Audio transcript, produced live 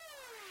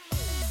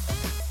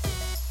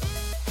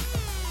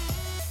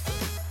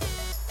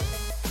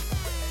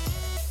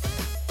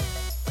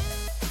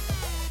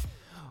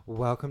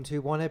Welcome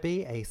to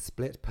Wannabe, a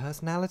split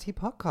personality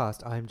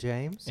podcast. I'm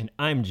James. And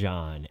I'm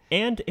John.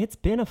 And it's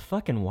been a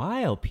fucking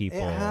while,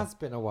 people. It has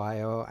been a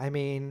while. I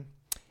mean,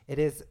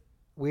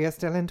 we are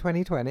still in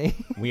 2020.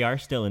 We are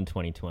still in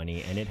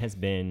 2020, and it has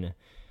been,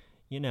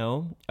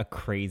 a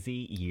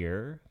crazy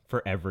year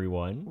for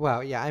everyone.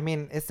 Well, yeah, I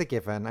mean, it's a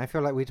given. I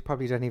feel like we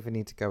probably don't even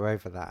need to go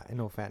over that, in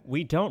all fairness.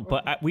 We don't,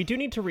 but we do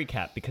need to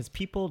recap because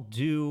people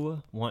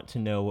do want to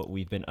know what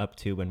we've been up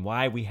to and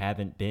why we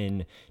haven't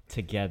been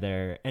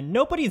together. And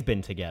nobody's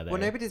been together.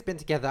 Well, nobody's been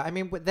together. I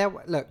mean,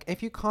 look,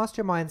 if you cast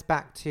your minds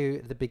back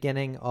to the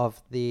beginning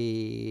of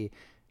the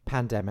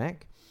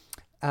pandemic,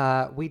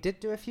 we did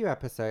do a few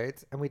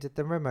episodes and we did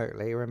them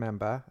remotely,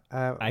 remember?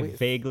 I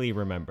vaguely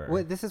remember.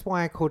 Well, this is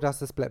why I called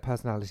us a split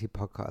personality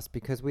podcast,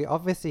 because we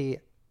obviously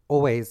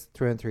always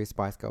through and through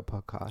Spice Girl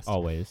podcast.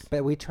 Always.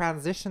 But we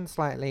transitioned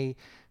slightly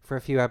for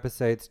a few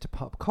episodes to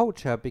pop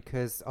culture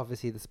because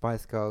obviously the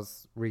Spice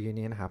Girls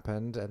reunion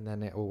happened and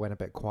then it all went a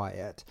bit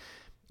quiet.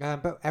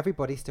 But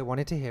everybody still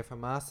wanted to hear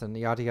from us and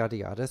yada, yada,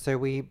 yada. So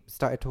we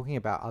started talking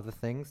about other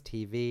things,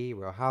 TV,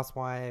 Real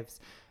Housewives.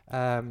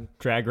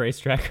 Drag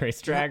Race. Yeah,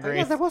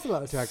 there was a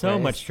lot of Drag Race. So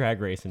much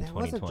Drag Race in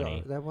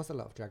 2020. There was a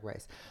lot of Drag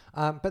Race.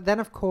 But then,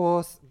 of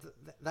course,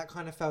 that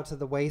kind of fell to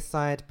the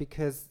wayside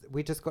because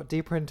we just got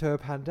deeper into a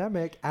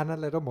pandemic and a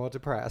little more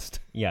depressed.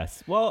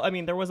 Yes. Well, I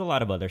mean, there was a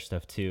lot of other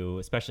stuff, too,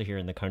 especially here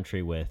in the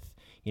country with,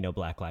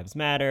 Black Lives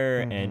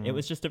Matter. Mm-hmm. And it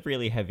was just a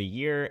really heavy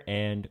year.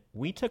 And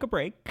we took a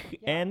break.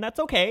 Yeah. And that's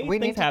okay.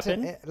 Things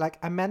happen.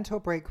 A mental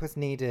break was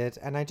needed.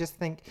 And I just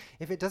think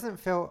if it doesn't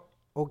feel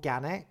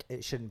organic,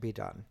 it shouldn't be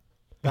done.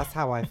 That's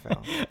how I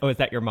feel. Oh, is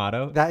that your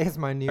motto? That is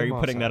my new motto. Are you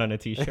putting that on a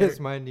t-shirt? It is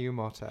my new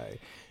motto.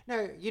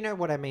 No, you know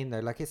what I mean, though.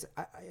 Like,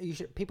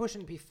 people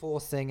shouldn't be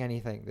forcing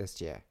anything this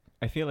year.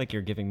 I feel like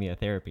you're giving me a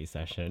therapy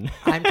session.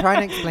 I'm trying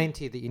to explain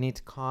to you that you need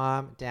to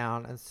calm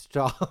down and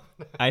stop.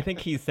 I think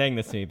he's saying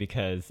this to me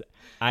because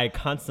I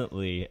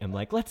constantly am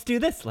like, let's do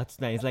this.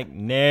 He's like,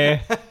 nah,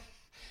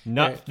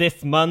 not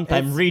this month.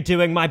 I'm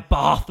redoing my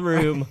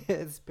bathroom.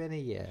 It's been a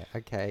year.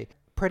 Okay.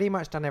 Pretty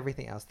much done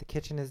everything else. The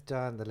kitchen is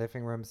done. The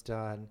living room's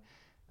done.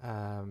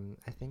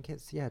 I think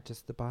it's,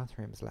 just the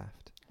bathroom's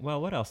left.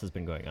 Well, what else has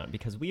been going on?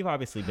 Because we've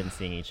obviously been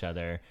seeing each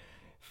other.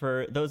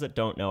 For those that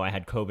don't know, I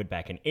had COVID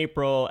back in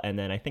April, and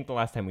then I think the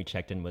last time we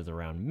checked in was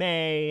around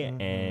May,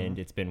 and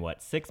it's been,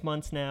 6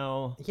 months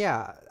now?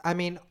 Yeah, I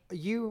mean,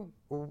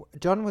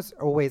 John was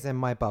always in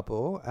my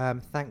bubble.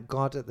 Thank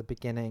God at the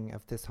beginning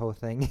of this whole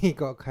thing, he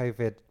got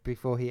COVID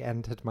before he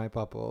entered my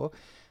bubble.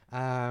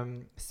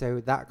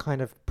 So that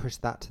kind of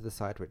pushed that to the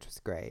side, which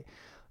was great.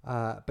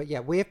 But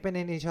yeah, we've been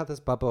in each other's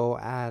bubble,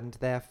 and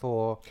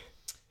therefore...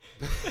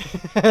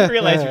 I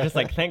realize you're just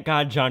like, thank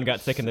God John got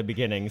sick in the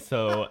beginning,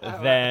 so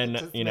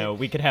then,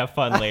 we could have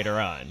fun later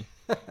on.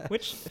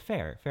 Which,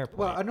 fair point.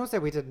 Well, and also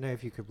we didn't know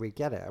if you could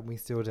re-get it, and we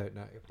still don't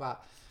know.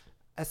 But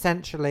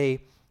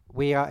essentially,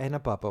 we are in a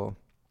bubble,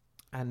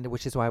 and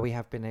which is why we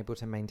have been able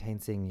to maintain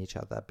seeing each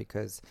other,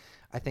 because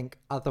I think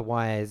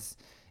otherwise,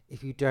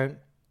 if you don't...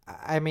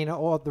 I mean,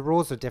 all the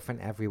rules are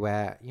different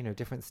everywhere.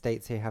 Different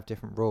states here have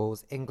different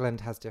rules.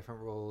 England has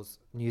different rules.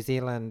 New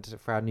Zealand,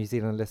 for our New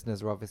Zealand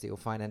listeners, are obviously all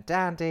fine and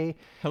dandy.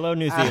 Hello,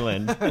 New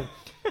Zealand.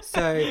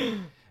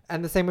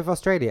 And the same with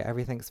Australia.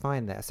 Everything's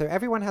fine there. So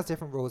everyone has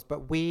different rules,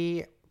 but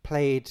we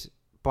played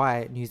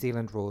by New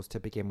Zealand rules to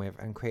begin with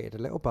and created a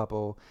little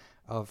bubble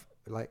of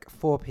like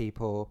 4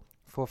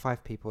 or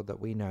 5 people that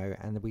we know,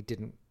 and we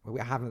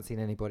haven't seen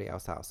anybody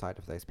else outside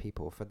of those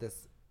people for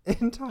this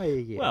entire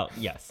year. Well,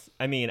 yes.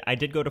 I mean, I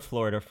did go to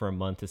Florida for a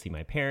month to see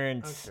my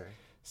parents. Okay.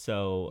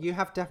 So you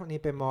have definitely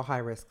been more high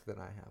risk than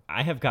I have.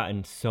 I have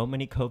gotten so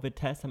many COVID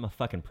tests. I'm a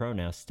fucking pro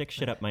now. Stick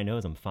shit up my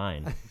nose. I'm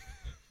fine.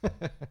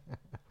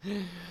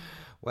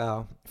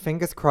 Well,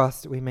 fingers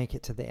crossed we make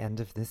it to the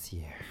end of this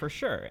year. For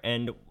sure.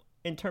 And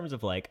in terms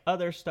of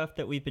other stuff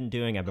that we've been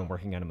doing, I've been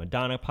working on a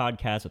Madonna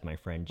podcast with my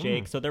friend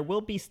Jake. So there will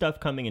be stuff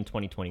coming in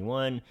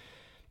 2021.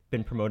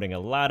 Been promoting a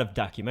lot of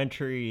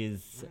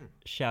documentaries.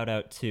 Shout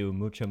out to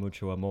Mucho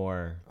Mucho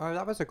Amor. Oh,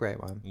 that was a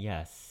great one.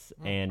 Yes.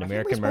 And I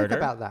American think we Murder. spoke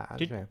about that,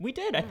 actually. We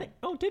did. I think.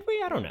 Oh, did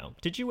we? I don't know.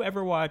 Did you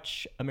ever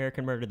watch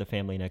American Murder: The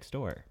Family Next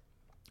Door?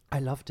 I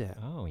loved it.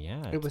 Oh,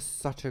 yeah. It was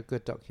such a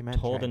good documentary.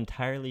 Told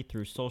entirely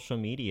through social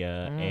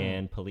media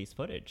and police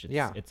footage.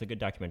 It's a good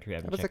documentary.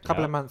 It was a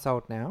couple of months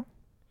old now.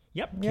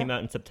 Yep. Came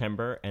out in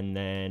September. And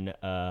then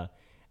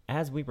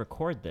as we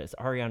record this,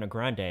 Ariana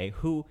Grande,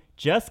 who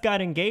just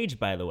got engaged,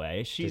 by the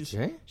way.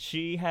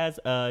 She has,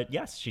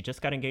 she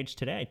just got engaged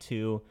today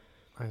to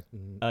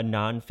a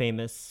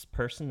non-famous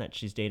person that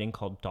she's dating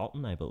called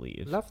Dalton, I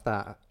believe. Love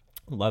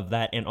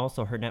that. And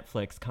also her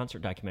Netflix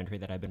concert documentary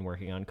that I've been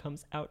working on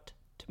comes out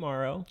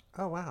tomorrow.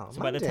 Oh, wow. So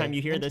by the time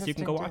you hear this, you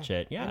can go watch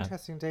it. Yeah.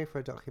 Interesting day for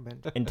a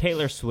documentary. And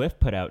Taylor Swift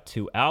put out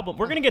 2 albums.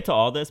 We're going to get to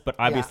all this, but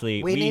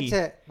obviously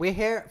we're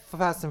here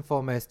first and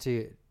foremost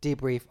to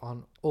debrief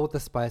on all the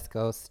Spice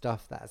Girls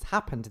stuff that has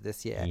happened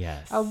this year.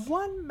 Yes. And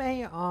one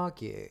may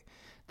argue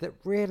that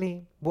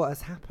really what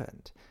has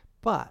happened,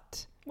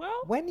 but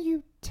Well, when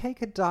you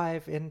take a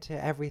dive into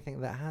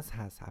everything that has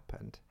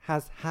happened,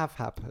 has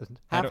happened,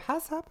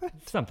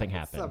 something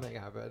happened. Something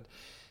happened.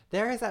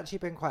 There has actually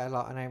been quite a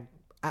lot, and I'm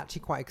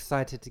actually quite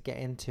excited to get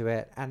into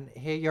it and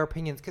hear your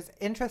opinions. Because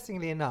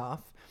interestingly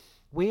enough,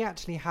 we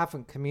actually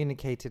haven't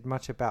communicated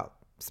much about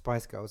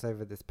Spice Girls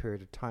over this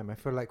period of time. I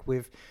feel like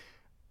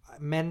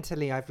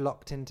I've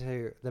locked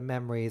into the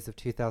memories of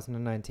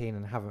 2019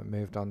 and haven't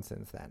moved on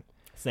since then.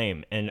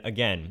 Same. And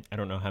again, I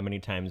don't know how many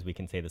times we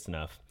can say this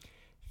enough.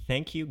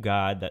 Thank you,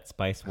 God, that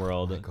Spice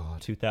World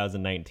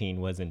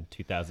 2019 was in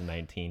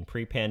 2019,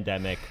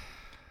 pre-pandemic,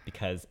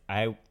 because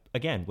I,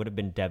 again, would have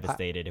been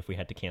devastated if we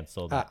had to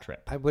cancel that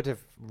trip. It would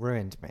have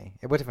ruined me.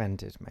 It would have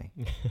ended me.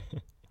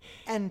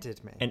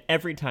 Ended me. And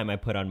every time I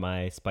put on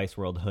my Spice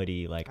World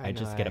hoodie, like I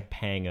just get a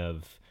pang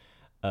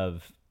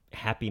of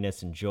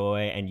happiness and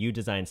joy. And you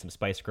designed some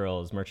Spice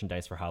Girls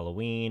merchandise for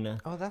Halloween.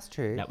 Oh, that's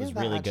true. That was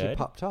really good.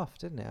 Popped off,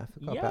 didn't it? I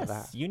forgot about that.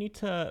 Yes, you need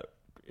to,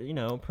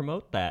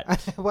 promote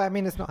that. Well, I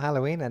mean, it's not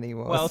Halloween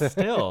anymore. Well, so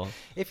still.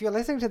 If you're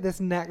listening to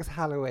this next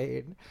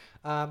Halloween,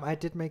 I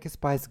did make a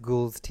Spice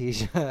Girls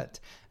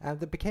t-shirt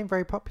that became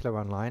very popular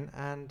online,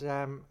 and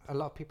a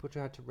lot of people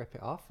tried to rip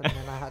it off, and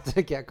then I had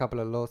to get a couple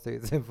of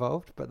lawsuits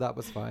involved, but that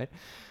was fine.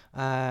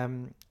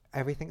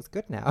 Everything's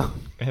good now.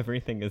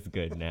 Everything is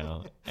good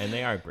now, and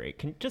they are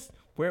great.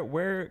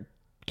 Where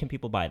can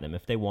people buy them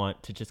if they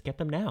want to just get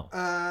them now?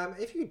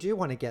 If you do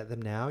want to get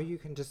them now, you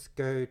can just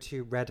go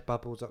to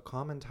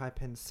redbubble.com and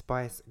type in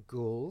Spice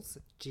Ghouls,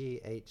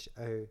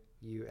 G-H-O-U-L-S,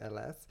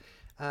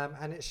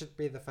 and it should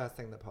be the first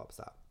thing that pops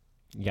up.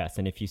 Yes,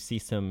 and if you see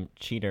some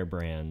cheater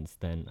brands,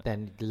 then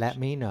let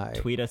me know.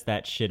 Tweet us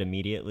that shit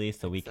immediately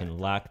so we can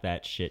lock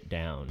that shit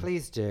down.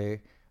 Please do.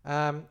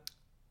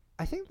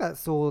 I think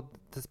that's all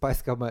the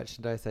Spice Girl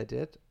merchandise I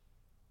did.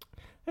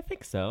 I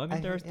think so. I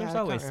mean, there's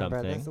always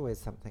something. There's always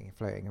something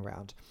floating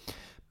around.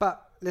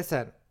 But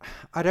listen,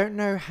 I don't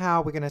know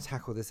how we're going to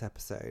tackle this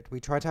episode. We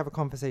tried to have a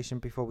conversation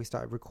before we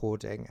started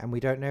recording, and we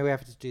don't know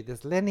whether to do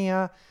this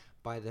linear,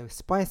 by the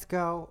Spice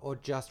Girl, or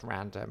just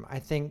random. I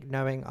think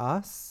knowing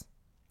us...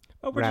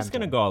 Well, we're just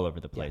going to go all over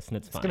the place, and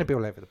it's fine. It's going to be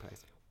all over the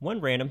place.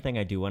 One random thing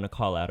I do want to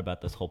call out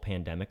about this whole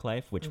pandemic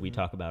life, which we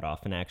talk about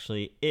often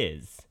actually,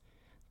 is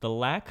the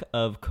lack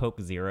of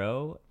Coke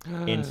Zero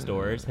in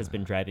stores has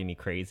been driving me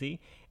crazy.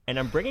 And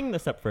I'm bringing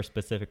this up for a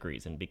specific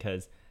reason,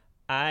 because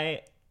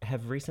I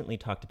have recently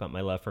talked about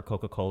my love for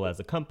Coca-Cola as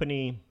a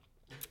company.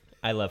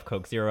 I love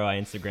Coke Zero. I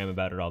Instagram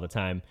about it all the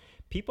time.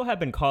 People have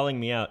been calling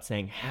me out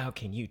saying, how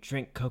can you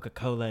drink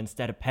Coca-Cola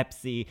instead of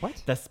Pepsi?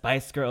 What? The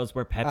Spice Girls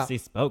were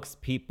Pepsi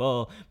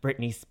spokespeople.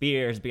 Britney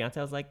Spears, Beyonce.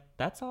 I was like,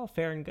 that's all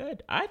fair and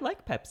good. I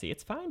like Pepsi.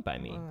 It's fine by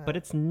me. But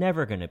it's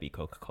never going to be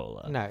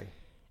Coca-Cola. No.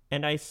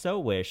 And I so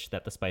wish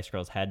that the Spice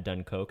Girls had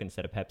done Coke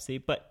instead of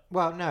Pepsi, but...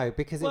 Well, no,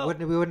 because we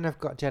wouldn't have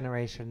got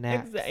Generation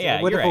Next. Yeah,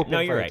 you're right.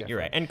 No, you're right. You're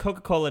right. And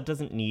Coca-Cola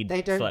doesn't need...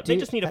 They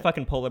just need a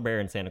fucking polar bear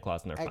and Santa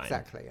Claus, and they're fine.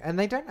 Exactly. And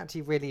they don't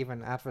actually really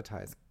even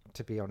advertise,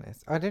 to be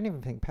honest. I don't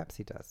even think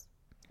Pepsi does.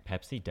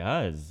 Pepsi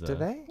does. Do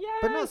they? Yeah.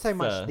 But not so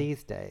much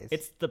these days.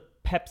 It's the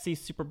Pepsi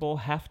Super Bowl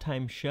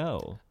halftime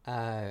show.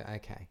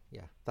 Okay.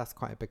 Yeah, that's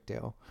quite a big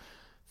deal.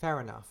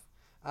 Fair enough.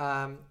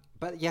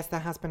 But yes, there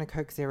has been a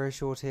Coke Zero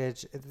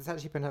shortage. There's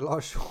actually been a lot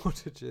of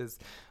shortages.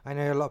 I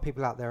know a lot of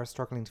people out there are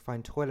struggling to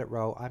find toilet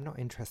roll. I'm not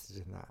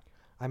interested in that.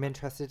 I'm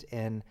interested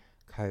in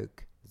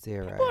Coke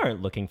Zero. People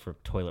aren't looking for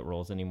toilet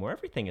rolls anymore.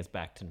 Everything is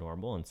back to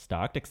normal and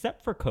stocked,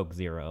 except for Coke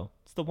Zero.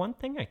 It's the one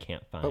thing I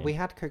can't find. But we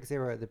had Coke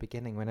Zero at the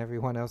beginning when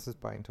everyone else was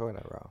buying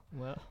toilet roll.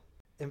 Well,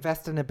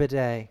 invest in a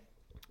bidet.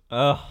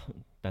 Oh,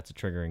 that's a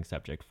triggering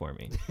subject for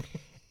me.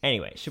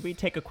 Anyway, should we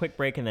take a quick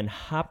break and then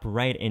hop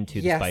right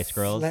into the Spice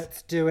Girls? Yes,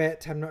 let's do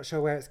it. I'm not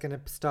sure where it's going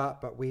to start,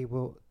 but we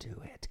will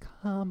do it.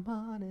 Come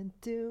on and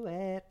do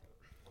it.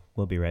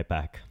 We'll be right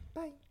back.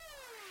 Bye.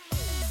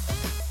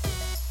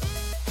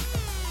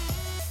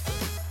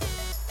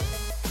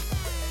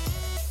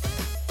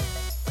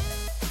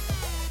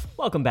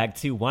 Welcome back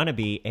to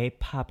Wannabe, a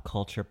pop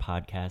culture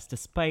podcast.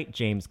 Despite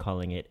James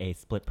calling it a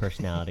split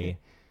personality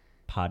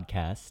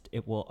podcast,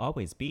 it will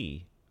always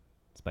be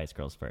Spice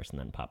Girls first and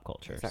then pop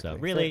culture. Exactly. So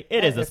really,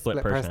 it is a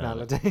split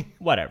personality.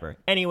 Whatever.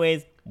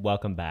 Anyways,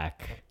 welcome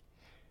back.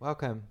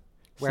 Welcome.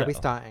 Where are we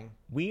starting?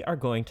 We are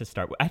going to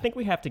start. I think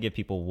we have to give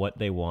people what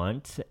they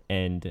want.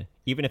 And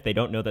even if they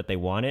don't know that they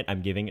want it,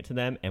 I'm giving it to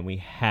them. And we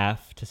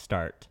have to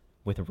start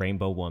with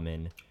Rainbow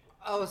Woman.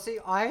 Oh, see,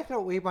 I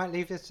thought we might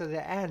leave this to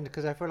the end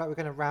because I feel like we're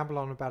going to ramble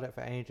on about it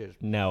for ages.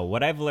 No,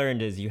 what I've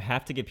learned is you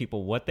have to give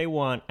people what they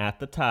want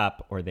at the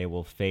top or they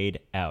will fade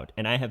out.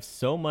 And I have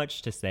so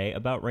much to say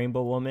about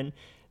Rainbow Woman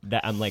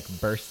that I'm like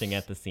bursting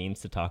at the seams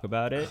to talk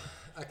about it.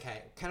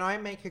 Okay, can I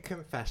make a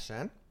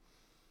confession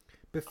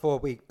before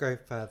we go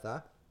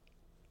further?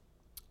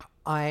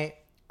 I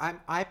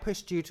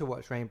pushed you to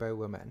watch Rainbow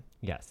Woman.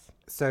 Yes.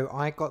 So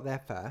I got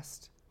there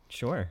first.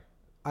 Sure.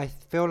 I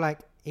feel like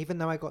even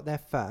though I got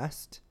there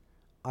first,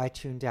 I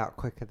tuned out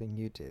quicker than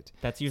you did.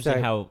 That's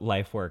usually how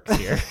life works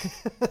here.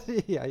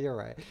 Yeah, you're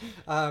right.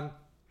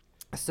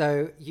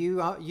 So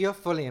you're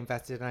fully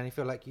invested, and I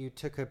feel like you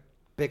took a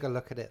bigger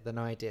look at it than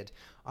I did.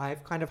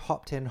 I've kind of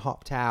hopped in,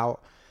 hopped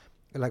out,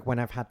 like when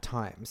I've had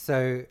time.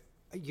 So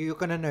you're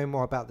going to know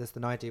more about this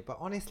than I do. But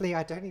honestly,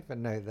 I don't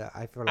even know that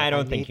I feel like I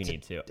don't think you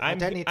need to.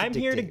 I'm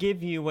here to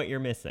give you what you're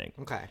missing.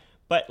 Okay.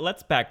 But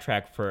let's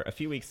backtrack. For a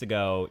few weeks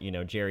ago,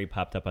 Jerry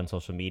popped up on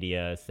social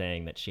media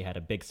saying that she had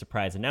a big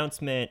surprise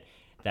announcement.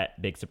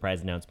 That big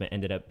surprise announcement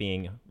ended up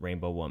being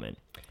Rainbow Woman.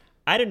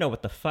 I didn't know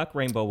what the fuck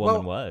Rainbow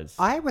Woman was.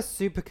 I was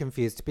super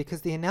confused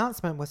because the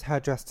announcement was her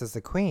dressed as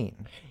a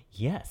queen.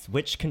 Yes,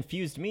 which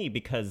confused me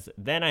because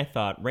then I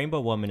thought Rainbow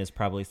Woman is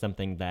probably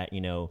something that,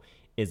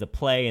 is a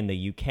play in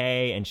the UK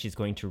and she's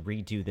going to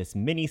redo this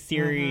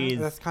mini-series.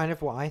 That's kind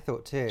of what I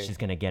thought too. She's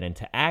going to get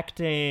into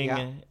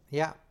acting.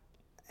 Yeah.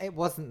 It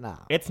wasn't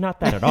that. It's not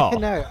that at all.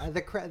 No,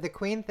 the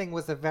queen thing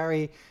was a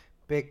very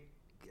big,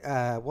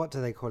 what do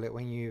they call it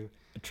when you...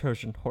 A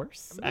Trojan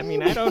horse? I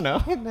mean, I don't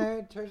know.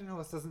 No, Trojan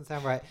horse doesn't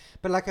sound right.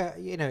 But like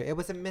it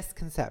was a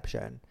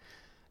misconception.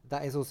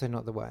 That is also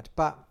not the word.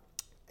 But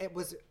it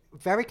was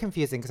very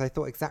confusing because I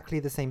thought exactly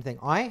the same thing.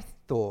 I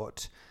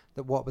thought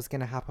that what was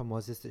going to happen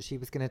is that she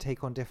was going to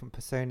take on different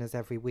personas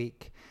every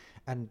week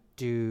and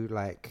do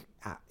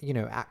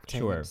acting.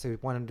 Sure. So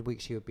one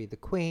week she would be the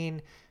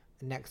queen.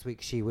 Next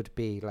week she would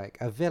be like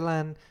a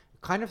villain.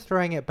 Kind of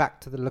throwing it back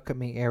to the Look at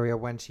Me area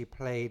when she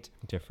played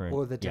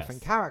all the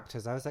different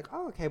characters. I was like,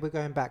 oh, okay, we're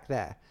going back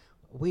there.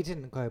 We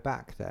didn't go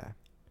back there.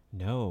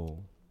 No,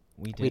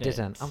 we didn't. We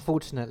didn't.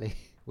 Unfortunately,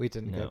 we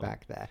didn't go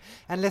back there.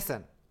 And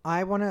listen,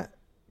 I want to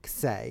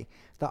say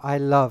that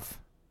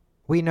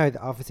we know that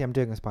obviously I'm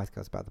doing a Spice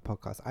Girls about the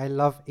podcast. I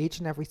love each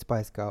and every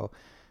Spice Girl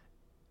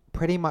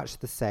pretty much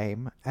the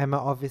same. Emma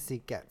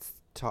obviously gets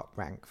top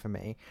rank for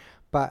me.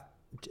 But,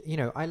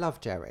 I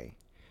love Jerry.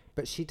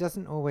 But she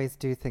doesn't always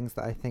do things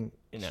that I think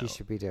she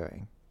should be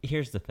doing.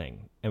 Here's the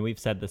thing, and we've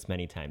said this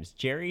many times.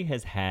 Jerry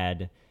has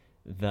had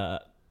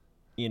the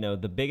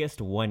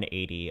biggest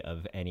 180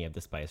 of any of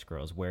the Spice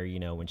Girls, where,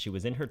 when she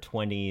was in her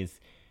 20s,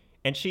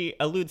 and she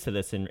alludes to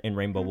this in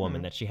Rainbow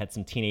Woman, that she had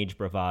some teenage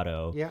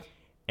bravado. Yeah.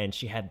 And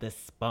she had this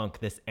spunk,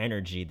 this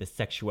energy, this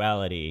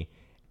sexuality.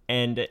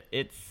 And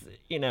it's,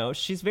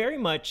 she's very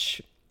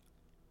much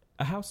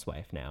a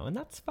housewife now, and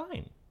that's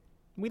fine.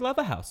 We love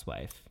a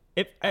housewife.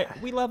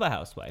 We love a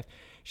housewife.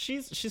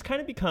 She's kind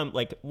of become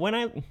like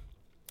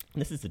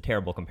this is a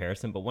terrible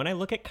comparison, but when I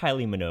look at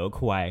Kylie Minogue,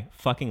 who I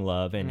fucking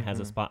love and has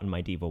a spot on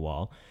my diva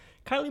wall,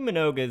 Kylie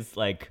Minogue is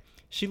like,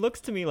 she looks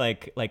to me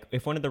like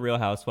if one of the Real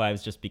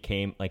Housewives just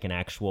became like an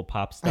actual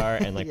pop star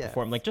and like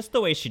perform, like just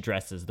the way she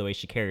dresses, the way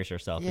she carries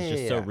herself is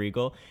just so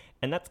regal.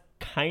 And that's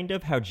kind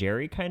of how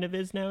Jerry kind of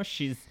is now.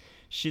 She's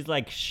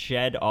like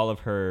shed all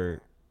of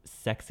her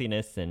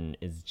sexiness and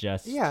is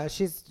just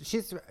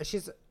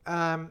she's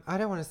I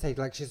don't want to say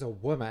like she's a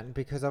woman,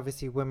 because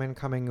obviously women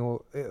coming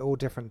all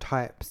different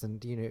types,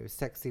 and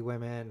sexy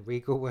women,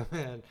 regal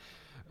women,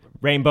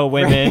 rainbow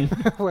women,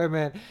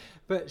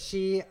 but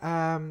she's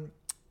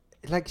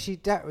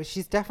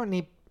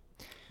definitely,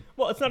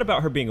 well, it's not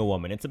about her being a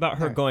woman, it's about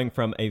her going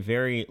from a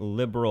very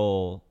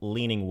liberal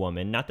leaning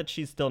woman, not that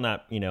she's still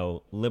not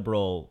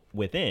liberal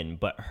within,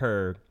 but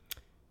her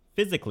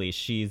physically,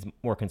 she's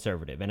more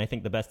conservative. And I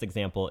think the best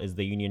example is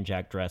the Union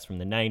Jack dress from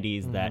the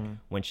 90s that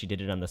when she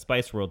did it on the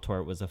Spice World Tour,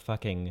 it was a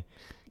fucking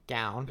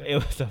gown. It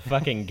was a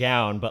fucking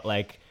gown, but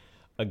like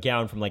a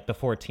gown from like the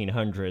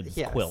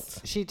 1400s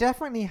quilt. She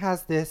definitely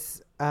has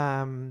this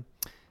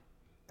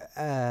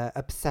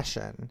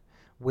obsession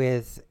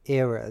with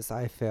eras,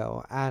 I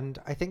feel. And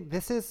I think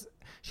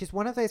she's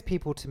one of those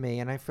people to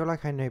me, and I feel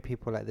like I know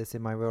people like this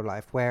in my real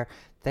life, where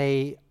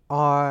they're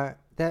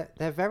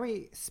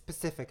very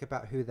specific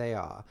about who they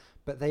are,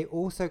 but they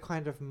also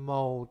kind of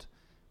mold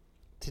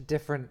to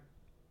different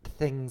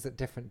things at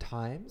different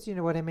times. You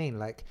know what I mean?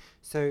 Like,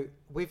 so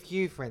with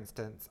you, for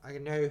instance, I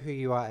know who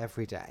you are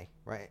every day,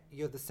 right?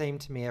 You're the same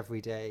to me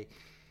every day.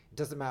 It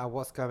doesn't matter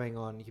what's going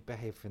on, you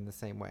behave in the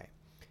same way.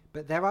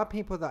 But there are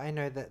people that I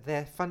know that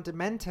they're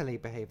fundamentally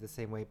behave the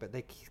same way, but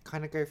they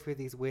kind of go through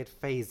these weird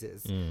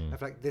phases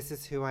of like, this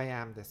is who I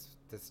am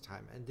this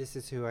time, and this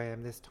is who I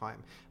am this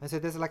time. And so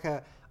there's like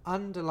a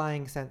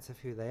underlying sense of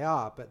who they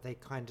are, but they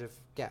kind of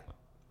get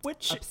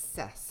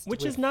obsessed.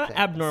 Which is not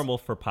abnormal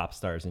for pop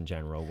stars in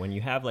general. When you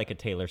have like a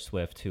Taylor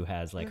Swift who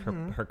has like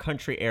her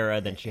country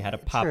era, then she had a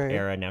pop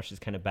era, now she's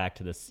kind of back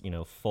to this,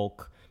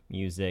 folk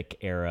music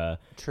era.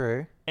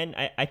 True. And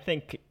I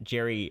think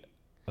Jerry,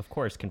 of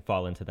course, can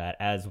fall into that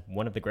as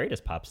one of the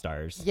greatest pop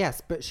stars.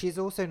 Yes, but she's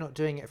also not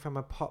doing it from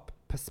a pop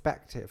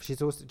perspective.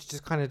 She's also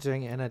just kind of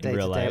doing it in a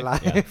day-to-day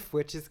life,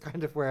 which is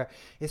kind of where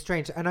it's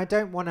strange. And I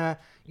don't want to,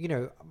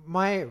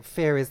 my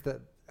fear is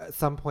that at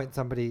some point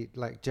somebody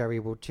like Jerry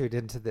will tune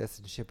into this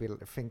and she'll be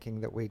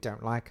thinking that we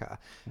don't like her.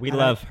 We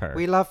love her.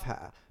 We love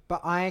her.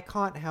 But I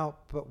can't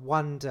help but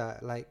wonder,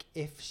 like,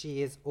 if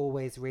she is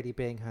always really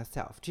being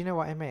herself. Do you know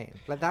what I mean?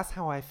 Like, that's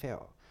how I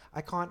feel.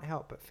 I can't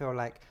help but feel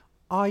like,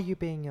 are you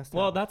being yourself?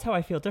 Well, that's how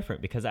I feel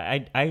different, because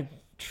I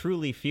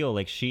truly feel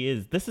like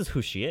this is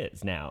who she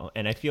is now.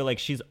 And I feel like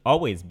she's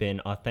always been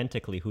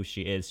authentically who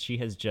she is. She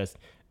has just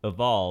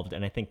evolved.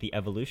 And I think the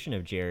evolution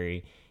of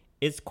Jerry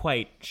is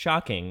quite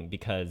shocking,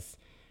 because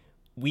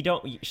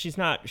she's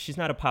not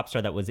a pop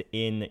star that was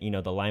in,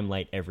 the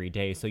limelight every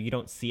day. So you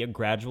don't see a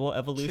gradual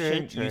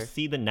evolution. True. You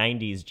see the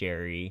 90s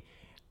Jerry.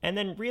 And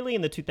then really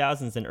in the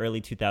 2000s and early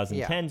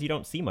 2010s, you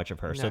don't see much of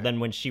her. No. So then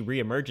when she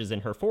reemerges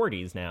in her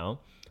 40s now,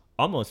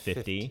 almost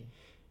 50.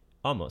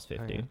 Almost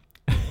 50.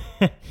 Oh,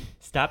 yeah.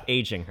 Stop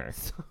aging her.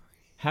 Sorry.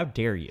 How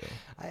dare you?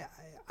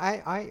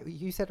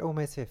 You said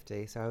almost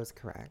 50, so I was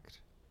correct.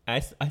 I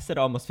said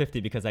almost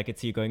 50 because I could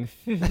see you going.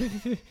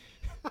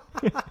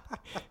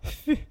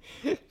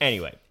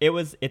 Anyway,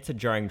 it's a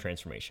jarring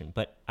transformation,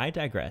 but I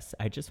digress.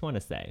 I just want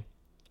to say,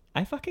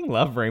 I fucking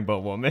love Rainbow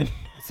Woman.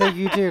 So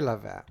you do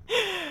love it?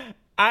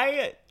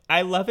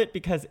 I love it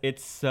because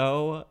it's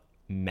so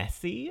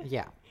messy.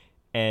 Yeah.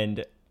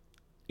 And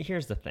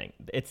here's the thing.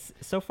 It's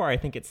so far, I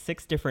think it's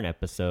 6 different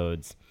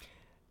episodes.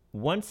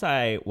 Once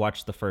I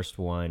watched the first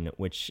one,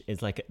 which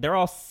is like, they're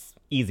all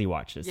easy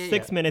watches,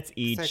 6 minutes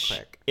each, so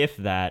if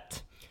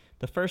that.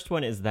 The first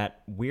one is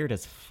that weird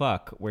as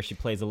fuck where she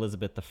plays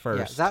Elizabeth I.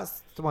 Yeah,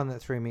 that's the one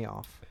that threw me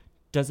off.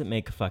 Doesn't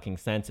make fucking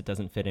sense. It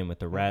doesn't fit in with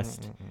the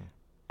rest.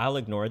 I'll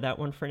ignore that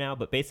one for now,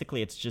 but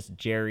basically it's just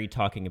Jerry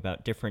talking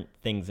about different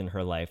things in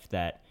her life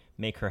that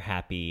make her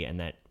happy, and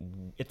that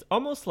it's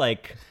almost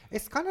like...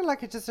 It's kind of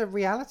like just a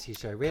reality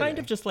show, really. Kind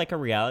of just like a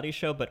reality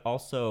show, but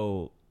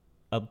also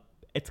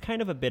it's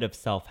kind of a bit of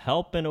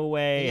self-help in a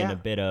way, and a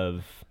bit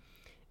of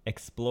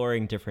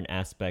exploring different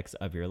aspects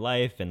of your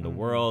life and the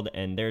world,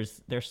 and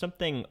there's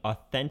something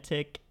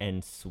authentic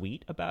and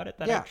sweet about it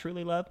that I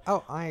truly love.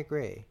 Oh, I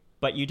agree.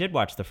 But you did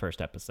watch the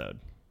first episode.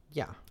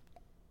 Yeah.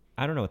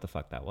 I don't know what the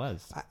fuck that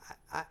was.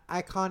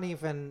 I can't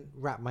even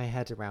wrap my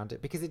head around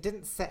it because it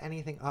didn't set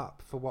anything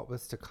up for what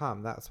was to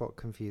come. That's what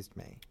confused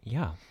me.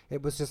 Yeah.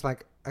 It was just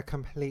like a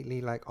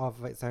completely like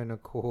of its own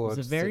accord. It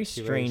was a very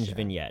strange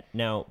vignette.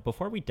 Now,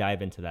 before we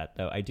dive into that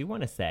though, I do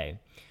want to say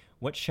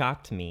what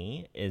shocked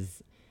me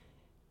is,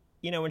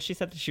 when she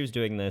said that she was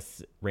doing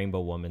this Rainbow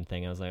Woman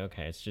thing, I was like,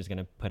 okay, she's going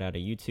to put out a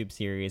YouTube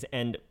series,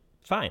 and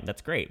fine,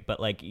 that's great. But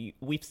like,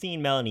 we've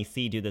seen Melanie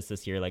C do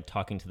this year, like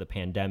talking to the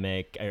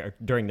pandemic, or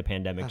during the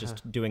pandemic,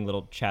 just doing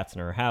little chats in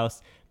her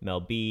house.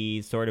 Mel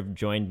B sort of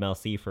joined Mel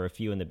C for a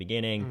few in the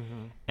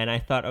beginning. And I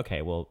thought,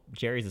 okay, well,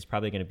 Jerry's is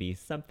probably going to be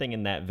something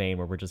in that vein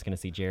where we're just going to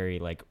see Jerry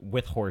like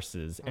with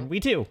horses. And we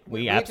do.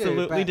 We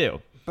absolutely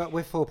do. But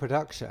with full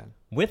production.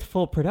 With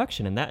full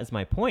production. And that is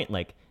my point.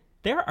 Like,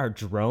 there are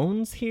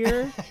drones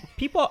here.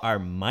 People are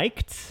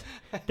mic'd.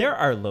 There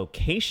are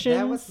locations.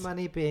 There was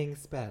money being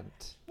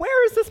spent.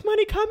 Where is this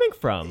money coming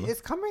from? It's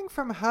coming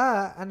from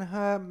her and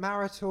her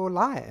marital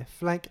life.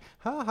 Like,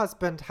 her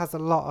husband has a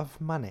lot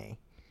of money.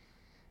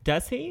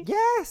 Does he?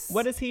 Yes.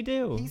 What does he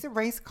do? He's a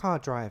race car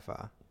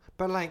driver.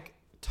 But like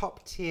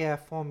top tier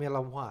Formula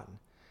One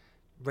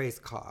race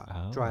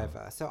car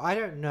driver. So I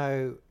don't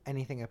know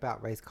anything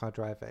about race car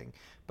driving,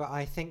 but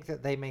I think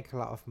that they make a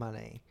lot of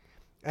money.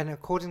 And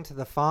according to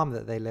the farm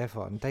that they live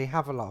on, they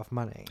have a lot of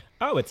money.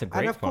 Oh, it's a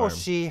great farm. And of course,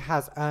 she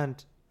has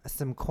earned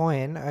some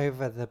coin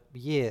over the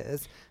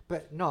years,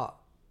 but not.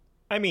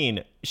 I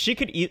mean, she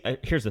could eat.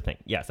 Here's the thing.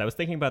 Yes, I was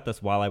thinking about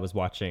this while I was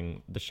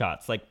watching the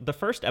shots. Like the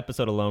first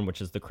episode alone,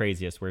 which is the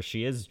craziest, where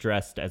she is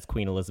dressed as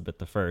Queen Elizabeth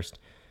I.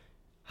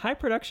 High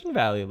production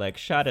value. Like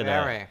shot at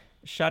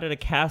a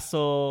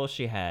castle.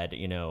 She had,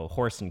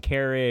 horse and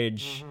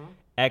carriage,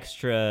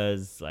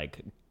 extras,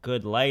 like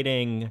good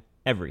lighting,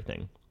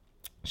 everything.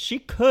 She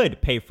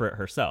could pay for it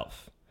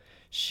herself.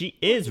 She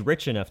is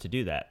rich enough to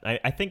do that.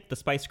 I think the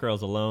Spice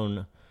Girls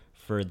alone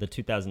for the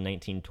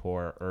 2019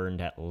 tour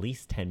earned at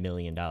least $10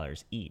 million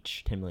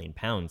each, 10 million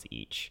pounds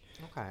each.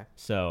 Okay.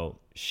 So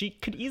she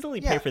could easily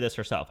pay for this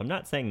herself. I'm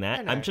not saying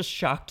that. I'm just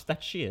shocked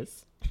that she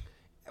is.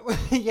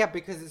 Yeah,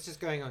 because it's just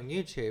going on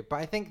YouTube.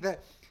 But I think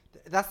that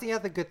that's the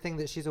other good thing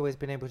that she's always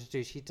been able to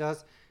do. She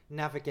does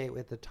navigate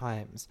with the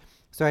times.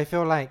 So I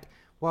feel like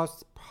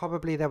whilst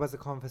probably there was a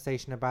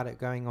conversation about it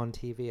going on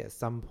TV at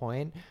some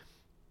point,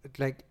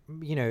 like,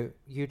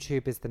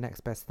 YouTube is the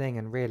next best thing,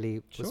 and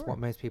really was what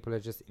most people are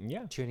just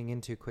tuning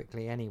into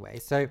quickly anyway.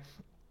 So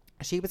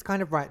she was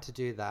kind of right to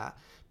do that,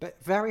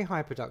 but very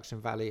high production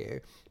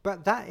value.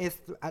 But that is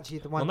actually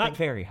the one. Well, not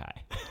very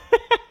high.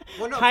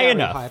 Well, not high very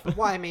enough. high, but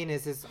what I mean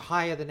is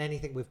higher than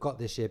anything we've got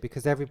this year,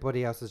 because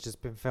everybody else has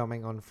just been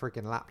filming on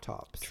friggin'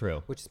 laptops.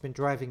 True. Which has been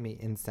driving me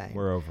insane.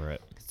 We're over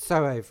it.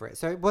 So over it.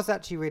 So it was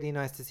actually really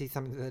nice to see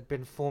something that had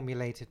been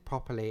formulated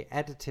properly,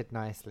 edited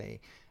nicely,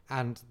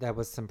 and there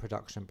was some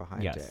production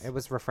behind it. It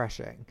was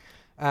refreshing.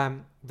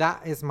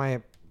 That is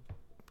my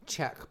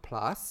check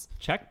plus.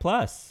 Check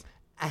plus.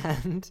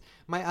 And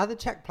my other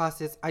check plus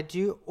is I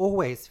do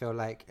always feel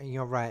like, and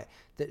you're right,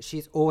 that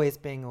she's always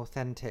being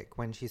authentic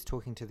when she's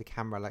talking to the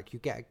camera. Like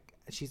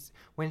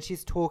when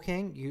she's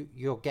talking,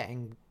 you're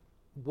getting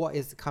what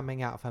is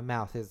coming out of her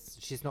mouth. Is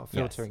she's not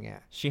filtering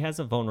it. She has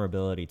a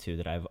vulnerability too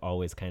that I've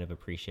always kind of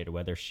appreciated,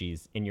 whether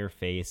she's in your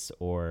face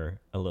or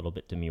a little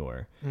bit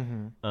demure.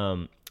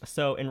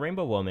 So in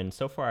Rainbow Woman,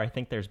 so far I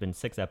think there's been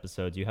 6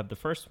 episodes. You have the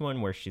first one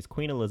where she's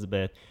Queen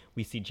Elizabeth.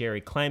 We see Jerry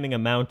climbing a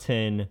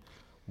mountain,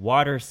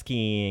 water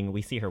skiing.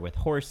 We see her with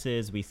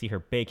horses. We see her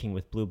baking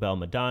with Bluebell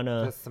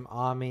Madonna. There's some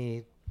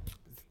army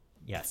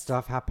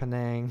stuff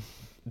happening.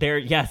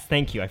 Yes,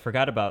 thank you. I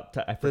forgot about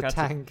the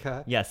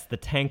tanker. Yes, the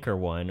tanker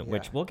one,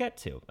 which we'll get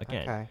to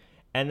again. Okay.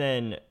 And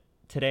then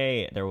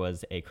today there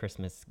was a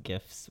Christmas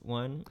gifts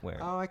one where.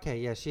 Oh, okay.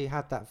 Yeah, she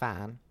had that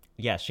van.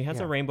 Yeah, she has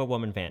a Rainbow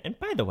Woman van. And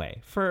by the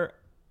way,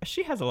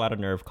 she has a lot of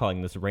nerve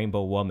calling this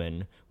Rainbow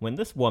Woman when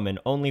this woman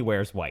only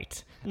wears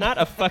white. Not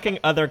a fucking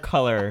other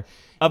color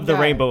of the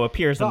rainbow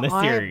appears in this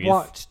series.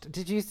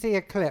 Did you see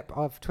a clip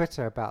of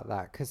Twitter about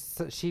that?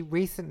 Because she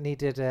recently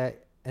did a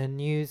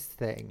news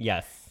thing.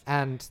 Yes.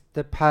 And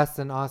the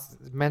person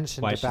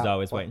mentioned why about she's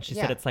always white. And she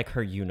said it's like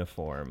her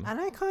uniform.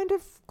 And I kind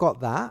of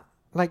got that.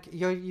 Like,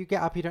 you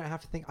get up, you don't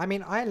have to think. I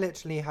mean, I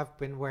literally have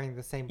been wearing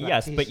the same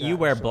black t-shirt. Yes, but you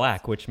wear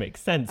black, which makes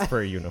sense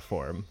for a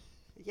uniform.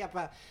 Yeah,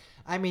 but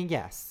I mean,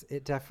 yes,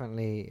 it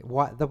definitely.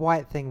 The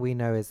white thing we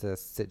know is a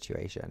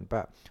situation,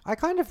 but I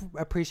kind of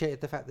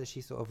appreciated the fact that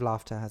she sort of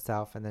laughed to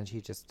herself, and then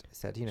she just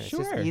said, it's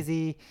just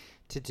easy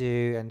to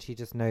do, and she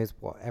just knows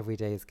what every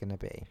day is going to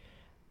be.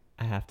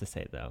 I have to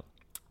say though,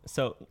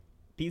 so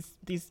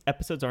these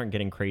episodes aren't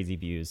getting crazy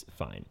views,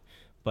 fine,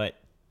 but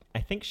I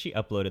think she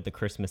uploaded the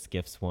Christmas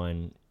gifts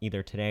one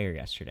either today or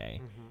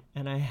yesterday,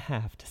 and I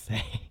have to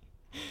say.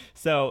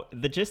 So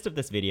the gist of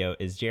this video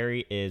is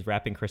Jerry is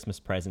wrapping Christmas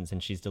presents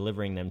and she's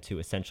delivering them to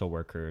essential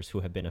workers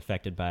who have been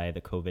affected by the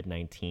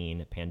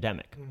COVID-19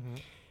 pandemic.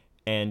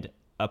 And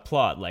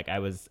applaud. Like I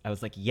was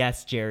like,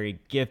 yes, Jerry,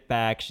 give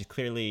back. She's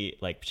clearly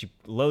like, she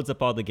loads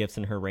up all the gifts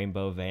in her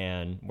Rainbow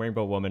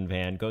Woman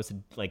van, goes to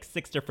like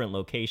 6 different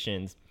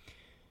locations.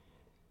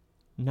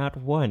 Not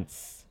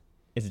once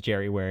is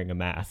Jerry wearing a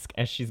mask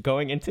as she's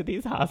going into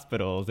these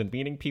hospitals and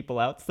meeting people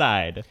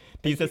outside.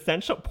 These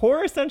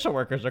poor essential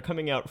workers are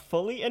coming out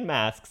fully in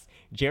masks.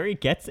 Jerry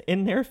gets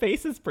in their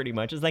faces pretty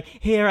much. Is like,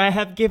 here, I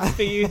have gifts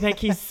for you.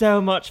 Thank you so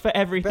much for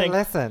everything. But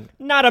listen.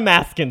 Not a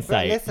mask in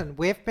sight. But listen,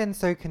 we've been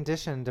so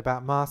conditioned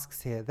about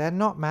masks here. They're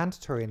not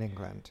mandatory in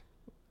England.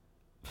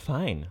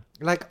 Fine.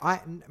 Like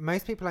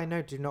most people I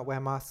know do not wear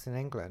masks in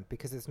England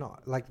because it's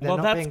not like they're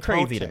not being told.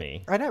 Well, that's crazy to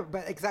me. I know,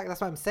 but exactly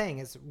that's what I'm saying.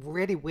 It's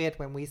really weird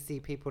when we see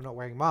people not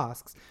wearing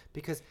masks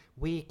because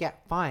we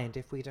get fined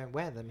if we don't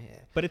wear them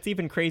here. But it's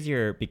even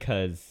crazier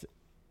because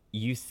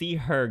you see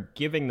her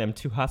giving them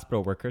to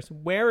hospital workers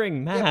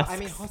wearing masks. Yeah, but, I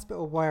mean,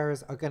 hospital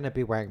wearers are going to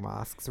be wearing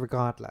masks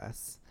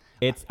regardless.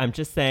 I'm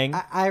just saying.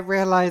 I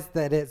realize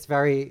that it's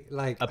very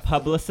like a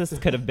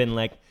publicist could have been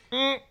like.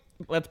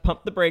 Let's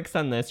pump the brakes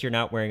on this. You're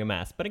not wearing a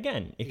mask. But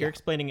again, if you're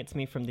explaining it to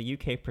me from the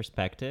UK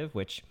perspective,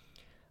 which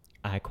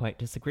I quite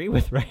disagree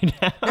with right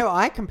now. No,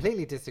 I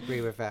completely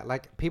disagree with that.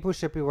 Like, people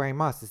should be wearing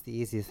masks. It's the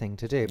easiest thing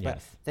to do.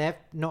 But they've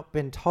not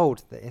been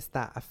told that it's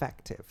that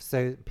effective.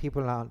 So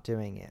people aren't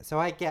doing it. So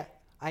I get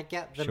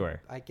the,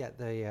 sure. I get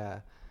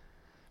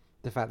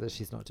the fact that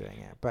she's not doing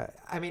it. But,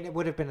 I mean, it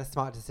would have been a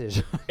smart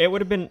decision. It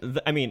would have been,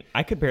 I mean,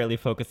 I could barely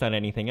focus on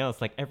anything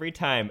else. Like, every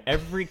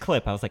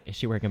clip, I was like, is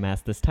she wearing a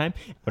mask this time?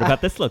 What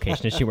about this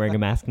location? Is she wearing a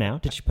mask now?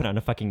 Did she put on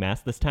a fucking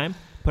mask this time?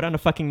 Put on a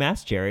fucking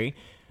mask, Jerry.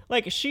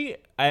 Like,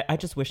 I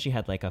just wish she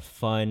had, like, a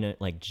fun,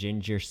 like,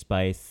 ginger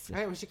spice.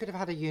 Right, well, she could have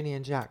had a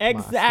Union Jack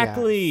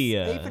Exactly.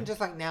 Mask, yes. Even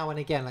just, like, now and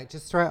again. Like,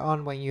 just throw it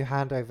on when you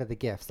hand over the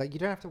gifts. Like, you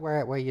don't have to wear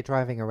it while you're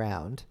driving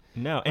around.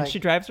 No, and she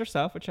drives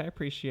herself, which I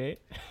appreciate.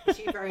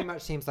 She very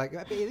much seems like...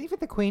 Even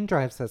the Queen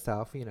drives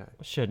herself,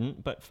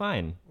 Shouldn't, but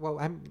fine. Well,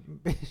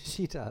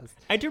 she does.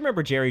 I do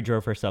remember Jerry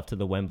drove herself to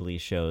the Wembley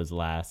shows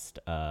last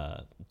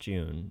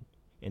June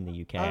in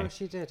the UK. Oh,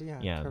 she did,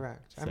 yeah.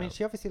 Correct. So. I mean,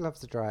 she obviously loves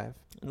to drive.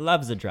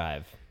 Loves a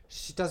drive.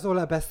 She does all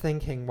her best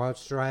thinking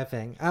whilst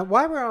driving.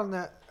 While we're on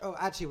the... Oh,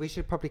 actually, we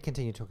should probably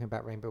continue talking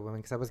about Rainbow Woman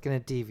because I was going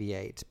to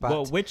deviate. But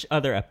well, which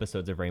other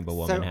episodes of Rainbow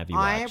Woman have you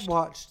watched? I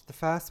watched the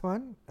first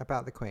one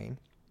about the Queen.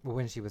 Well,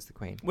 when she was the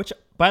Queen. Which,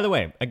 by the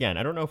way, again,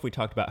 I don't know if we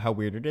talked about how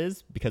weird it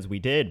is because we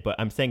did, but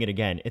I'm saying it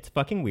again. It's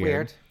fucking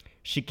weird.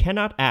 She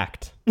cannot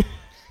act.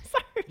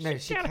 Sorry, no,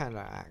 she cannot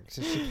act.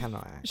 She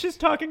cannot act. She's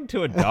talking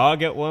to a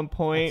dog at one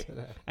point.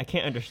 I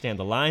can't understand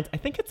the lines. I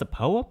think it's a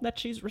poem that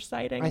she's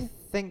reciting. I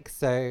think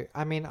so.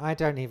 I mean, I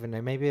don't even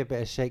know. Maybe a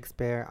bit of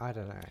Shakespeare. I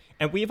don't know.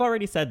 And we've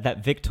already said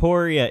that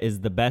Victoria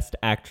is the best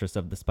actress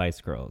of the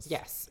Spice Girls.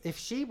 Yes. If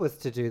she was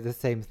to do the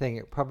same thing,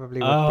 it probably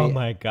would be Oh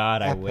my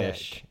God, epic, I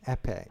wish.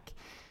 Epic.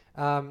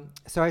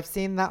 So I've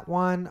seen that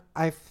one.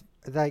 I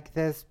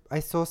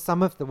saw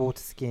some of the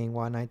water skiing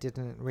one. I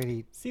didn't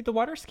really see the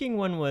water skiing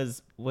one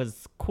was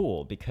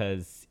cool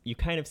because you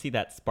kind of see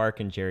that spark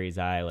in Jerry's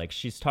eye. Like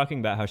she's talking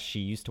about how she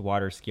used to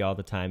water ski all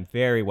the time,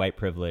 very white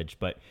privilege,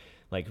 but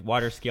like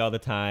water ski all the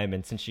time.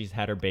 And since she's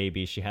had her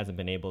baby, she hasn't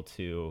been able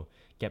to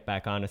get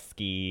back on a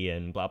ski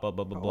and blah, blah,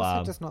 blah, blah, blah.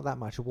 Also, just not that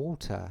much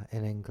water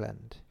in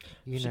England,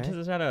 She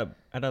does it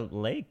at a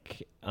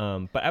lake.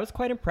 But I was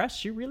quite impressed.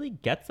 She really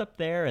gets up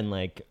there and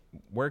like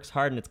works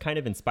hard, and it's kind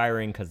of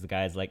inspiring because the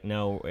guy's like,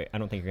 no, I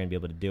don't think you're going to be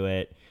able to do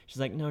it. She's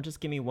like, no, just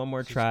give me one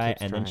more try.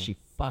 And then she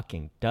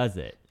fucking does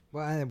it.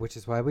 Well, which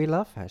is why we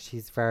love her.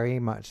 She's very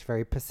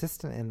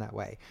persistent in that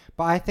way.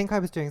 But I think I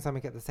was doing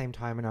something at the same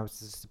time, and I was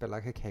just a bit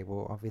like, okay,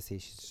 well, obviously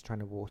she's just trying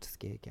to water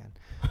ski again.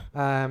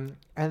 And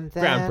then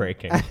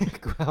groundbreaking,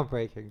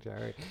 groundbreaking,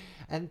 Jerry.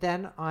 And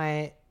then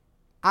I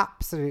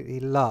absolutely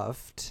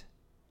loved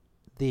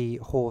the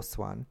horse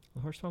one.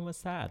 The horse one was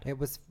sad. It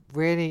was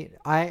really,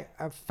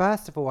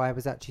 first of all, I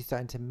was actually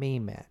starting to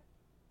meme it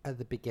at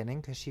the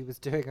beginning because she was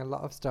doing a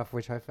lot of stuff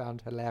which I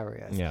found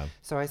hilarious. Yeah.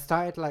 So I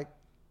started like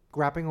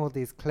grabbing all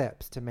these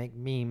clips to make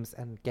memes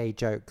and gay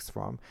jokes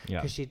from,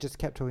 because she just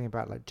kept talking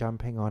about like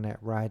jumping on it,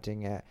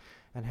 riding it,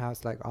 and how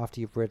it's like after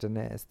you've ridden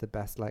it, it's the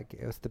best, like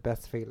it was the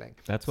best feeling.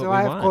 That's what we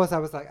want. Of course I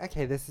was like,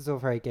 okay, this is all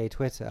very gay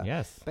Twitter.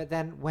 Yes. But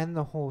then when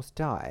the horse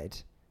died,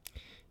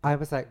 I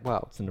was like,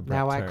 well,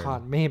 now turn. I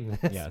can't meme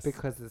this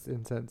because it's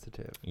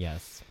insensitive.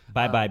 Yes.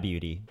 Bye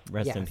Beauty.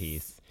 Rest in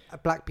peace.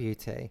 Black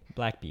Beauty.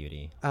 Black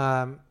Beauty.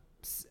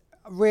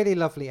 Really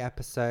lovely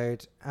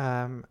episode.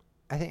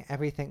 I think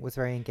everything was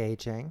very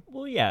engaging.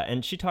 Well, yeah,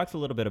 and she talks a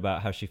little bit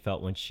about how she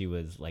felt when she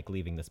was like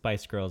leaving the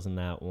Spice Girls in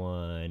that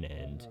one,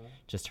 and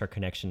just her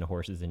connection to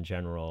horses in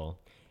general.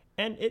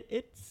 And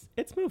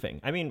it's moving.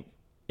 I mean,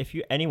 if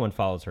anyone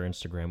follows her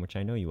Instagram, which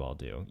I know you all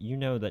do, you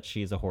know that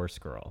she's a horse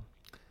girl.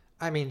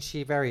 I mean,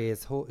 she's very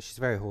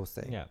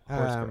horsey. Yeah,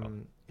 horse girl.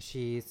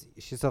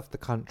 She's off the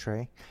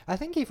country. I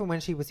think even when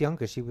she was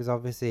younger, she was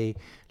obviously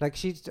like,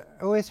 she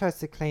always tries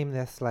to claim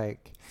this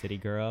like city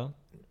girl.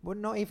 Well,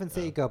 not even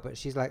city girl, but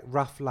she's like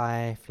rough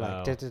life,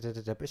 like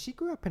da-da-da-da-da. But she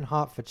grew up in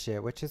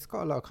Hertfordshire, which has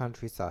got a lot of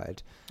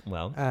countryside.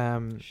 Well,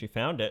 she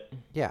found it.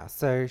 Yeah,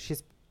 so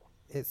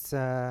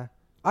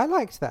I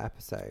liked that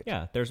episode.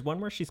 Yeah, there's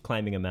one where she's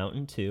climbing a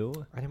mountain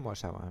too. I didn't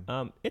watch that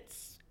one.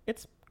 It's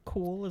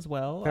cool as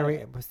well.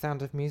 Was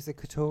Sound of Music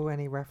at all?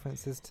 Any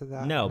references to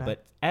that? No,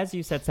 but as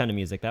you said, Sound of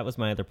Music, that was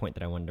my other point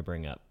that I wanted to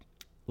bring up.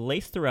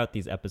 Laced throughout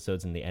these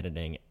episodes in the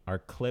editing are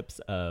clips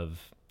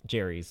of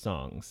Jerry's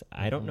songs.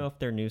 I don't know if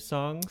they're new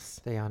songs.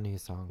 They are new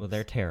songs. Well,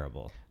 they're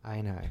terrible.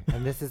 I know.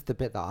 And this is the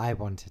bit that I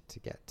wanted to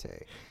get to.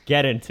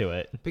 Get into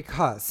it.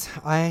 Because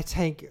I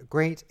take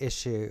great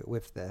issue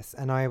with this.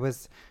 And I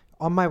was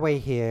on my way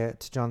here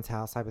to John's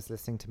house. I was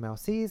listening to Mel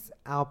C's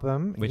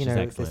album, which is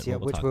excellent. This year,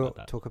 we'll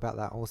talk about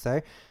that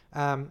also.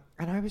 And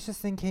I was just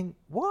thinking,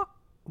 what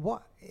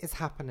is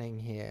happening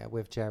here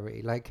with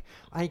Jerry? Like,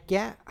 I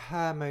get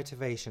her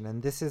motivation,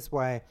 and this is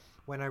why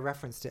when I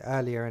referenced it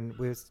earlier and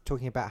we were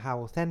talking about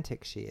how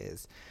authentic she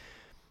is,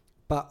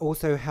 but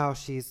also how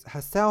she's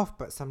herself,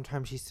 but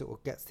sometimes she sort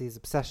of gets these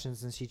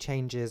obsessions and she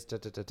changes,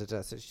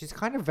 So she's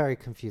kind of very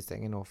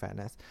confusing, in all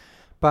fairness.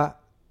 But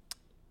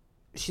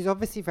she's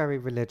obviously very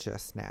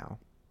religious now,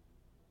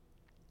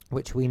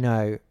 which we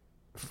know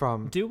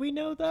from... Do we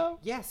know, though?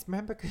 Yes,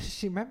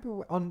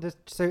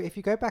 so if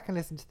you go back and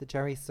listen to the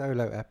Jerry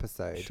Solo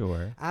episode,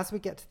 sure, as we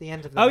get to the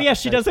end of the episode,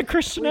 she does a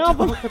Christian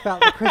album. Talk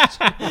about the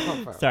Christian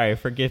album. Sorry,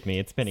 forgive me,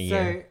 it's been a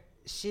year.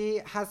 She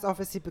has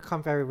obviously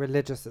become very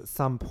religious at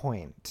some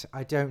point.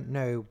 I don't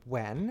know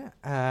when.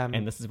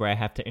 And this is where I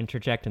have to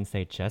interject and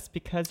say, just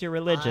because you're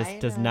religious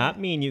does not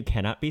mean you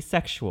cannot be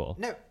sexual.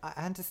 No,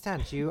 I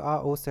understand. You are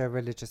also a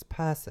religious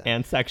person.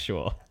 And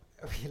sexual.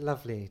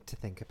 Lovely to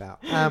think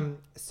about.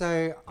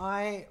 So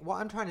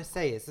what I'm trying to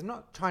say is, I'm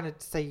not trying to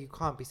say you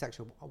can't be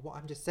sexual. What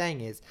I'm just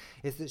saying is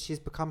that she's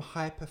become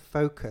hyper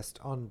focused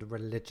on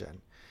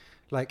religion,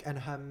 like, and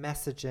her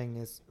messaging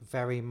is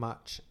very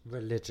much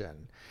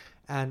religion.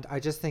 And I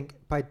just think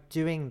by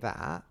doing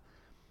that,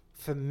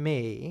 for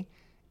me,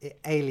 it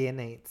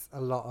alienates a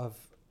lot of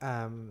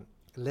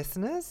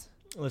listeners.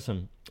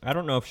 Listen, I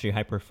don't know if she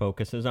hyper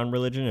focuses on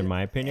religion, in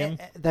my opinion.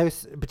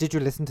 But did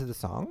you listen to the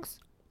songs?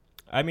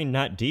 I mean,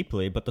 not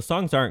deeply, but the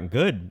songs aren't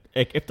good.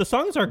 If the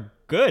songs are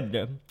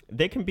good,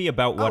 they can be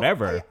about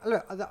whatever.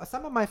 Look,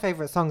 some of my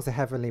favorite songs are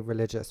heavily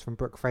religious, from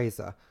Brooke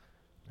Fraser.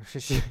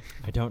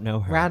 I don't know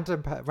her.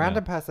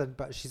 Random person,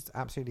 but she's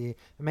absolutely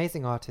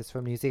amazing artist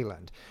from New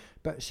Zealand.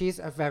 But she's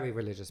a very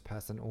religious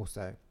person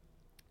also.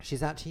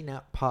 She's actually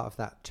now part of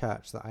that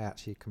church that I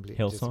actually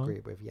completely disagree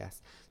with.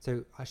 Yes.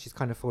 So she's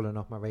kind of fallen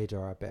off my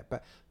radar a bit.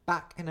 But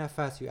back in her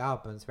first few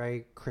albums,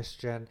 very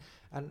Christian.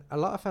 And a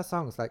lot of her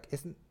songs, like,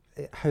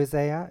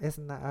 Hosea,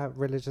 isn't that a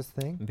religious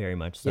thing? Very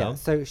much so. Yeah,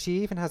 so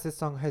she even has this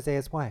song,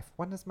 Hosea's Wife.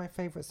 One of my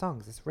favorite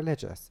songs. It's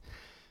religious.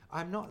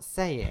 I'm not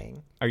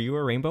saying... Are you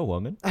a rainbow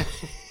woman?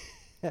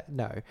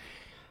 No.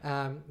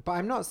 But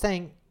I'm not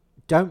saying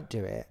don't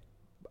do it.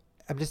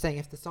 I'm just saying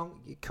if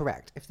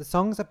the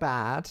songs are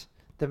bad,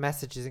 the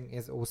messaging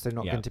is also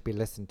not going to be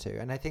listened to.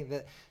 And I think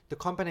that the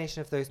combination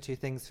of those two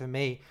things for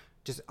me,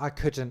 I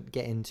couldn't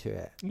get into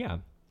it. Yeah.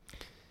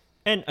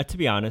 And to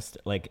be honest,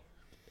 like,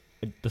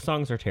 the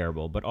songs are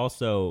terrible, but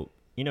also,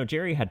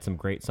 Jerry had some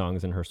great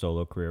songs in her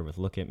solo career with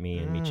Look at Me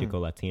and Mi Chico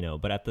Latino.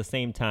 But at the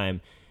same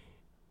time,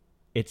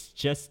 it's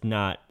just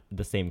not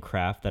the same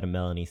craft that a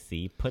Melanie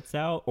C puts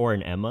out or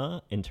an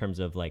Emma in terms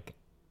of like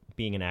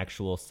being an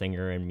actual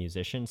singer and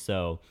musician.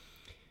 So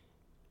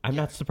I'm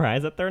not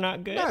surprised that they're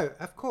not good. No,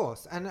 of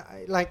course. And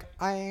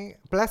I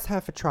bless her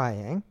for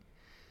trying,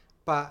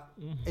 but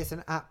it's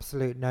an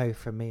absolute no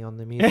from me on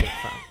the music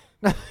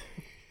front.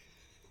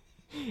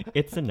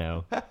 It's a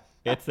no.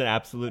 It's an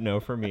absolute no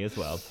for me as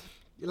well.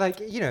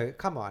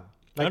 Come on.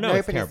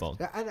 It's terrible.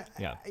 And,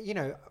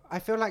 I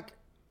feel like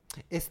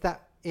it's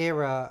that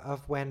era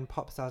of when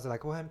pop stars are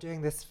like, well, I'm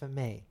doing this for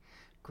me.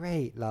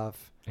 great,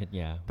 love.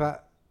 Yeah.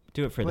 But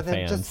do it for the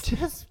then fans.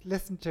 Just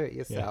listen to it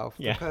yourself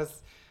Yeah.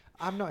 because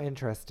I'm not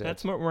interested.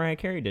 That's what Mariah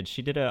Carey did.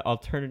 She did an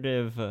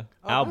alternative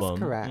album. That's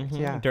correct,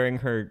 yeah. During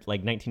her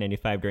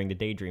 1995, during the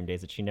Daydream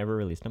days that she never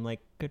released. I'm like,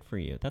 good for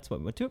you. That's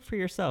what. Do it for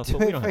yourself. But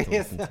we don't have to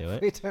listen to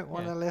it. We don't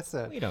want to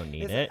listen. We don't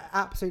need it's it.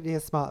 Absolutely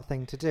a smart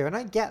thing to do, and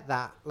I get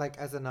that. Like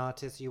as an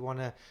artist, you want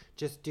to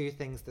just do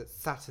things that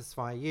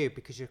satisfy you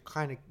because you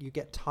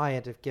get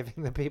tired of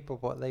giving the people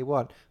what they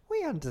want.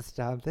 We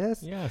understand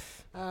this.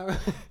 Yes.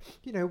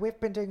 We've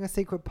been doing a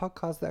secret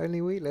podcast that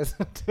only we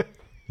listen to.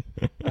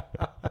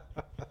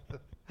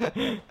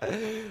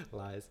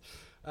 Lies.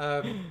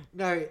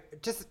 No,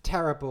 just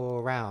terrible all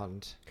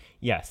around.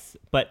 Yes,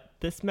 but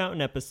this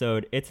mountain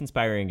episode, it's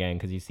inspiring again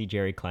because you see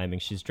Jerry climbing.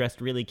 She's dressed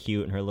really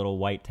cute in her little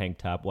white tank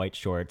top, white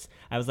shorts.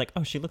 I was like,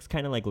 oh, she looks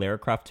kind of like Lara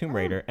Croft Tomb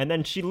Raider. And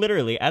then she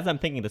literally, as I'm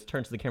thinking this,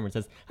 turns to the camera and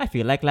says, I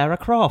feel like Lara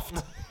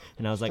Croft.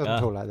 And I was like,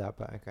 doesn't talk like that,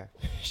 but okay.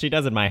 She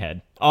does in my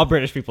head. All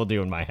British people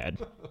do in my head.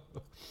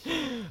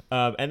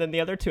 And then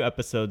the other two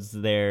episodes,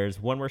 there's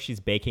one where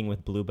she's baking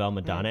with Bluebell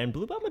Madonna. And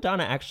Bluebell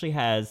Madonna actually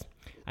has,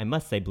 I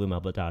must say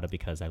Bluebell Madonna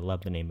because I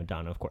love the name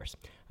Madonna, of course.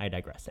 I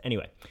digress.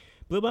 Anyway,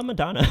 Bluebell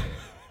Madonna.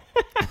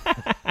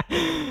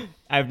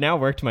 I've now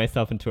worked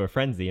myself into a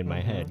frenzy in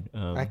my head.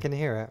 I can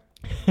hear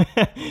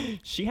it.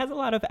 She has a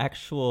lot of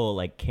actual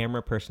like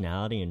camera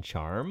personality and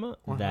charm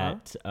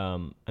that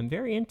I'm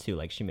very into.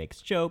 Like she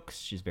makes jokes.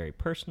 She's very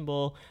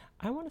personable.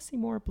 I want to see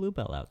more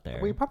Bluebell out there.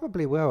 We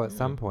probably will at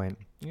some point.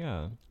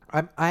 Yeah.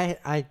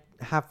 I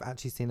have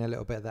actually seen a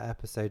little bit of that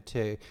episode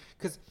too,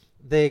 because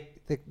the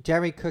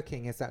Jerry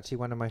cooking is actually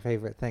one of my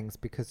favorite things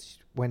because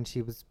when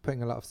she was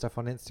putting a lot of stuff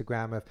on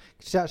Instagram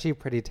she's actually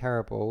pretty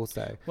terrible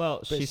also.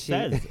 Well, she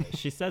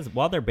says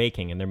while they're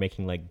baking and they're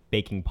making like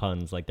baking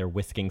puns, like they're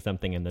whisking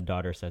something and the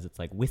daughter says it's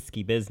like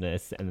whiskey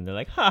business and then they're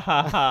like ha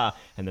ha ha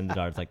and then the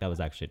daughter's like that was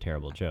actually a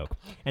terrible joke,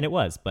 and it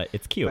was, but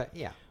it's cute. But,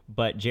 yeah.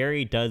 But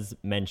Jerry does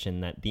mention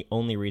that the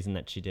only reason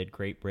that she did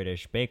Great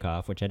British Bake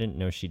Off, which I didn't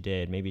know she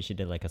did, maybe she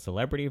did like a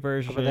celebrity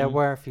version. But there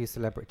were a few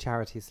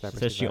charity celebrities.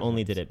 So she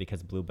only did it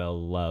because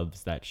Bluebell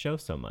loves that show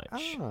so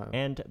much. Oh.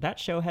 And that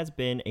show has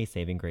been a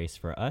saving grace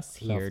for us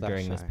here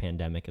during this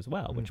pandemic as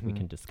well, which we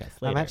can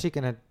discuss later. I'm actually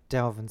going to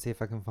delve and see if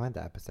I can find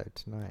that episode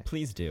tonight.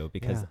 Please do,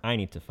 because I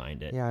need to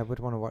find it. Yeah, I would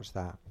want to watch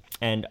that.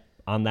 And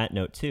on that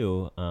note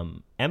too,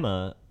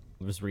 Emma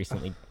was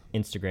recently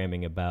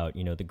Instagramming about,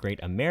 the Great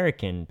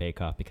American Bake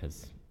Off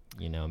because,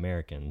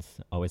 Americans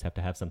always have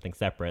to have something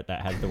separate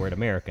that has the word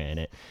America in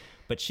it.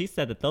 But she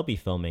said that they'll be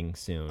filming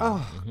soon.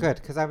 Oh, good.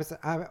 Because I was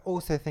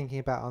also thinking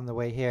about on the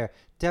way here,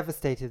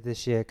 devastated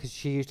this year because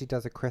she usually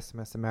does a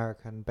Christmas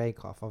American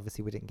Bake Off.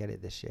 Obviously, we didn't get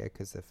it this year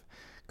because of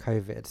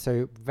COVID.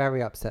 So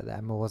very upset that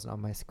Emma wasn't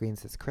on my screen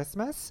since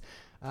Christmas.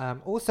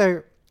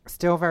 Also,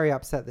 still very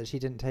upset that she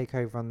didn't take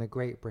over on the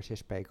Great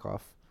British Bake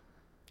Off.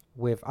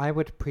 I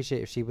would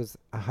appreciate if she was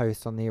a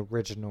host on the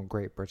original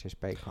Great British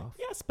Bake Off.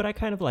 Yes, but I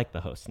kind of like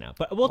the host now.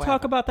 But we'll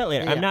talk about that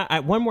later. Yeah.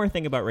 One more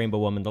thing about Rainbow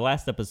Woman. The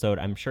last episode,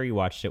 I'm sure you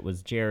watched it,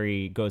 was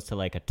Jerry goes to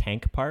like a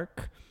tank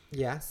park.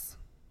 Yes.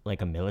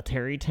 Like a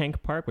military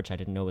tank park, which I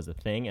didn't know was a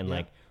thing, and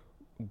like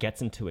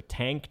gets into a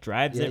tank,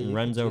 drives it, and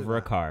runs over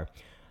a car.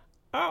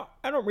 Oh,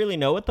 I don't really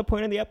know what the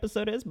point of the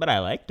episode is, but I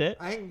liked it.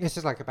 I think it's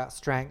just like about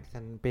strength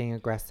and being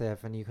aggressive,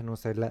 and you can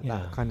also let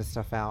that kind of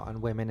stuff out, and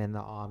women in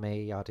the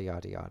army, yada,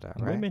 yada, yada,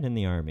 right? Women in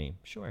the army,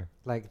 sure.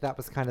 Like, that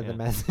was kind of the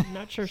message.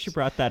 Not sure she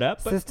brought that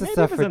up, but Sister maybe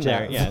it was in there.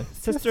 suffragettes. Yeah,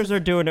 sisters are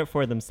doing it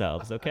for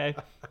themselves, okay?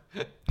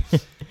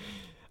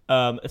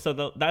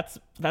 So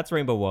that's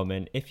Rainbow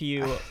Woman. If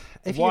you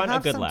want a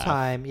good laugh.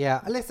 Time,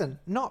 listen,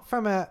 not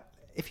from a...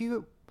 If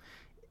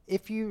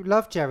you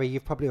love Jerry,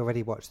 you've probably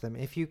already watched them.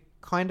 If you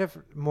kind of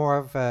more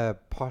of a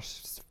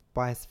Posh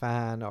Spice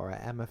fan or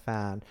an Emma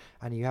fan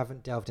and you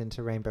haven't delved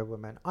into Rainbow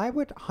Woman, I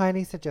would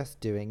highly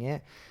suggest doing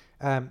it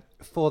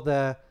for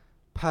the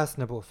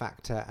personable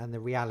factor and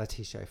the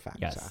reality show factor.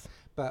 Yes.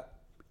 But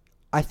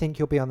I think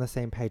you'll be on the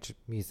same page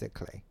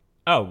musically.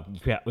 Oh,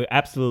 yeah,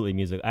 absolutely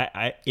music.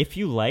 I if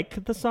you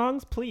like the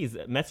songs, please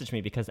message me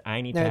because I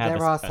need to have...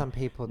 there are some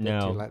people that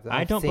do like that.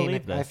 I don't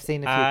believe this. I've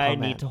seen a few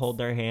comments. I need to hold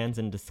their hands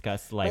and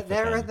discuss life But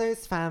there with are them.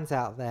 those fans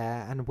out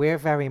there, and we're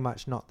very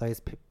much not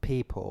those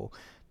people,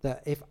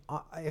 that if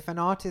an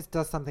artist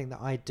does something that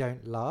I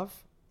don't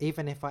love,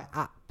 even if I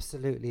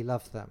absolutely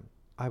love them,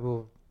 I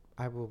will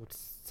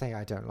say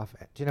I don't love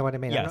it. Do you know what I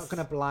mean? Yes. I'm not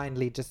going to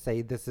blindly just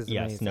say this is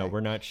amazing. Yes, no, we're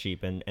not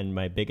sheep. And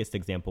my biggest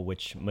example,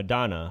 which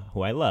Madonna,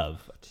 who I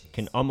love,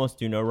 can almost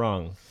do no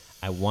wrong.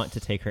 I want to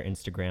take her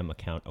Instagram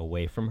account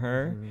away from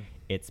her. Mm-hmm.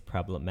 It's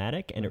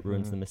problematic and it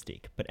ruins the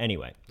mystique. But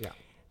anyway,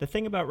 the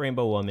thing about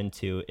Rainbow Woman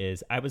too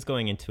is I was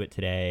going into it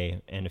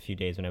today and a few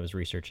days when I was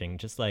researching,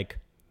 just like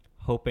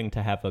hoping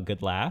to have a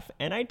good laugh.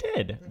 And I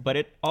did. But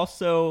it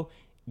also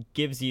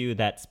gives you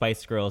that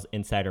Spice Girls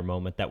insider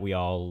moment that we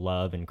all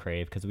love and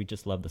crave because we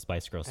just love the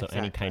Spice Girls. So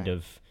any kind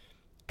of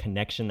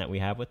connection that we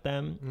have with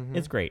them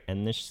is great,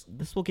 and this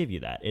will give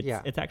you that.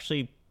 It's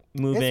actually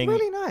moving. It's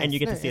really nice, and you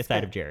get to see a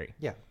side of Jerry.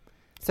 Yeah.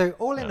 So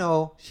all in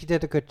all, she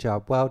did a good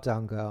job. Well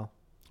done, girl.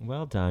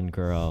 Well done,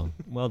 girl.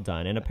 Well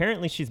done. And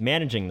apparently she's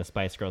managing the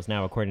Spice Girls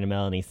now, according to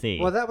Melanie C.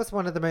 Well, that was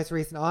one of the most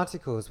recent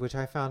articles, which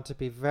I found to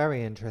be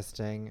very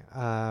interesting.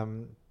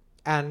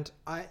 And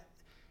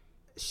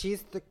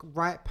she's the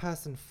right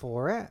person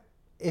for it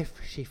if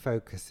she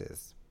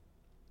focuses.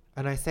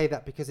 And I say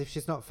that because if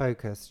she's not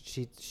focused,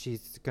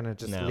 she's going to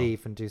just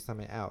leave and do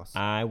something else.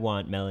 I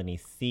want Melanie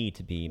C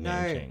to be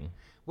managing.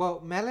 Well,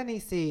 Melanie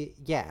C,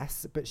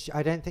 yes, but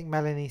I don't think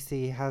Melanie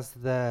C has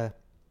the...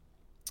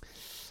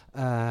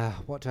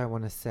 what do I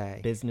want to say?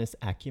 Business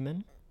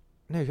acumen?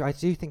 No, I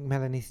do think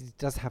Melanie C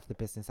does have the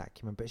business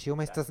acumen, but she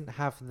almost doesn't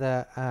have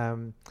the...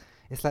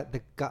 it's like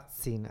the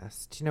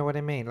gutsiness. Do you know what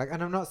I mean? Like,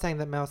 and I'm not saying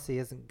that Mel C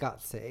isn't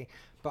gutsy,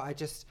 but I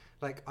just...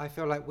 Like, I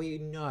feel like we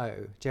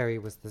know Jerry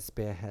was the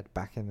spearhead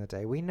back in the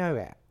day. We know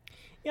it.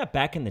 Yeah,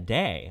 back in the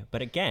day.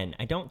 But again,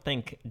 I don't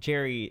think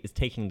Jerry is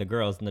taking the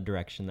girls in the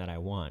direction that I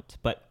want.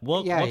 But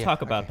we'll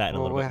talk about that in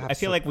a little bit. I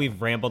feel like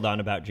we've rambled on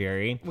about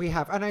Jerry. We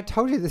have. And I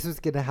told you this was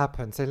going to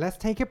happen. So let's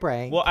take a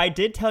break. Well, I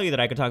did tell you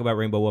that I could talk about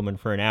Rainbow Woman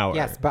for an hour.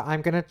 Yes, but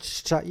I'm going to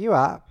shut you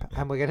up.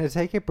 And we're going to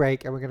take a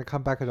break. And we're going to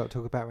come back and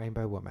talk about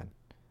Rainbow Woman.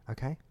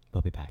 Okay?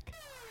 We'll be back.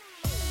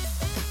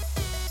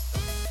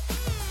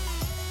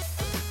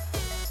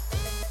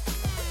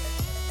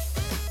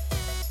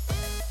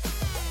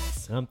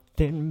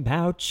 Something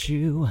about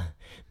you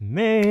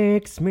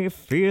makes me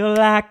feel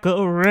like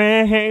a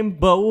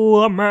rainbow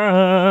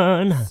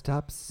woman.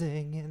 Stop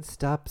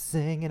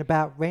singing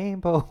about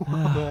Rainbow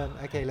Woman.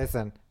 Okay,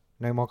 listen.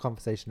 No more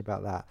conversation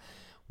about that.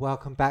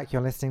 Welcome back.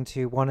 You're listening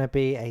to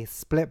Wannabe, a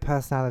split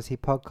personality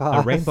podcast.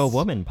 A Rainbow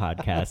Woman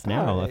podcast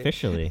now,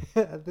 officially.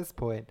 At this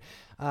point.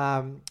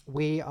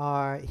 We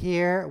are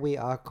here. We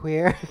are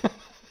queer.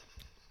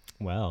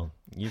 Well,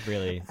 you've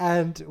really...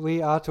 And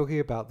we are talking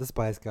about the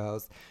Spice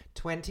Girls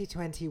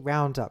 2020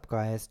 Roundup,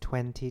 guys.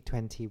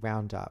 2020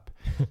 Roundup.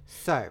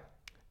 So,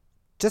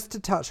 just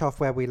to touch off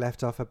where we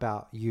left off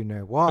about you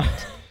know what,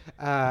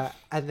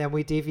 and then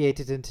we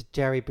deviated into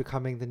Jerry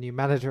becoming the new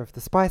manager of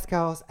the Spice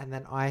Girls, and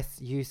then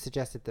you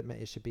suggested that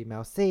it should be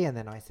Mel C, and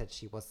then I said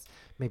she was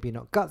maybe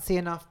not gutsy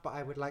enough, but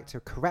I would like to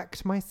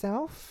correct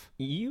myself.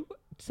 You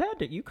said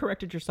that you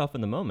corrected yourself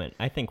in the moment.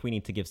 I think we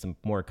need to give some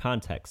more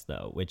context,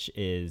 though, which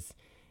is...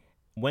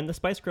 When the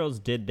Spice Girls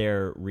did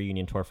their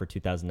reunion tour for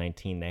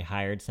 2019, they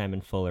hired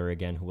Simon Fuller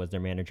again, who was their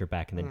manager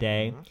back in the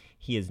day.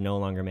 He is no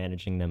longer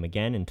managing them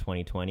again in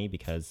 2020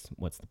 because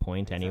what's the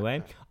point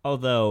anyway?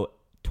 Although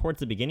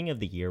towards the beginning of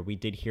the year, we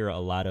did hear a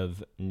lot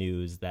of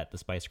news that the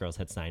Spice Girls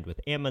had signed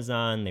with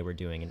Amazon. They were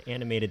doing an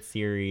animated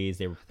series.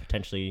 They were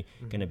potentially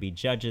going to be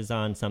judges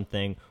on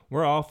something.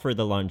 We're all for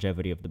the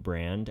longevity of the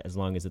brand as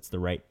long as it's the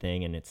right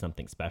thing and it's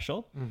something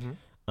special.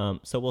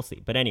 So we'll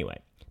see. But anyway.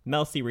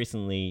 Mel C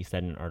recently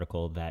said in an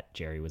article that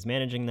Jerry was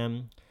managing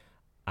them.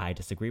 I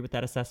disagree with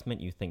that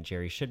assessment. You think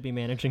Jerry should be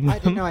managing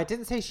them? I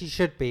didn't say she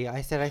should be.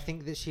 I said I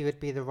think that she would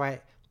be the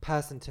right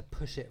person to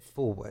push it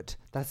forward.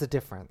 That's a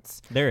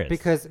difference. There is.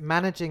 Because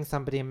managing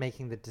somebody and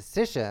making the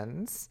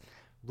decisions,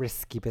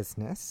 risky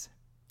business.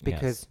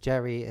 Because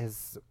Jerry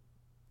is...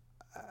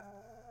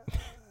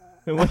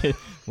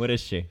 What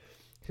is she?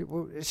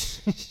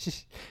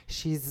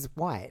 She's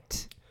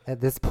white. At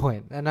this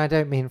point, and I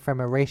don't mean from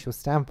a racial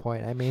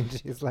standpoint, I mean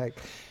she's like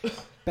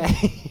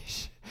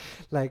beige,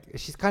 like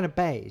she's kind of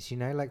beige, you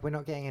know, like we're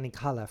not getting any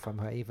color from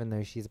her even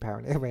though she's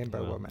apparently a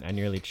rainbow woman. I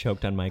nearly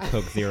choked on my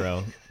Coke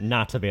Zero,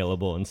 not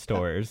available in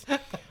stores.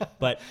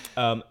 But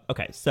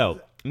okay, so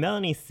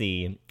Melanie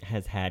C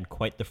has had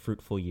quite the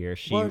fruitful year.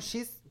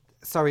 She's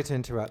sorry to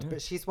interrupt,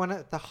 but she's one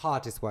of the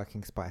hardest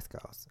working Spice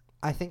Girls.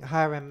 I think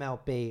her and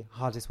Mel B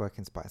hardest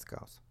working Spice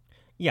Girls.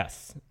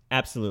 Yes,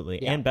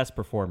 absolutely. Yeah. And best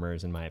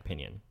performers, in my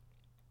opinion.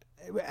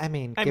 I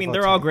mean,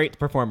 they're all great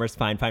performers.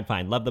 Fine.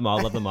 Love them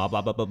all, blah,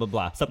 blah, blah, blah, blah,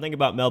 blah. Something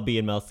about Mel B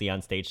and Mel C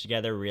on stage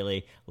together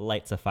really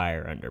lights a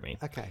fire under me.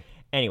 Okay.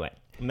 Anyway,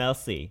 Mel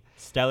C,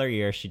 stellar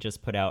year. She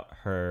just put out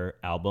her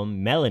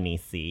album, Melanie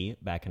C,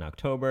 back in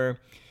October.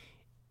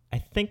 I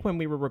think when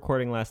we were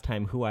recording last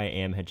time, Who I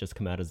Am had just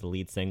come out as the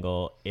lead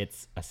single.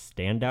 It's a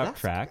standout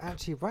track. That's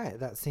actually right.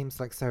 That seems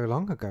like so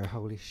long ago.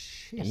 Holy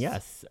shit.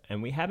 Yes.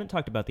 And we haven't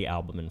talked about the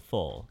album in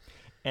full.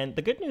 And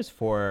the good news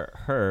for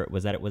her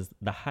was that it was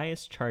the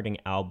highest charting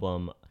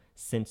album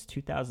since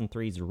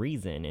 2003's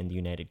Reason in the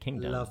United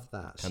Kingdom. Love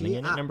that. Coming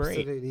in at number 8. She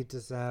absolutely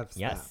deserves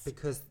that.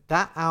 Because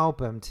that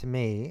album, to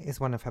me,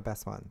 is one of her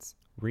best ones.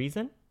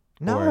 Reason?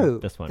 No. Or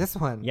this one? This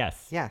one.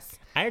 Yes.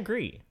 I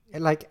agree.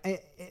 Like,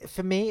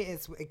 for me,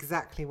 it's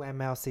exactly where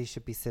Mel C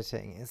should be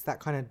sitting. It's that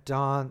kind of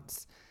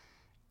dance.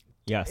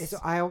 Yes.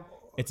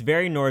 It's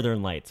very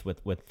Northern Lights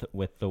with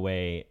the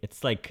way...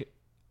 It's like...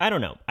 I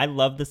don't know. I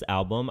love this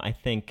album. I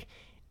think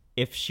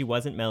if she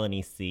wasn't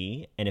Melanie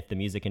C and if the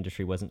music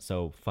industry wasn't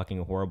so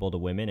fucking horrible to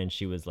women and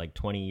she was like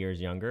 20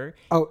 years younger...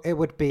 it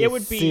would be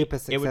super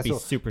successful. It would be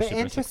super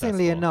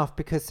interestingly enough,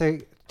 because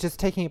just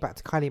taking it back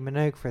to Kylie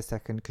Minogue for a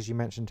second, because you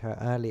mentioned her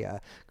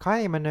earlier.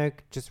 Kylie Minogue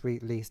just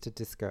released a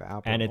disco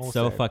album. And it's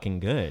so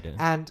fucking good.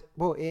 And,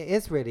 well, it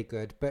is really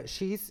good. But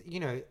she's,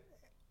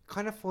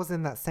 kind of falls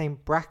in that same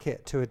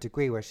bracket to a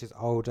degree where she's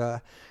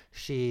older.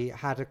 She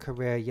had a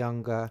career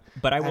younger.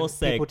 But I will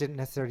say, people didn't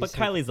necessarily. But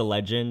Kylie's a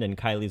legend, and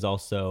Kylie's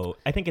also.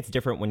 I think it's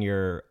different when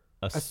you're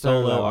a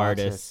solo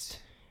artist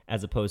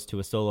as opposed to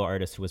a solo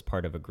artist who was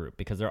part of a group,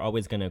 because they're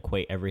always going to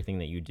equate everything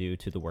that you do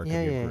to the work of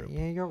your group.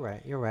 Yeah, you're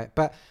right.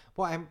 But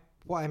what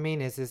I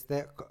mean is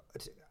that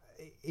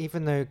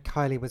even though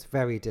Kylie was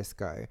very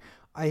disco,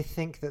 I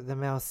think that the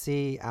Mel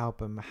C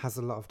album has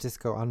a lot of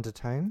disco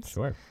undertones.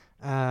 Sure.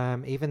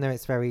 Even though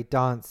it's very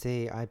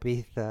dancey,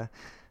 Ibiza.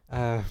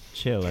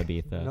 Chill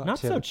Ibiza. Not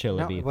so chill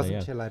Ibiza. It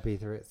wasn't chill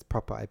Ibiza, it's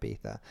proper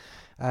Ibiza.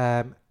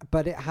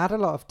 But it had a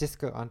lot of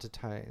disco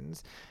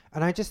undertones.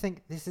 And I just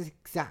think this is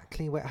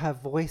exactly where her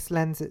voice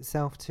lends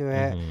itself to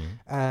it.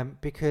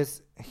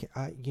 Because,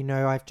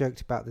 I've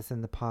joked about this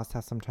in the past,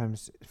 how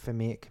sometimes for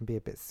me it can be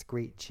a bit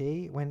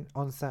screechy when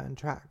on certain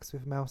tracks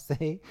with Mel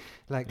C.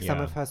 Like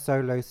some of her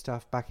solo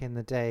stuff back in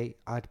the day,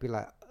 I'd be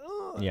like,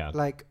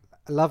 like,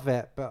 I love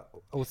it, but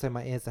also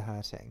my ears are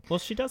hurting. Well,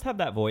 she does have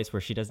that voice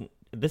where she doesn't.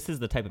 This is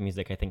the type of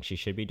music I think she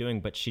should be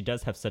doing, but she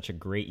does have such a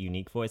great,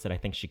 unique voice that I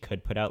think she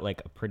could put out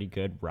like a pretty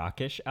good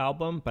rockish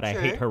album. But I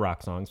hate her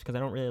rock songs because I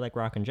don't really like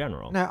rock in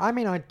general. No, I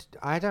mean,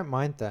 I don't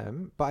mind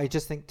them, but I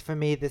just think for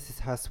me, this is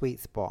her sweet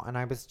spot. And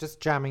I was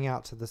just jamming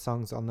out to the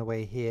songs on the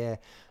way here.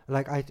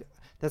 Like,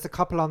 there's a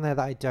couple on there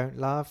that I don't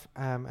love,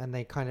 and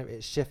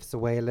it shifts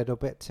away a little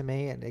bit to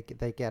me, and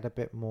they get a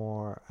bit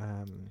more.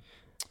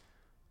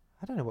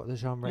 I don't know what the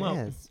genre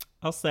is.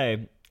 I'll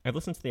say I've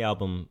listened to the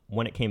album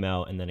when it came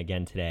out and then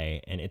again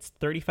today, and it's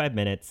 35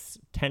 minutes,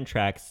 10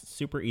 tracks,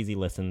 super easy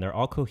listen. They're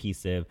all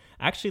cohesive.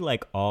 I actually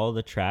like all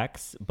the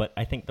tracks, but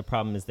I think the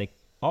problem is they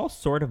all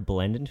sort of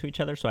blend into each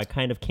other, so I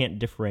kind of can't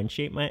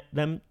differentiate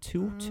them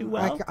too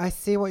well. I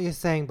see what you're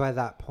saying by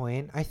that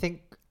point. I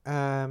think,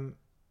 I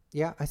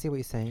see what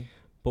you're saying.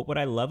 But what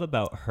I love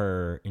about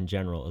her in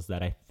general is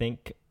that I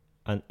think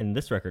in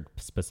this record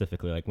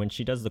specifically, like when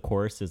she does the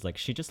choruses, like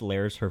she just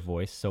layers her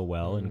voice so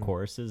well in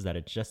choruses that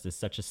it just is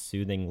such a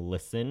soothing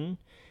listen.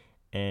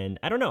 And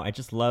I don't know, I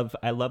love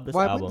this album.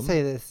 I wouldn't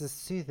say this is a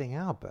soothing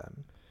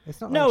album. It's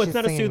not. No, like it's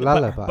not a soothing.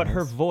 But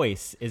her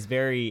voice is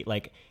very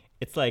like.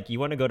 It's like you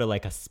want to go to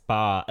like a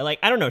spa. Like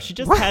I don't know. She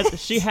just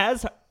she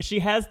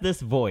has this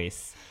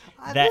voice.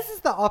 This is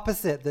the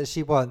opposite that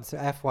she wants,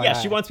 FYI. Yeah,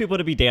 she wants people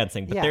to be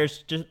dancing, but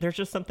there's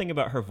just something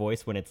about her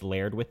voice when it's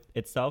layered with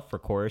itself for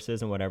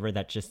choruses and whatever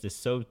that just is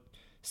so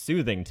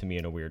soothing to me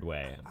in a weird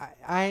way.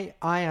 I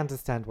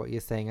understand what you're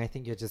saying. I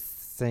think you're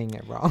just saying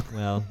it wrong.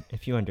 Well,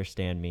 if you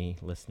understand me,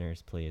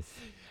 listeners, please.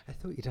 I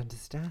thought you'd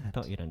understand. I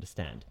thought you'd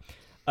understand.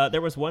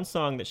 There was one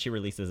song that she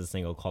released as a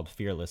single called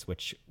Fearless,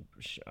 which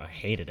I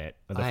hated it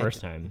the first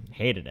time.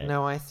 Hated it.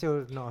 No, I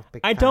still not a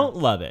big fan. I don't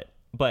love it.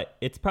 But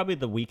it's probably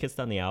the weakest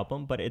on the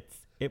album, but it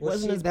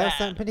wasn't as bad. There's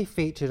somebody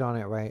featured on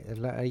it, right?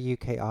 A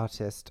UK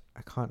artist.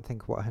 I can't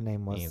think what her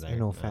name was,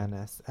 in all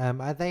fairness.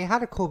 They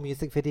had a cool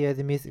music video.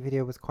 The music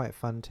video was quite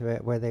fun to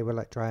it, where they were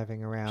like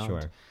driving around.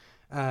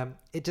 Sure.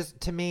 It just,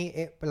 to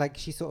me,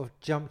 she sort of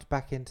jumped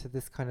back into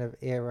this kind of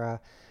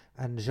era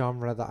and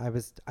genre that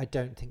I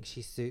don't think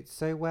she suits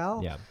so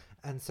well. Yeah.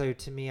 And so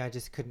to me, I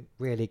just couldn't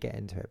really get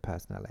into it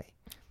personally.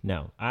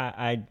 No,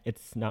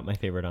 it's not my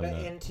favorite on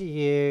the... Into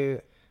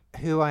You...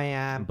 Who I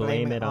Am,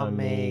 Blame It On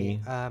Me,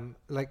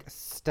 like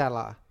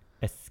Stella.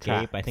 Escape,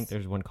 tracks. I think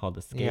there's one called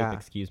Escape,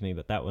 excuse me,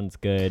 but that one's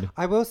good.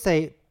 I will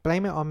say,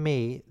 Blame It On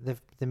Me,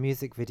 the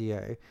music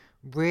video,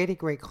 really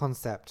great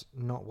concept,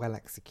 not well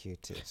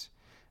executed.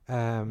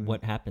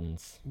 What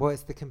happens? Well,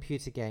 it's the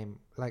computer game,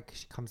 like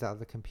she comes out of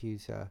the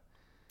computer.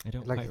 I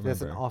don't like quite remember.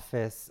 There's an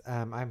office.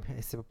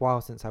 It's a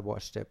while since I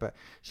watched it, but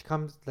she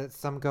comes. There's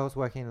some girls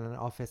working in an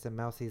office, and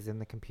Mel C's in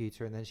the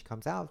computer, and then she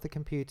comes out of the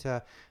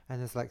computer, and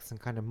there's like some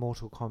kind of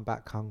Mortal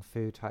Kombat kung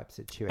fu type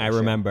situation. I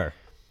remember.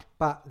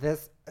 But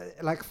there's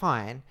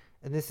fine,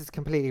 and this is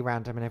completely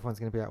random, and everyone's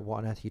going to be like, "What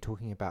on earth are you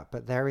talking about?"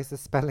 But there is a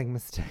spelling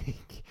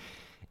mistake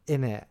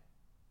in it.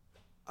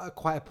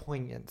 Quite a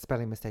poignant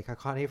spelling mistake. I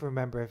can't even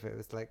remember if it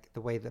was like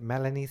the way that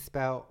Melanie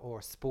spelled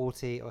or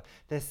sporty, or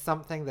there's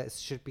something that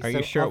should be. Are so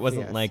you sure obvious. It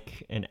wasn't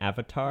like an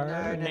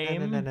Avatar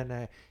name?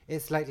 No.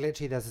 It's like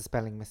literally there's a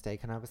spelling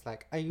mistake, and I was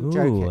like, "Are you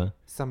joking?"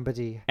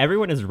 Somebody.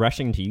 Everyone is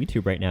rushing to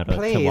YouTube right now to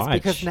watch.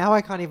 Because now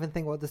I can't even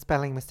think what the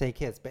spelling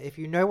mistake is. But if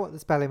you know what the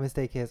spelling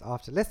mistake is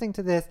after listening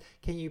to this,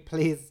 can you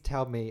please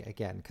tell me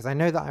again? Because I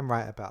know that I'm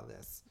right about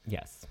this.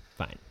 Yes,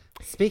 fine.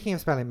 Speaking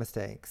of spelling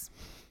mistakes.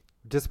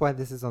 Just why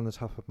this is on the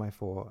top of my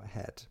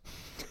forehead.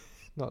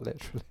 Not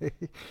literally.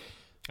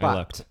 I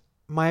looked.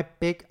 My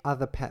big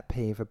other pet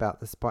peeve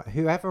about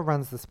whoever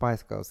runs the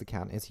Spice Girls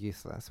account is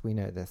useless. We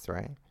know this,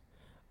 right?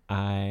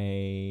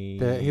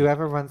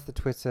 Whoever runs the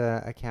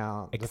Twitter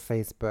account, the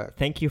Facebook.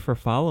 Thank you for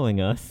following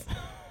us.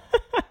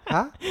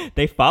 Huh?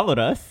 They followed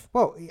us.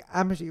 Well,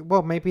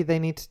 maybe they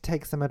need to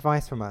take some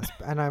advice from us,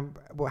 and I'm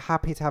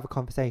happy to have a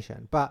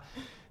conversation. But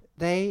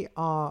they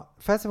are,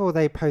 first of all,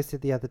 they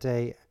posted the other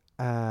day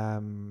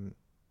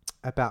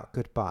about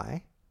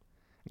Goodbye,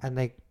 and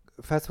they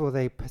first of all,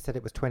 they said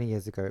it was 20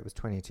 years ago. It was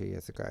 22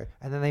 years ago.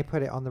 And then they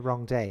put it on the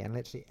wrong day. And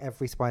literally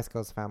every Spice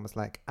Girls fan was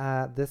like,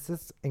 this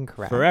is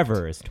incorrect.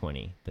 Forever is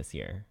 20 this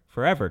year.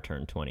 Forever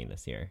turned 20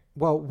 this year.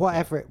 Well,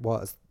 whatever it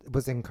was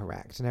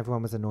incorrect. And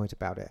everyone was annoyed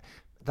about it.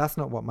 That's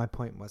not what my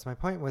point was. My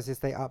point was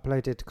they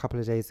uploaded a couple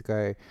of days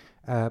ago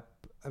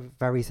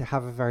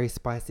have a very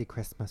spicy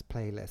Christmas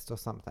playlist or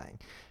something.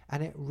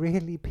 And it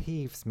really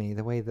peeves me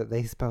the way that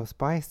they spell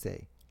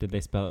spicy. Did they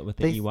spell it with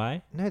the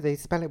EY? No, they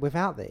spell it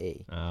without the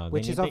E,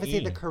 which is obviously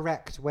the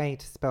correct way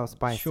to spell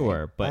spicy.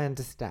 Sure, but... I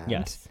understand.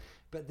 Yes.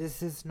 But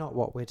this is not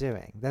what we're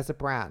doing. There's a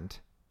brand.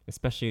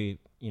 Especially,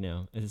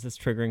 is this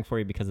triggering for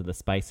you because of the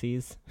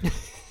Spices?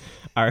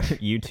 Our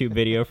YouTube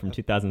video from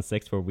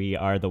 2006 where we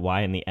are the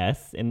Y and the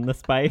S in the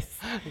spice.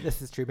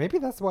 This is true. Maybe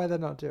that's why they're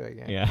not doing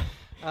it. Yeah.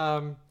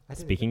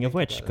 Speaking of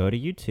which, go to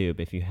YouTube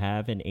if you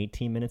have an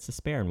 18 minutes to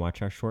spare and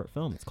watch our short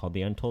film. It's called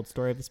The Untold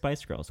Story of the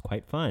Spice Girls.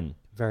 Quite fun.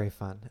 Very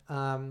fun.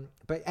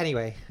 But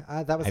anyway,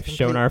 that was... I've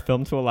shown our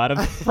film to a lot of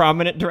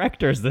prominent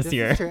directors this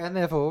year. Is true, and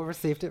they've all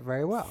received it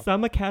very well.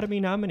 Some Academy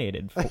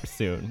nominated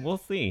soon. We'll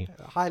see.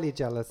 Highly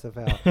jealous of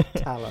our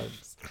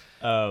talents.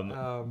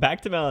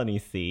 Back to Melanie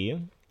C.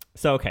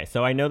 So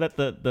I know that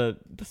the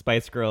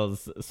Spice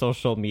Girls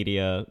social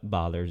media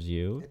bothers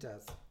you. It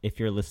does. If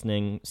you're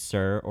listening,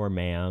 sir or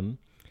ma'am,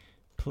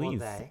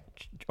 please,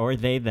 or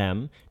they,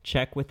 them,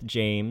 check with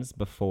James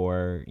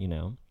before,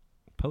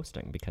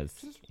 posting, because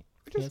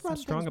he has some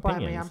strong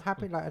opinions. Me. I'm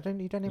happy.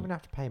 You don't even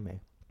have to pay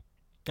me.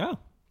 Oh,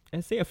 I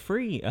see, a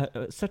free,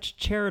 such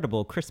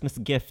charitable Christmas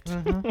gift.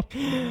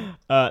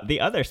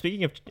 Mm-hmm.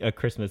 Speaking of a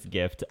Christmas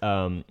gift,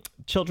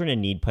 Children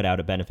in Need put out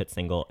a benefit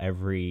single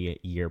every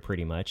year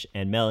pretty much.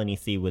 And Melanie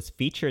C was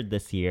featured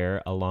this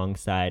year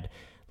alongside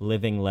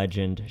living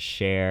legend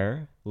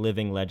Cher,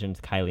 living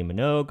legend Kylie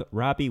Minogue,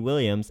 Robbie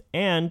Williams,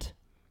 and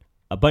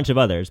a bunch of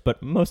others,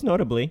 but most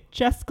notably,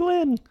 Jess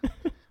Glynn.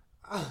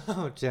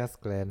 Oh, Jess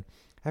Glynn.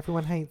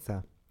 Everyone hates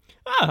her.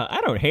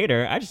 I don't hate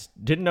her. I just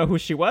didn't know who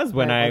she was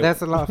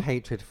There's a lot of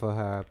hatred for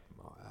her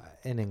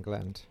in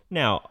England.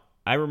 Now,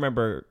 I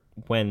remember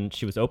when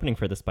she was opening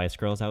for the Spice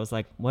Girls, I was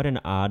like, what an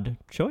odd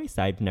choice.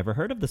 I'd never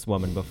heard of this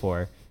woman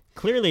before.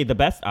 Clearly, the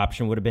best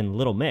option would have been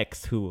Little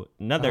Mix,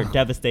 another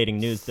devastating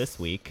news this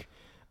week.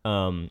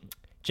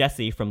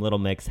 Jessie from Little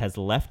Mix has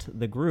left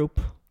the group.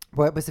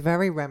 Well, it was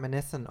very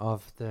reminiscent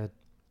of the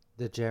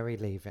Jerry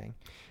leaving.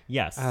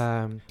 Yes.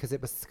 Because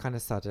it was kind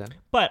of sudden.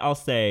 But I'll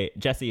say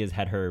Jessie has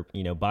had her,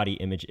 body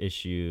image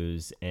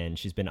issues, and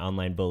she's been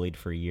online bullied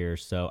for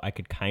years. So I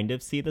could kind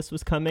of see this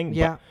was coming.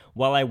 Yeah. But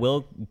while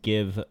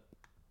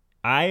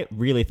I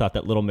really thought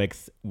that Little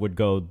Mix would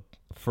go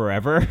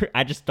forever.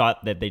 I just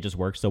thought that they just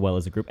worked so well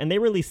as a group, and they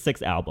released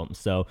 6 albums.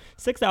 So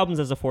 6 albums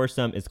as a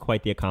foursome is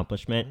quite the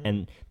accomplishment. Mm-hmm.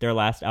 And their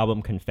last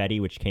album, Confetti,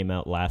 which came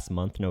out last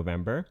month,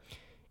 November,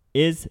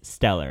 is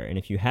stellar. And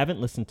if you haven't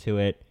listened to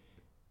it,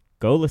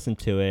 go listen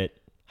to it.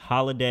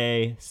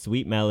 Holiday,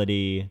 Sweet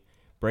Melody,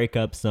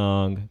 Breakup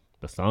Song,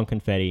 the song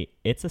Confetti.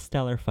 It's a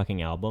stellar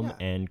fucking album,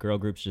 and girl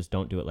groups just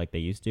don't do it like they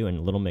used to, and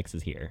Little Mix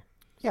is here.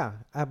 Yeah,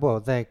 well,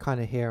 they're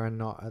kind of here and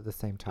not at the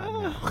same time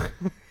now.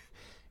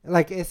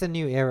 It's a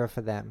new era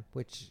for them,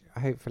 which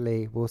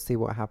hopefully we'll see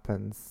what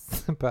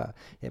happens. But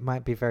it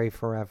might be very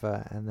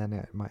forever, and then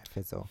it might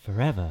fizzle.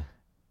 Forever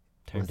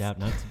turned out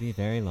not to be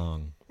very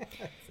long.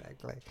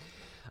 Exactly.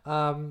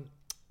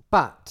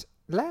 But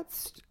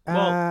let's...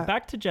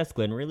 back to Jess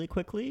Glynn really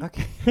quickly.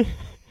 Okay.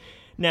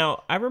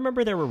 Now, I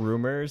remember there were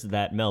rumors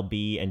that Mel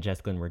B and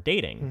Jess Glynn were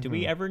dating. Mm-hmm. Do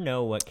we ever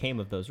know what came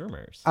of those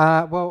rumors?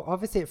 Well,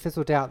 obviously it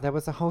fizzled out. There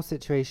was a whole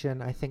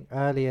situation, I think,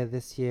 earlier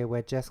this year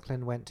where Jess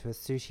Glynn went to a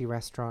sushi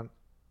restaurant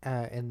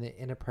in the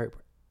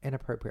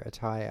inappropriate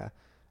attire.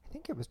 I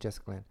think it was Jess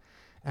Glynn.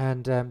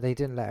 And they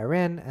didn't let her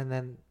in. And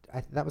then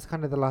that was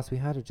kind of the last we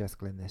heard of Jess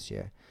Glynn this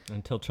year.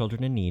 Until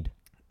Children in Need.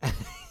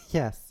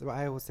 Yes, but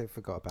I also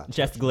forgot about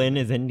Jess Glynn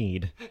is in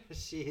need.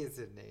 She is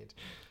in need.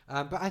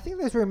 But I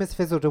think those rumors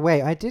fizzled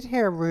away. I did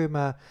hear a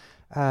rumor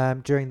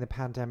during the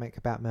pandemic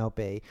about Mel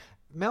B.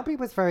 Mel B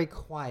was very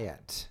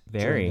quiet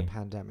during the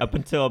pandemic. Up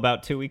until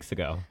about 2 weeks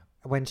ago.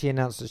 When she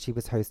announced that she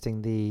was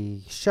hosting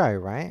the show,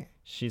 right?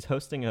 She's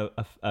hosting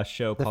a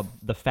show called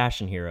The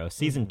Fashion Hero,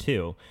 Season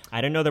 2.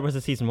 I didn't know there was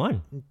a Season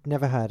 1.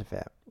 Never heard of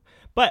it.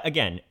 But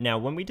again, now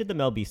when we did the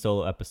Mel B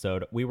solo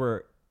episode, we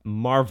were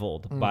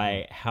marveled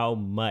by how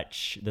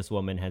much this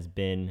woman has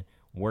been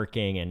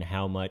working and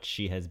how much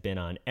she has been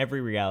on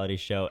every reality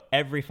show,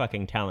 every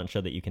fucking talent show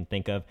that you can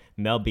think of.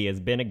 Mel B has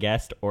been a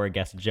guest or a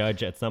guest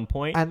judge at some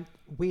point. And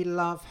we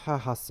love her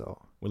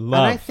hustle. And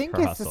I think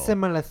it's a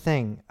similar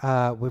thing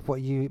with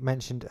what you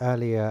mentioned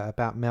earlier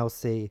about Mel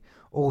C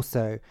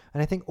also.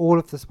 And I think all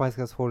of the Spice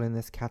Girls fall in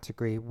this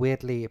category,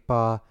 weirdly,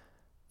 bar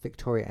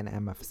Victoria and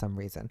Emma for some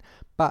reason.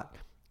 But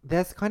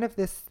there's kind of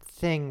this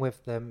thing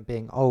with them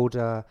being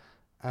older,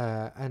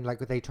 and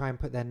they try and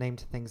put their name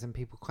to things, and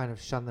people kind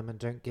of shun them and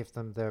don't give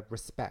them the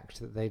respect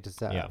that they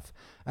deserve. Yeah.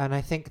 And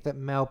I think that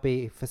Mel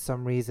B, for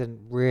some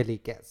reason, really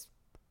gets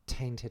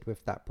tainted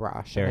with that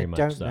brush. Very and I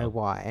don't know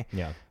why.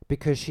 Yeah.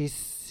 Because she's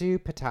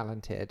super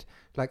talented,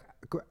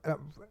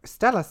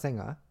 stellar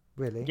singer,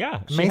 really.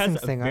 Yeah, amazing she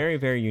has singer. a very,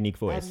 very unique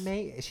voice.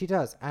 She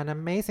does. An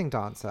amazing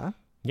dancer.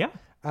 Yeah.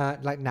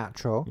 Like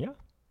natural.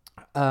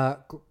 Yeah.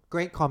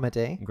 Great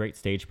comedy. Great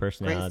stage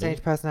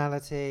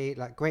personality.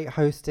 Like great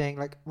hosting.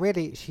 Like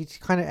really, she's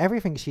kind of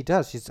everything she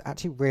does. She's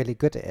actually really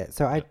good at it.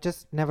 So I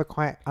just never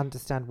quite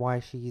understand why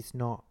she's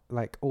not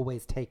like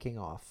always taking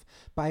off.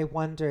 But I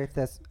wonder if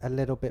there's a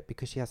little bit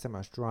because she has so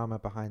much drama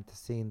behind the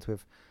scenes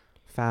with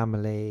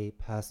family,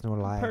 personal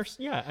life.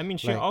 Yeah, I mean,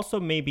 she also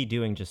may be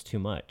doing just too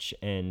much.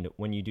 And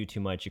when you do too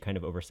much, you kind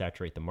of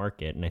oversaturate the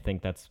market. And I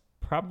think that's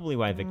probably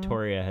why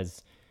Victoria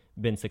has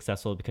been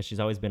successful, because she's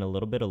always been a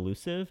little bit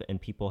elusive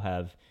and people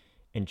have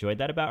enjoyed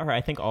that about her. I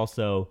think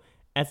also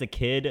as a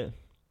kid,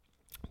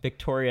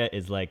 Victoria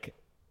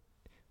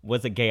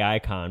was a gay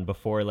icon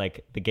before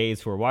like the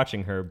gays who were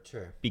watching her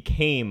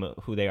became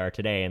who they are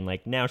today, and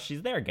like now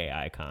she's their gay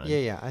icon.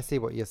 Yeah, I see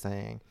what you're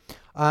saying.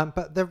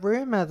 But the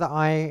rumor that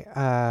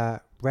I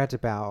read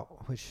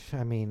about, which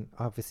I mean,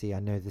 obviously I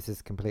know this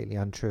is completely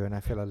untrue, and I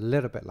feel a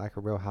little bit like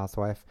a Real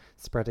Housewife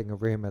spreading a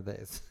rumor that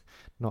is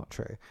not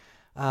true.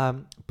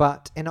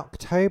 But in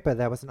October,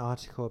 there was an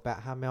article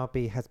about how Mel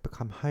B has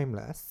become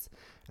homeless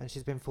and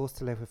she's been forced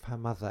to live with her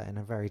mother in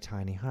a very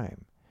tiny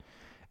home.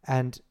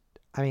 And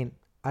I mean,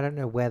 I don't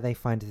know where they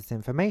find this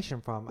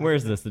information from. Where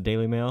is this? The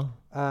Daily Mail?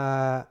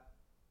 I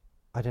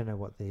don't know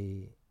what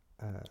the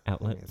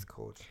outlet is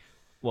called.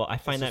 Well, I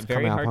find that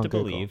very hard to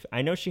believe.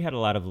 I know she had a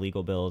lot of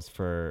legal bills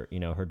for,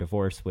 her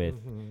divorce with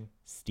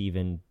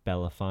Stephen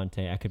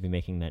Belafonte. I could be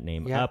making that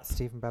name up.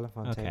 Stephen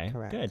Belafonte, okay,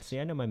 correct. Good. See,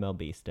 I know my Mel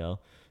B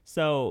still.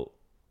 So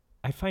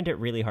I find it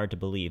really hard to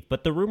believe.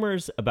 But the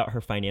rumors about her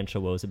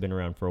financial woes have been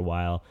around for a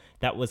while.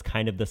 That was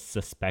kind of the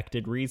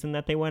suspected reason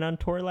that they went on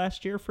tour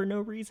last year for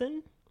no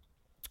reason.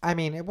 I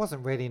mean, it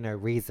wasn't really no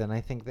reason.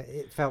 I think that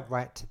it felt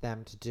right to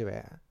them to do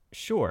it.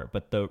 Sure,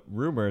 but the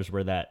rumors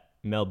were that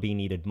Mel B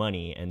needed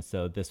money, and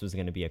so this was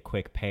going to be a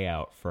quick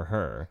payout for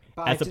her,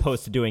 as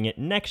opposed to doing it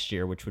next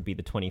year, which would be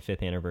the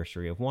 25th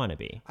anniversary of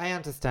Wannabe. I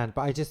understand,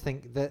 but I just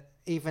think that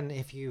even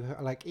if you're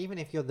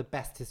the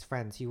bestest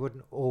friends, you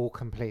wouldn't all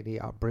completely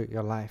uproot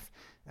your life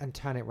and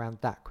turn it around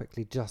that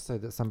quickly just so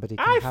that somebody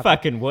can I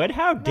fucking would.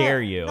 How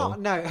dare you?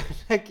 No.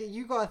 Like,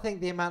 you got to think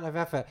the amount of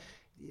effort.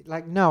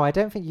 Like, no, I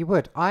don't think you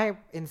would. I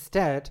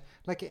instead,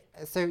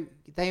 so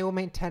they all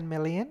made 10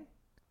 million.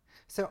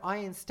 So I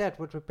instead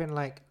would have been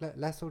like, look,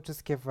 let's all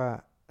just give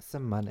her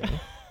some money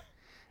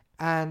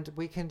and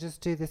we can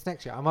just do this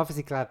next year. I'm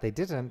obviously glad they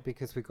didn't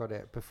because we got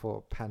it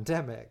before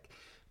pandemic.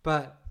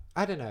 But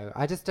I don't know.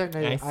 I just don't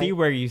know. I see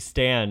where you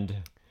stand.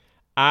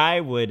 I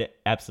would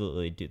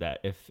absolutely do that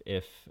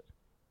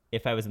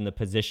if I was in the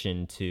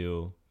position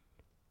to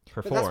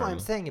perform. But that's what I'm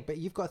saying. But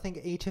you've got to think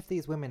each of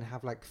these women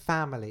have like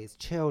families,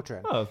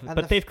 children. Oh,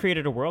 but they've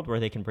created a world where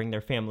they can bring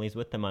their families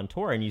with them on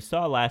tour. And you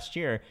saw last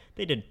year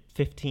they did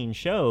 15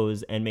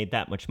 shows and made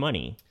that much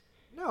money.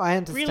 No, I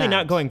understand. Really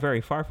not going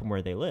very far from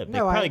where they live. They'd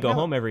probably go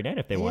home every night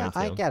if they wanted to.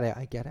 I get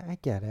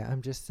it.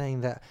 I'm just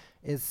saying that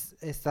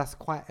that's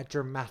quite a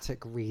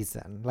dramatic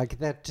reason. Like,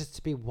 there just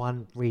to be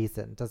one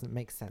reason doesn't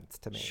make sense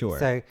to me. Sure.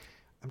 So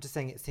I'm just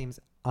saying it seems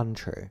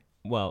untrue.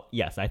 Well,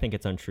 yes, I think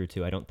it's untrue,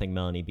 too. I don't think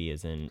Melanie B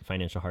is in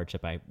financial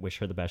hardship. I wish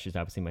her the best. She's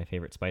obviously my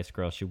favorite Spice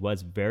Girl. She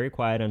was very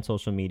quiet on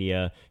social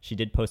media. She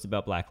did post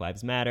about Black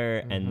Lives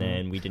Matter, and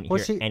then we didn't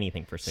hear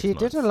anything for 6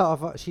 months. She did a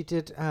lot of... She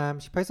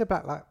posted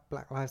about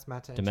Black Lives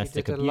Matter.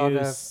 Domestic abuse. She did a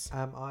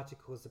lot of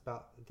articles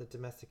about the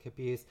domestic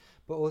abuse.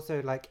 But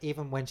also, like,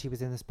 even when she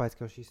was in the Spice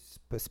Girl, she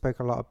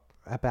spoke a lot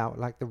about,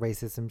 like, the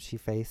racism she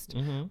faced,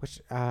 which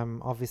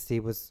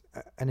obviously was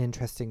an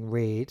interesting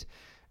read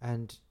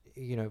and...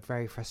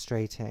 very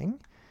frustrating,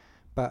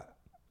 but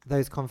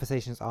those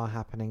conversations are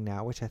happening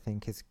now, which I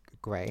think is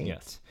great.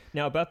 Yes.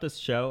 Now, about this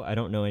show, I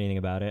don't know anything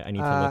about it. I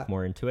need to look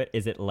more into it.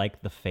 Is it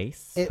like The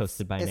Face,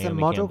 hosted by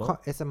Naomi Campbell?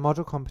 It's a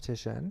model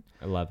competition.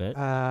 I love it.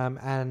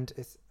 And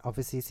it's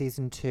obviously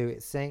season 2.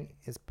 It's saying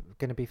it's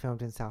going to be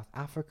filmed in South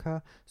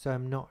Africa, so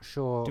I'm not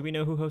sure. Do we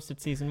know who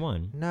hosted season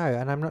 1? No,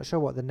 and I'm not sure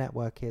what the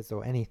network is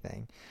or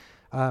anything.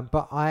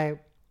 But I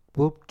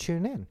will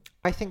tune in.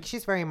 I think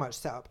she's very much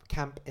set up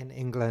camp in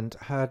England.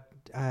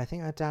 I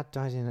think her dad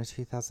died in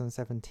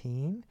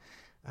 2017.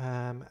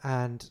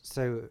 And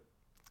so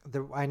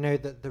I know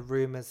that the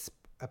rumours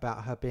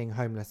about her being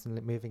homeless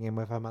and moving in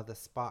with her mother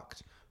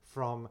sparked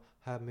from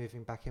her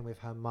moving back in with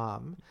her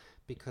mum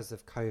because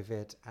of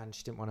COVID, and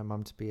she didn't want her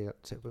mum to be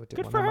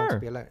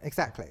alone.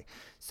 Exactly.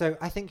 So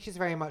I think she's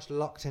very much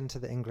locked into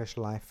the English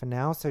life for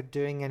now. So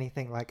doing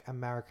anything like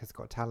America's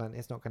Got Talent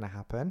is not going to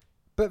happen.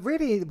 But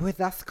really,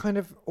 that's kind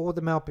of all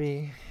the Mel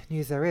B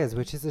news there is,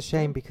 which is a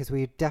shame because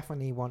we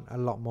definitely want a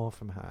lot more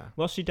from her.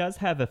 Well, she does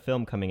have a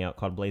film coming out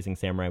called Blazing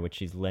Samurai, which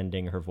she's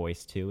lending her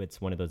voice to.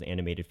 It's one of those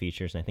animated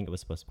features, and I think it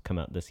was supposed to come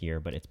out this year,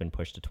 but it's been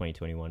pushed to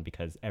 2021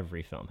 because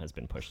every film has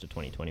been pushed to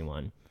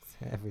 2021.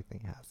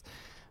 Everything has.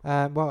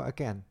 Well,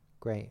 again,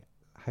 great.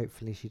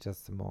 Hopefully she does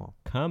some more.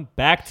 Come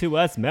back to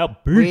us, Mel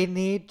B. We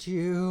need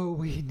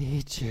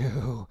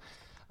you.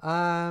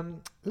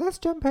 Let's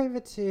jump over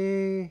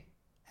to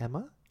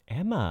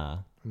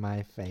Emma.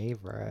 My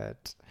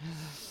favorite.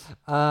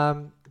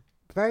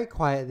 very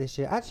quiet this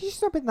year. Actually,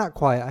 she's not been that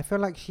quiet. I feel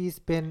like she's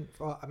been,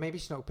 well, maybe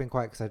she's not been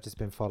quiet because I've just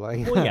been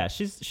following her. Well, yeah,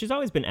 she's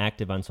always been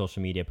active on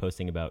social media,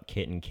 posting about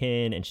Kit and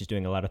Kin, and she's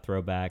doing a lot of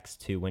throwbacks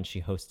to when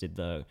she hosted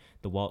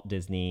the Walt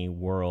Disney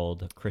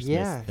World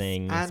Christmas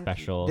thing and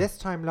special. This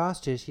time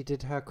last year, she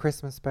did her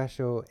Christmas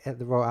special at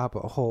the Royal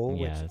Albert Hall,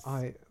 which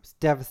I was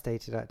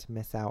devastated to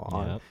miss out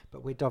on.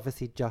 But we'd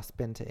obviously just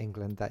been to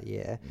England that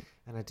year,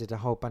 and I did a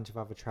whole bunch of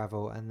other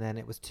travel, and then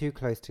it was too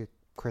close to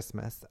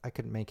Christmas. I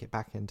couldn't make it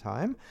back in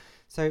time,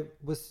 so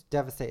was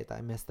devastated that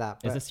I missed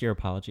that. Is this your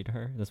apology to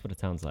her? That's what it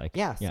sounds like.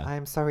 Yes, yeah.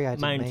 I'm sorry I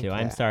didn't Mine make too. it.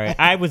 I'm sorry.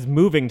 I was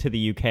moving to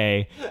the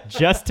UK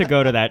just to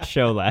go to that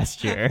show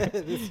last year.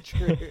 That's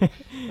true.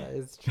 That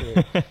is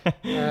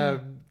true.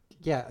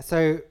 Yeah,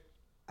 so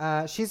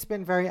she's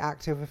been very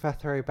active with her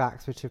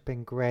throwbacks, which have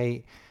been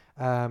great.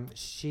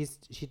 She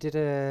did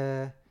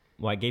a...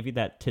 Well, I gave you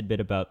that tidbit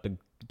about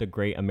the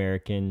Great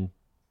American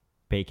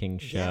Baking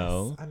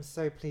Show. Yes, I'm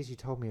so pleased you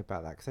told me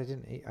about that because I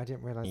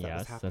didn't realize that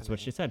was happening. That's what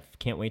she said.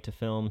 Can't wait to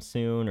film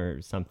soon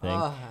or something.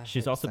 Oh,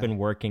 she's also been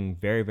working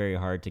very, very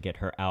hard to get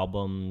her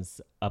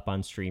albums up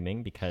on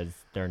streaming because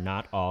they're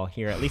not all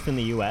here, at least in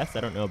the US.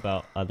 I don't know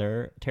about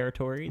other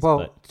territories.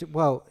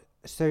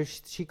 So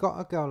she got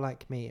A Girl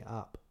Like Me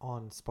up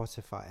on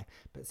Spotify,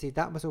 but see,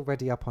 that was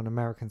already up on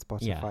American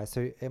Spotify,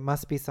 so it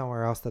must be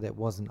somewhere else that it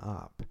wasn't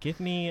up. Give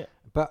me...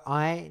 But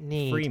I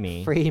need Free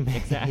Me.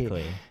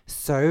 Exactly.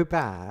 So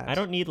bad. I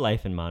don't need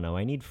Life in Mono.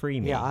 I need Free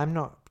Me. Yeah, I'm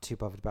not too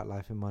bothered about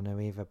Life in Mono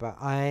either, but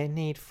I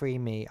need Free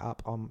Me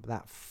up on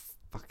that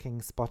fucking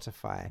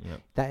Spotify.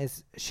 Yep.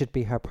 That should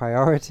be her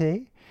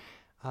priority.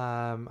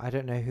 I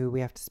don't know who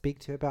we have to speak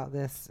to about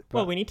this.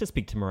 Well, we need to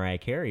speak to Mariah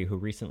Carey, who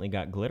recently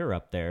got glitter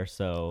up there.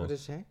 So, did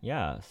she?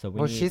 Yeah.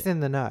 So she's in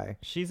the know.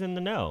 She's in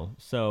the know.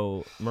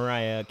 So,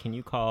 Mariah, can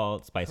you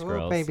call Spice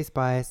Girls? Baby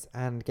Spice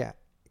and get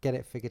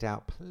it figured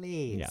out,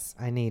 please. Yeah.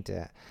 I need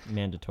it.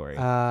 Mandatory.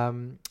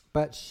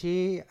 But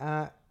she,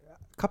 a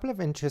couple of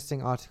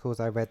interesting articles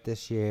I read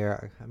this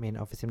year. I mean,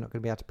 obviously, I'm not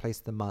going to be able to place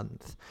the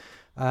month.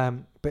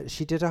 But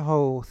she did a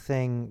whole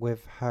thing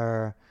with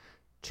her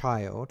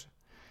child.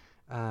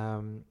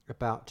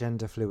 About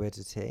gender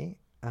fluidity.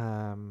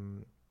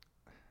 I've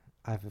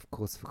of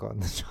course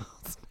forgotten the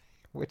child's name,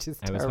 which is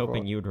terrible. I was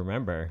hoping you'd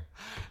remember.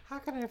 How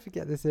can I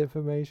forget this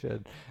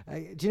information?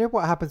 Do you know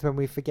what happens when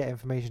we forget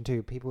information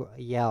too? People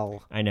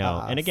yell. I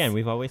know. And again,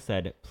 we've always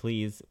said,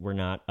 please, we're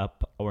not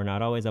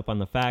always up on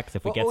the facts.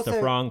 If we get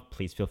stuff wrong,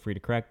 please feel free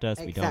to correct us.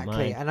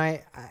 Exactly. We don't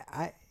mind.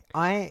 And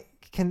I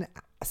can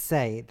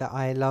say that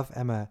I love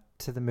Emma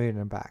to the moon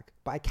and back,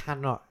 but I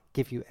cannot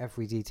give you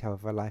every detail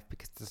of her life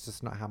because that's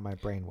just not how my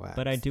brain works.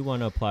 But I do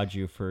want to applaud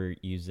you for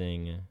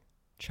using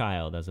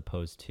child as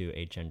opposed to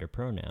a gender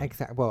pronoun.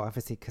 Exactly. Well,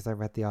 obviously because I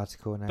read the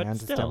article and I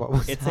understand still, what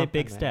was it's happening. a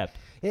big step.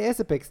 It is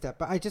a big step,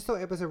 but I just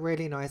thought it was a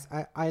really nice...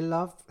 I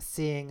love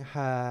seeing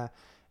her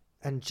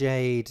and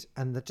Jade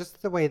and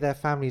just the way their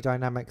family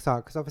dynamics are,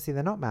 because obviously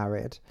they're not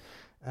married.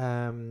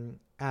 And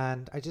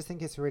I just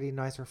think it's a really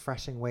nice,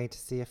 refreshing way to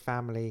see a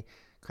family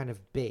kind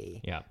of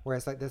be. Yeah. Where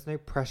it's like there's no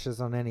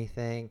pressures on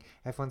anything.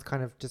 Everyone's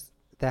kind of just...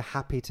 They're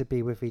happy to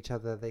be with each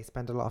other. They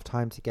spend a lot of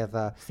time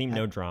together.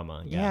 No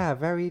drama. Yeah,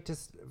 very.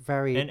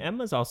 And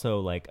Emma's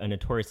also like a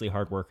notoriously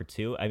hard worker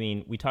too. I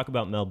mean, we talk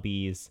about Mel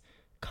B's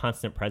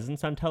constant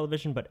presence on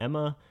television, but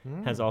Emma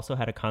has also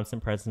had a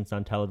constant presence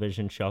on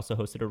television. She also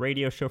hosted a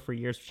radio show for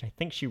years, which I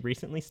think she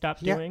recently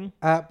stopped doing.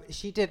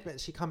 She did, but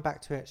she come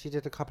back to it. She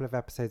did a couple of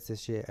episodes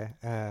this year.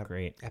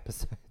 Great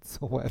episodes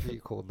or whatever you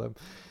call them.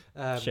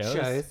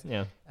 Shows.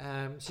 Yeah.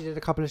 She did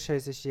a couple of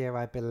shows this year,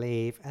 I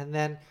believe, and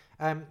then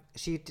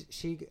she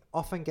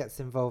often gets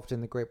involved in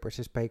the Great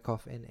British Bake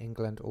Off in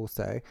England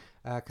also,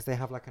 because they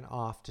have like an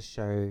after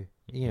show,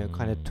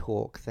 kind of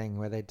talk thing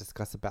where they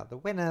discuss about the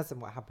winners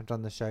and what happened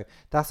on the show.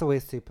 That's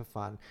always super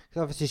fun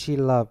because obviously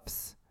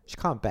she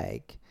can't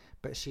bake,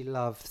 but she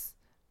loves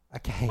a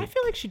cake. I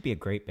feel like she'd be a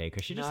great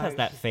baker. She just has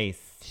that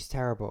face. She's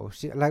terrible.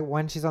 She like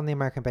when she's on the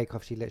American Bake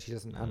Off, she literally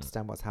doesn't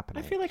understand what's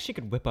happening. I feel like she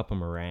could whip up a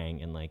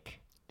meringue and like...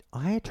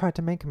 I tried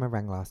to make a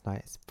meringue last night.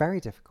 It's very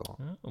difficult.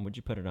 Oh, would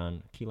you put it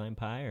on key lime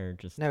pie or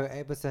just... No,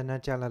 it was a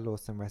Nigella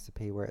Lawson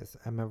recipe where it's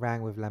a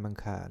meringue with lemon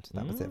curd.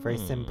 That was it. Very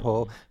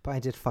simple, but I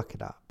did fuck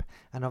it up.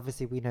 And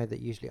obviously we know that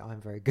usually I'm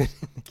very good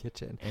in the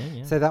kitchen.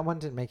 Yeah. So that one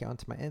didn't make it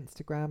onto my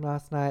Instagram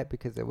last night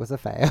because it was a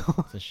fail.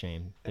 It's a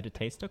shame. Did it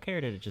taste okay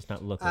or did it just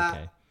not look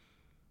okay?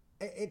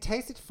 It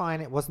tasted fine.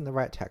 It wasn't the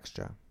right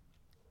texture.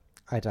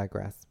 I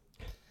digress.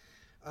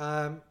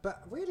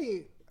 But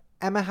really...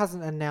 Emma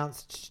hasn't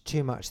announced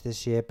too much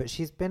this year, but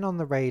she's been on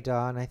the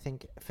radar, and I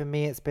think for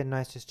me it's been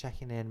nice just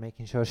checking in,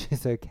 making sure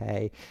she's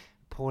okay.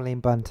 Pauline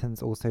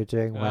Bunton's also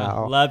doing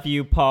well. Love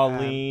you,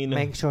 Pauline.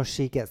 Make sure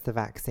she gets the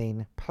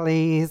vaccine,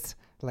 please.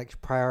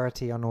 Like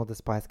priority on all the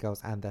Spice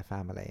Girls and their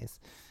families.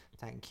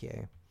 Thank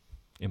you.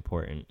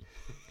 Important.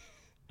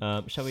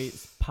 Shall we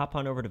pop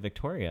on over to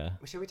Victoria?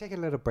 Shall we take a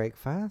little break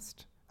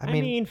first? I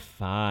mean,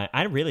 fine.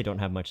 I really don't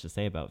have much to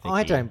say about Vicky.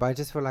 I don't, but I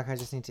just feel like I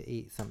just need to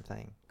eat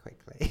something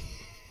quickly.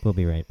 We'll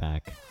be right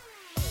back.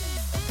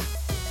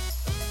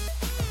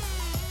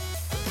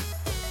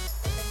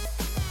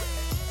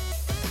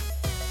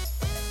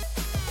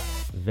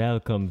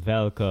 Welcome.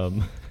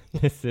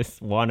 This is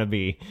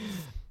Wannabe,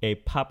 a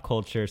pop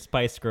culture,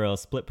 Spice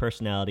Girls, split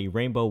personality,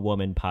 Rainbow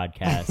Woman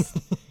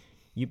podcast.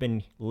 You've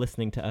been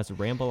listening to us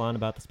ramble on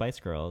about the Spice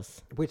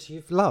Girls. Which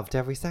you've loved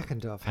every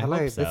second of. I Hello,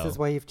 hope so. This is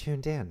why you've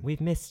tuned in.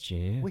 We've missed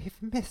you. We've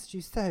missed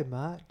you so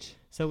much.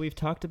 So we've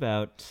talked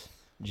about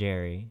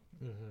Jerry,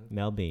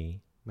 Mel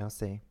B, Mel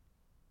C.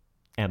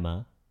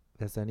 Emma.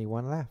 There's only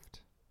one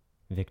left.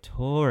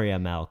 Victoria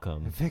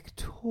Malcolm.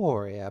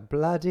 Victoria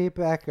Bloody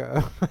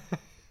Beckham.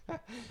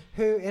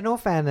 Who, in all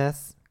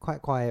fairness,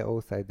 quite quiet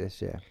also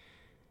this year.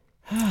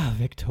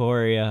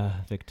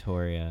 Victoria.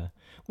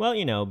 Well,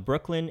 you know,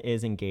 Brooklyn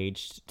is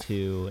engaged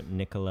to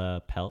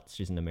Nicola Peltz.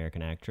 She's an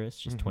American actress.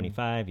 She's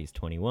 25. He's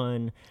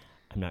 21.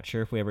 I'm not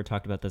sure if we ever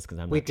talked about this because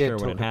I'm not sure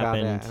when it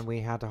happened. We did talk about it, and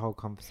we had a whole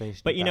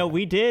conversation. But you know,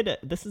 we did.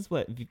 This is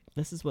what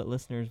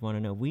listeners want to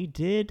know. We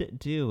did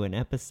do an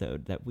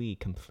episode that we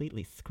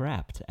completely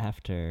scrapped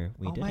after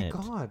we did it.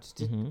 Oh my god!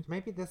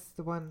 Maybe this is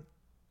the one.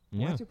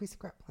 Yeah. Why did we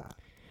scrap that?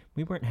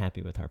 We weren't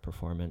happy with our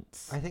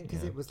performance. I think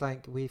because it was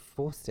like we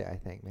forced it. I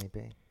think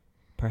maybe.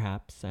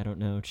 Perhaps, I don't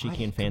know.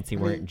 Cheeky and Fancy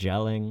weren't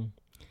gelling.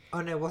 Oh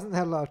no, wasn't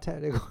there a lot of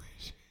technical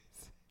issues?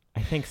 I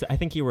think so. I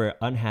think you were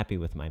unhappy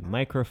with my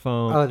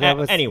microphone. Oh, there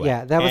was anyway.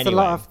 Yeah, there was a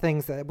lot of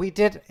things that we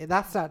did.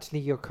 That's actually,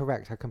 you're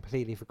correct. I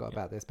completely forgot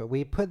about this, but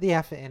we put the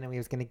effort in, and we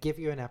was going to give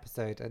you an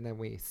episode, and then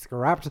we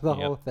scrapped the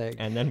whole thing,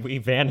 and then we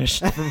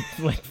vanished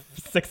for like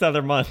 6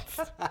 other months.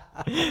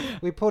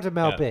 We pulled a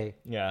Mel B.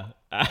 Yeah,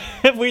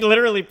 we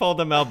literally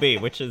pulled a Mel B,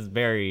 which is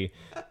very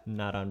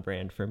not on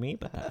brand for me,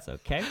 but that's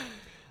okay.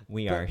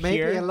 We are maybe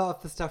here. Maybe a lot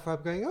of the stuff where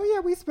I'm going, oh yeah,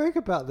 we spoke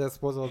about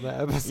this was on the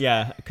episode.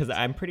 Yeah, because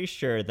I'm pretty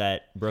sure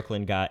that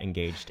Brooklyn got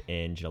engaged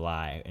in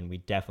July, and we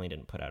definitely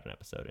didn't put out an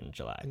episode in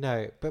July.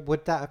 No, but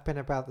would that have been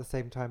about the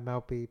same time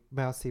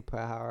Mel C put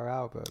out her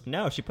album?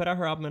 No, she put out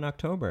her album in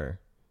October.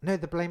 No,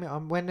 the Blame It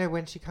On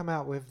when she come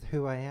out with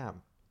Who I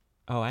Am.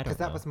 Oh, I don't know. Because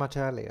that was much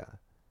earlier.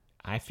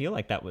 I feel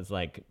like that was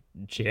like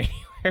January.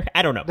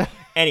 I don't know.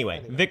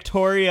 Anyway,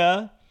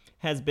 Victoria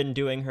has been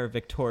doing her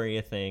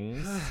Victoria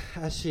things.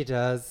 As she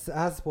does.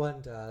 As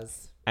one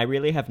does. I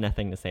really have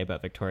nothing to say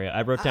about Victoria.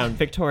 I wrote down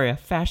Victoria,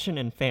 fashion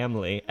and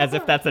family, as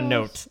if that's a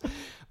note.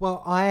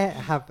 Well, I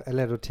have a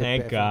little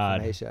tidbit Thank God.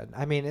 of information.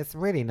 I mean, it's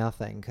really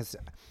nothing, because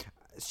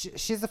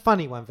she's a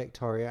funny one,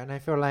 Victoria, and I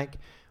feel like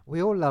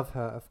we all love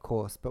her, of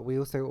course, but we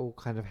also all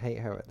kind of hate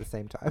her at the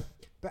same time.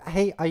 But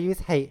I use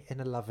hate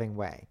in a loving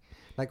way.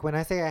 Like, when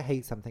I say I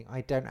hate something,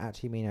 I don't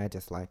actually mean I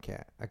dislike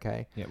it,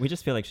 okay? Yeah, we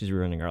just feel like she's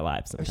ruining our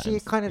lives sometimes. She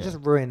kind of just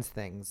ruins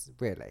things,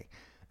 really.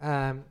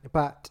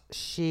 But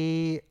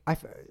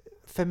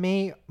for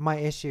me, my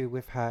issue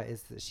with her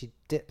is that she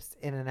dips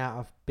in and out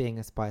of being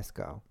a Spice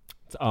Girl.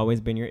 It's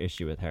always been your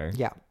issue with her.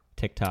 Yeah.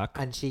 TikTok.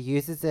 And she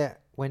uses it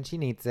when she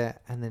needs it,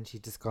 and then she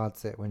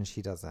discards it when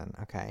she doesn't,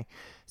 okay?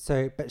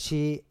 So, but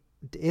she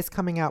is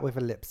coming out with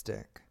a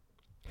lipstick.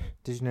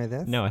 Did you know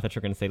this? No, I thought you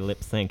were going to say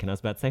lip sync, and I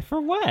was about to say,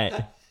 for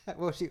what?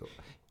 Well, she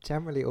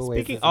generally always.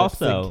 Speaking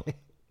also,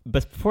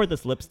 but before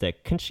this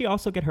lipstick, can she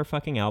also get her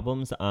fucking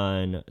albums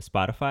on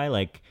Spotify?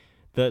 Like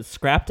the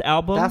scrapped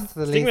album?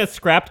 Speaking of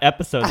scrapped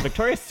episodes,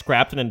 Victoria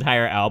scrapped an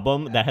entire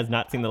album that has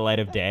not seen the light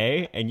of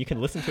day, and you can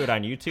listen to it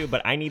on YouTube,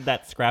 but I need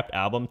that scrapped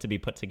album to be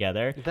put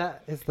together.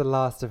 That is the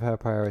last of her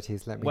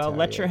priorities, let me tell you. Well,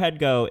 Let Your Head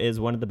Go is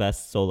one of the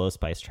best solo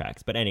Spice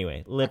tracks. But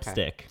anyway,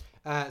 lipstick.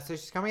 Okay. So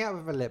she's coming out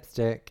with a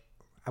lipstick.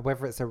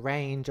 Whether it's a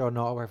range or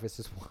not, or whether it's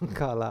just one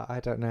color, I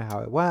don't know how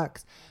it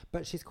works.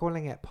 But she's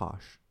calling it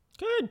Posh.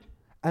 Good.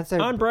 And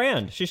so on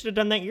brand. She should have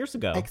done that years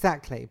ago.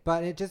 Exactly.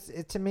 But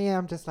to me,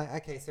 I'm just like,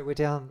 okay, so we're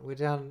down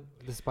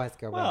the Spice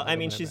Girl. Well, I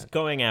mean, she's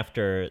going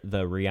after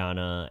the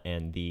Rihanna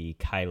and the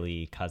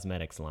Kylie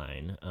cosmetics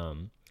line.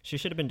 She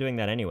should have been doing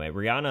that anyway.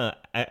 Rihanna,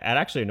 it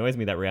actually annoys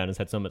me that Rihanna's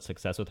had so much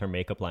success with her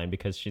makeup line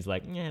because she's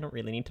like, I don't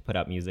really need to put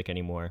out music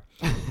anymore.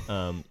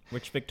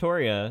 Which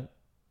Victoria,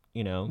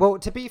 you know. Well,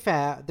 to be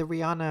fair, the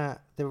Rihanna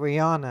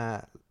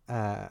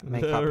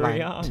makeup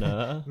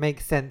line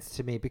makes sense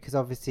to me because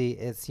obviously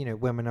it's,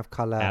 women of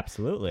color.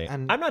 Absolutely.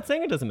 And I'm not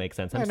saying it doesn't make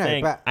sense. I'm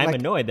saying but I'm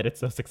annoyed that it's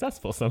so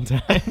successful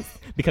sometimes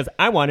because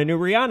I want a new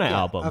Rihanna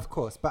album. Of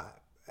course. But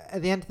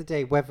at the end of the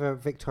day, whether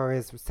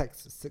Victoria's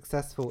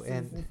successful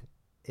in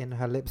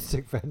her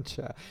lipstick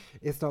venture,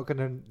 it's not going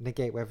to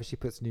negate whether she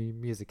puts new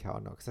music out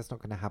or not, because that's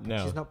not going to happen.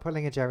 No. She's not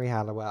pulling a Jerry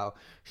Halliwell.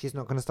 She's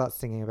not going to start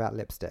singing about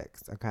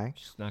lipsticks, okay?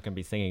 She's not going to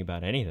be singing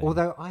about anything.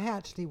 Although I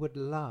actually would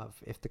love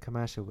if the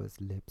commercial was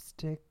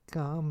lipstick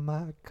on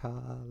my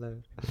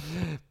collar.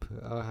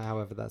 Or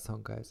however that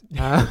song goes.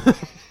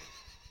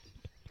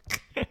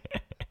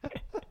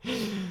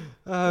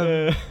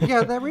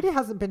 There really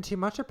hasn't been too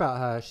much about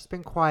her. She's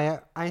been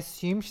quiet. I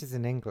assume she's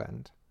in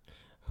England.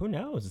 Who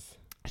knows?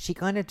 She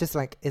kind of just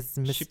is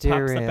mysterious. She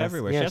pops up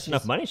everywhere. She has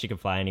enough money, she can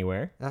fly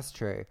anywhere. That's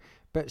true.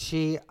 But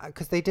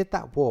because they did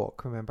that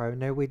walk, remember? I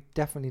know we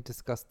definitely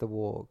discussed the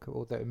walk,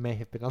 although it may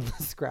have been on the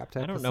Scrapped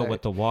episode. I don't know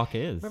what the walk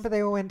is. Remember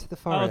they all went to the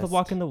forest? Oh, the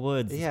walk in the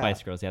woods, the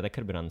Spice Girls. Yeah, that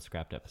could have been on the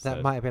Scrapped episode.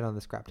 That might have been on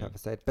the Scrapped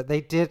episode. But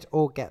they did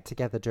all get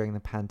together during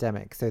the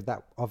pandemic. So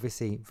that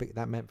obviously,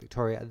 that meant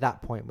Victoria at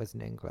that point was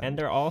in England. And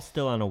they're all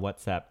still on a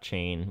WhatsApp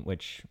chain,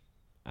 which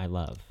I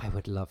love. I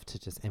would love to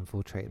just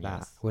infiltrate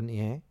that, wouldn't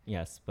you?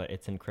 Yes, but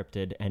it's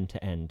encrypted end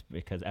to end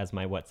because as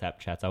my WhatsApp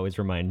chats always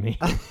remind me.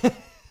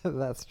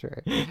 That's true.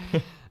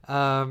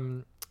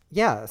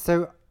 Yeah,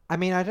 so I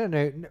mean, I don't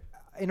know.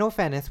 In all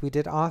fairness, we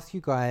did ask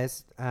you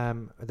guys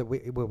that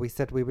we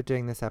said we were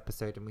doing this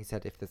episode, and we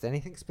said if there's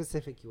anything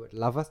specific you would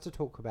love us to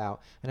talk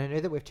about, and I know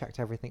that we've checked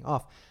everything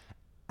off,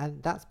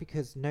 and that's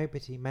because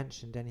nobody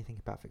mentioned anything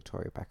about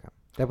Victoria Beckham.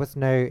 There was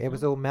it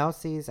was all Mel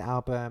C's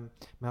album,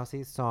 Mel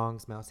C's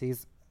songs, Mel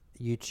C's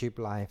YouTube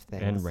live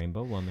things, and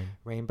Rainbow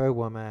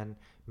Woman,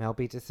 Mel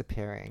B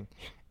disappearing,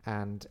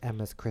 and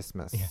Emma's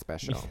Christmas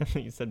special.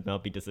 You said Mel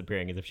B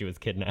disappearing as if she was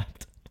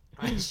kidnapped.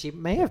 She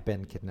may have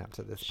been kidnapped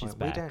at this point.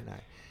 Back. We don't know.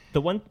 The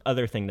one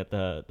other thing that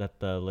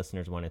the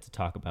listeners wanted to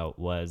talk about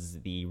was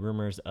the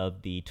rumors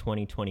of the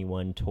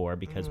 2021 tour,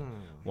 because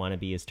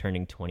Wannabe is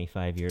turning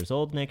 25 years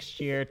old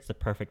next year. It's the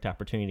perfect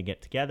opportunity to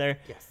get together.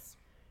 Yes.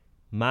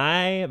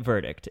 My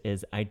verdict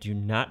is I do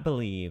not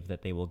believe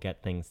that they will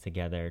get things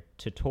together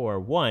to tour.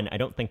 One, I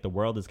don't think the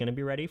world is going to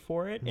be ready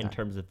for it in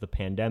terms of the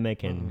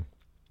pandemic and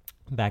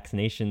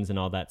vaccinations and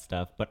all that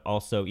stuff. But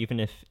also,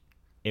 even if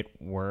it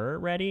were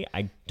ready,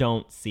 I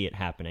don't see it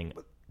happening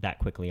that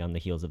quickly on the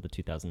heels of the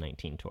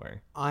 2019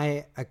 tour.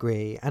 I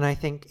agree. And I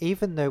think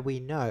even though we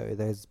know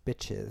those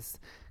bitches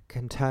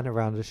can turn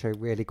around a show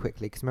really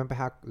quickly, because remember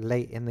how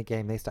late in the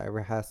game they started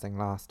rehearsing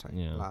last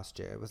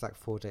year. It was like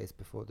 4 days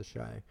before the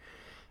show.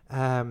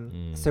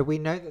 So we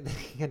know that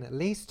they can at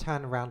least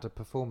turn around a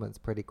performance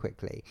pretty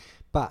quickly.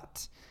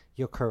 But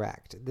you're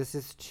correct. This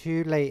is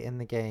too late in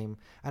the game,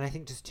 and I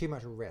think just too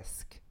much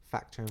risk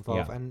factor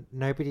involved, and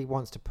nobody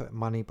wants to put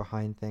money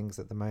behind things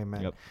at the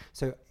moment.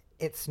 So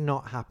it's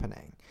not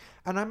happening.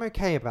 And I'm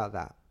okay about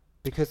that,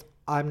 because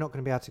I'm not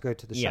going to be able to go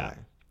to the show.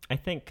 I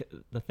think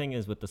the thing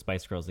is with the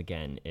Spice Girls,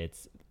 again,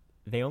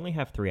 they only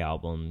have 3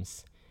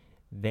 albums.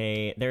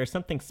 There is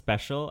something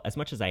special, as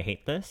much as I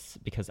hate this,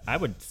 because I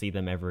would see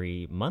them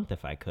every month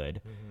if I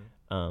could.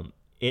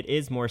 It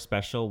is more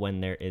special when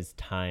there is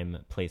time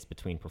placed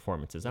between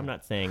performances. I'm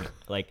not saying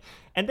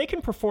and they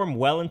can perform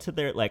well into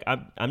their,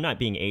 I'm not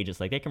being ageist.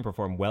 They can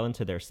perform well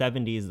into their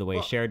 70s the way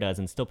Cher does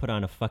and still put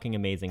on a fucking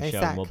amazing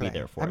show, and we'll be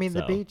there for it. I mean,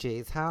 the Bee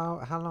Gees, how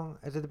long,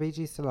 are the Bee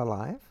Gees still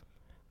alive?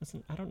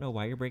 Listen, I don't know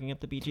why you're bringing up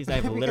the Bee Gees. I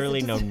have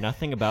literally know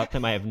nothing about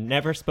them. I have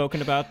never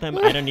spoken about them.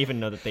 I don't even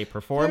know that they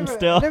perform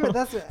still. No, but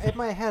that's in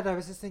my head. I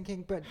was just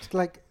thinking, but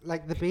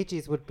like the Bee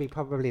Gees would be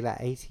probably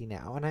 80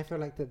 now, and I feel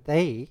like that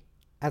they,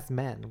 as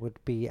men, would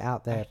be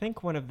out there. I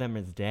think one of them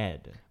is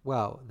dead.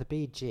 Well, the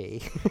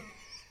BG.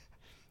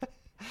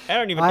 I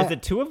don't even. Is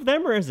it 2 of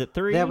them or is it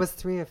 3? There was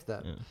 3 of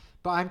them,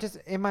 but I'm just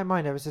in my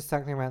mind. I was just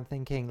circling around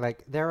thinking,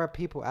 there are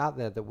people out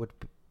there that would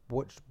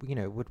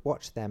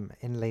watch them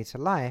in later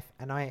life,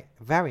 and I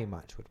very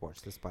much would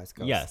watch the Spice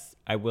Girls. Yes,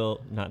 I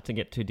will, not to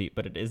get too deep,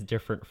 but it is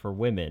different for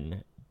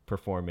women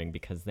performing,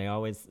 because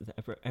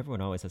everyone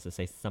always has to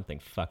say something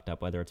fucked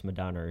up, whether it's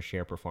Madonna or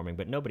Cher performing,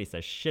 but nobody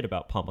says shit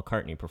about Paul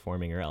McCartney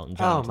performing or Elton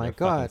John. Oh my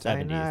God,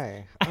 I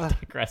know. I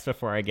digress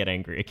before I get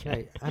angry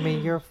again. I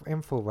mean, you're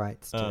in full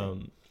rights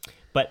too.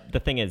 But the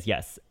thing is,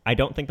 yes, I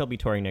don't think they'll be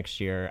touring next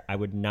year. I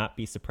would not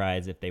be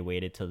surprised if they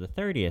waited till the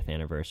 30th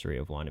anniversary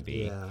of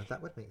Wannabe. Yeah,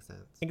 that would make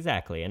sense.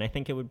 Exactly. And I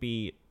think it would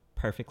be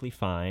perfectly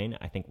fine.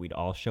 I think we'd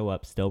all show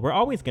up still. We're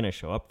always going to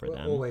show up for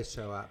them. We'll always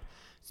show up.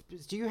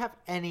 Do you have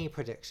any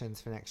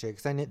predictions for next year?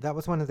 Because I know that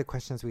was one of the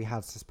questions we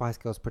had to Spice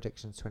Girls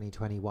Predictions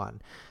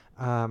 2021.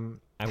 I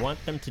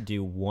want them to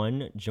do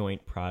one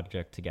joint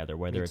project together,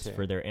 whether it's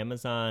for their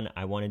Amazon.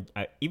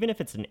 Even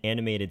if it's an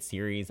animated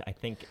series, I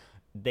think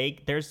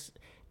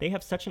they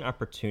have such an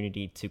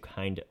opportunity to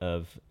kind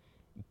of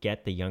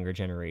get the younger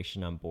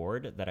generation on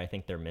board that I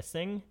think they're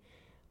missing.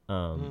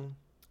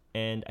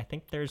 And I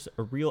think there's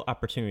a real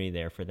opportunity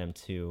there for them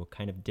to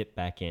kind of dip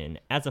back in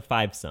as a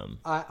 5-some.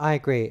 I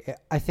agree.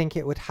 I think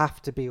it would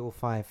have to be all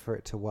 5 for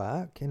it to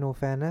work, in all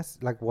fairness,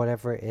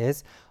 whatever it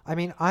is. I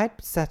mean, I'd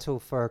settle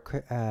for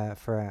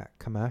a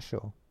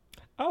commercial.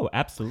 Oh,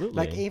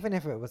 absolutely. Even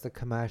if it was a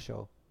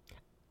commercial.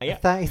 Yeah.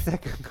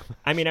 30-second commercial.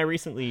 I mean, I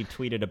recently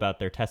tweeted about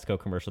their Tesco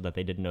commercial that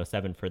they did in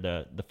 2007 for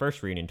the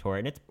first reunion tour,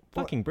 and it's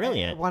fucking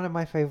brilliant. One of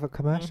my favorite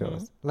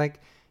commercials.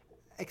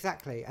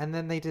 Exactly. And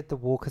then they did the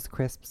Walker's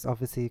Crisps,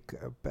 obviously,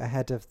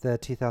 ahead of the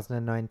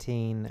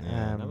 2019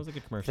 that was a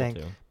good commercial,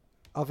 too.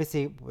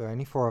 Obviously, we're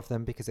only 4 of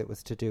them because it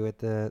was to do with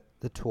the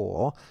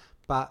tour.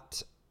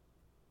 But,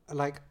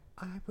 I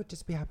would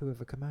just be happy with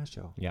a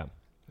commercial. Yeah.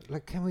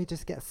 Can we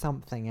just get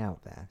something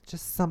out there?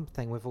 Just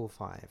something with all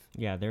 5.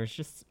 Yeah, there's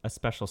just a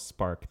special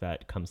spark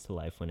that comes to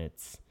life when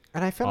it's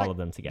and I feel all of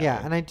them together. Yeah,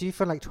 and I do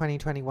feel like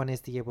 2021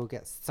 is the year we'll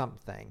get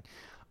something.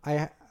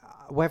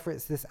 Whether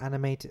it's this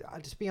animated...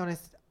 to be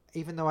honest...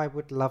 even though I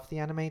would love the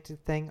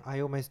animated thing, I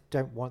almost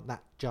don't want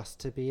that just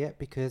to be it,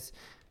 because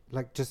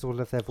like just all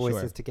of their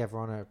voices together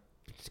on a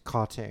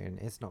cartoon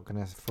is not going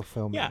to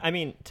fulfill me. Yeah, I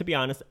mean, to be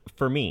honest,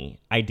 for me,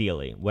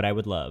 ideally, what I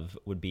would love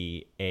would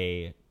be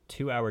a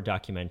 2-hour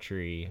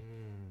documentary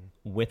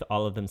with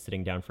all of them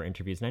sitting down for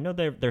interviews. And I know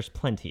there's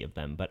plenty of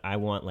them, but I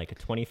want like a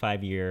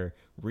 25-year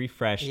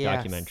refresh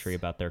documentary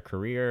about their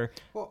career.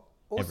 Well,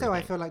 also, everything.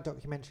 I feel like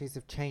documentaries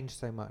have changed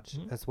so much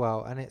as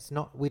well. And it's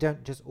not, we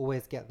don't just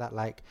always get that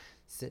like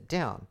sit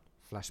down,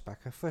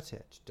 flashback of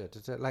footage,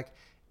 like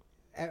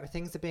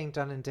things are being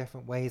done in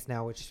different ways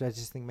now, which I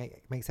just think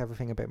makes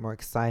everything a bit more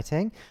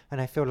exciting.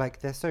 And I feel like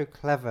they're so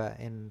clever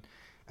and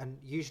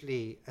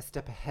usually a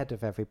step ahead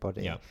of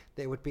everybody. Yeah.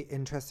 That it would be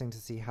interesting to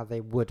see how they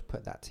would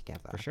put that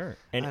together. For sure.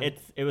 And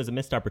it was a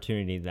missed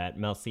opportunity that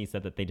Mel C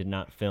said that they did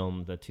not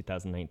film the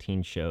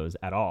 2019 shows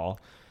at all.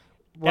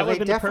 Well, they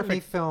definitely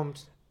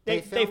filmed...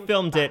 They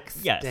filmed it,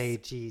 yes.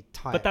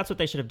 Type. But that's what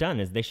they should have done,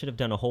 is they should have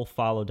done a whole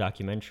follow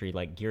documentary,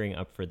 like gearing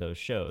up for those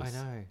shows. I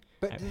know.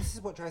 But this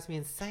is what drives me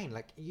insane.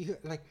 Like,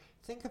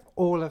 think of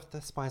all of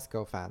the Spice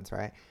Girl fans,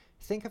 right?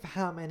 Think of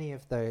how many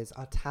of those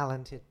are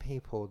talented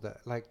people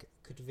that, like,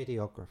 could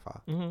videographer.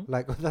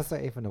 Like, well, that's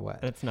not even a word.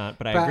 It's not,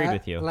 but I agree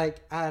with you.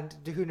 Like, and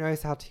who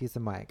knows how to use a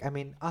mic? I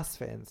mean, us,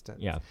 for instance.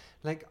 Yeah.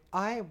 Like,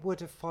 I would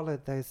have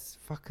followed those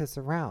fuckers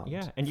around.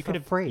 Yeah, and you could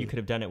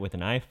have done it with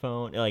an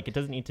iPhone. Like, it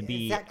doesn't need to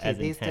be as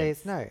these intense.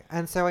 Days, no.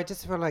 And so I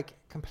just feel like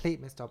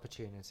complete missed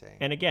opportunity.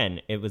 And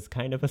again, it was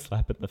kind of a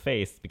slap in the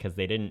face because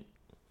they didn't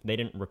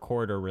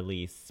record or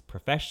release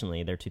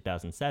professionally their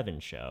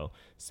 2007 show.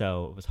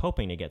 So I was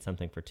hoping to get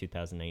something for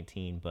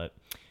 2019, but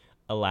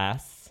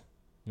alas,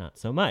 not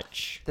so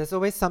much. There's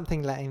always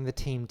something letting the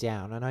team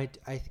down, and I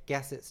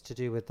guess it's to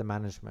do with the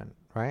management,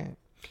 right?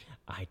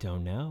 I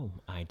don't know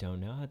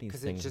how these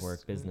things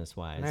work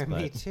business-wise. No,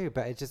 me too,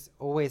 but it just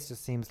always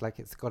just seems like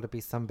it's got to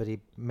be somebody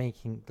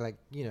making, like,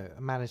 you know,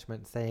 a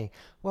management saying,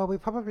 well, we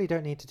probably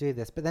don't need to do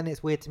this. But then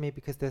it's weird to me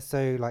because they're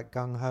so, like,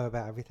 gung-ho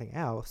about everything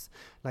else.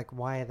 Like,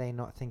 why are they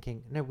not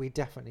thinking, no, we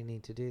definitely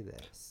need to do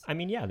this? I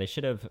mean, yeah, they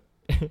should have...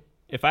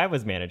 If I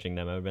was managing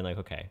them, I would have been like,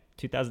 okay,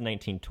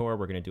 2019 tour,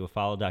 we're going to do a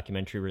follow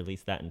documentary,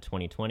 release that in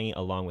 2020,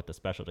 along with the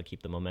special to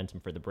keep the momentum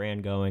for the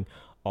brand going.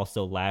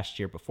 Also, last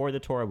year before the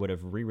tour, I would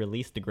have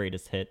re-released the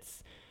greatest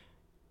hits.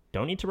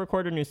 Don't need to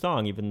record a new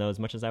song, even though as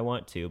much as I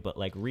want to, but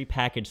like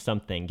repackage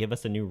something, give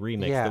us a new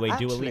remix the way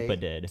Dua Lipa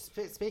did.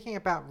 Speaking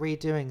about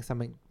redoing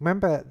something,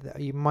 remember,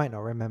 you might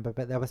not remember,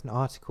 but there was an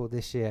article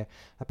this year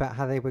about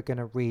how they were going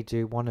to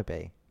redo Wannabe.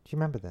 Do you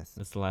remember this?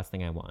 That's the last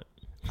thing I want.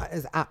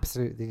 Is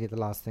absolutely the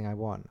last thing I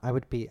want. I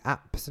would be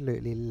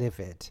absolutely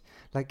livid.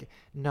 Like,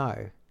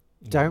 no,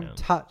 don't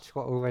touch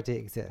what already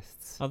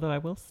exists. Although I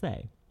will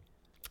say,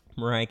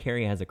 Mariah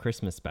Carey has a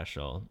Christmas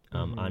special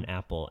on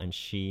Apple, and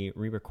she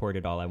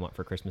re-recorded All I Want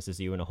for Christmas Is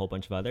You and a whole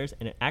bunch of others,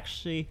 and it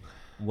actually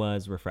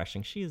was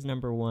refreshing. She is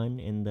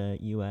 #1 in the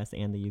US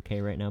and the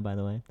UK right now, by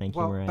the way. Thank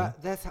you, Mariah.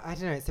 But I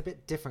don't know, it's a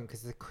bit different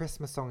because the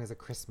Christmas song is a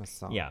Christmas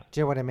song. Yeah. Do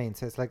you know what I mean?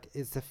 So it's like,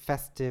 it's a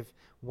festive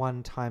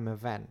one-time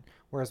event,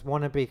 whereas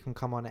Wannabe can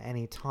come on at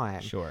any time.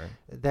 Sure.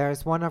 There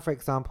is one other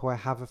example I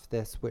have of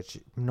this, which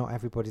not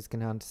everybody's going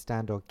to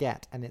understand or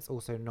get, and it's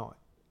also not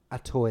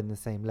at all in the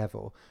same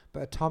level.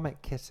 But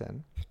Atomic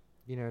Kitten,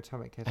 you know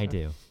Atomic Kitten? I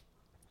do.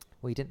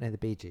 Well, you didn't know the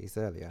Bee Gees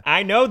earlier.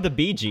 I know the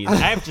Bee Gees.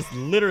 I've just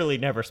literally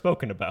never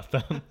spoken about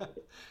them.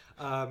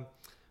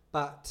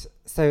 But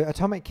so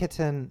Atomic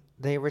Kitten,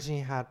 they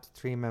originally had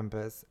 3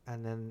 members,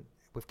 and then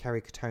with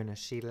Kerry Katona,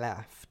 she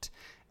left,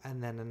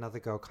 and then another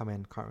girl come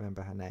in, can't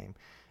remember her name.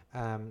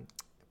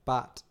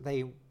 But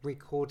they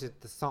recorded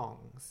the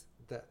songs,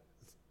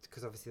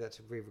 because obviously they had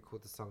to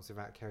re-record the songs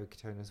without Kerry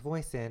Katona's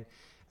voice in.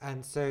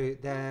 And so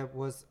there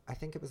was, I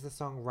think it was the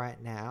song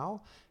Right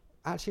Now,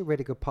 actually a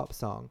really good pop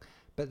song.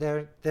 But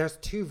there's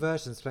 2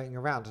 versions floating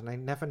around, and I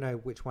never know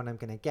which one I'm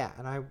going to get.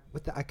 And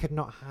I could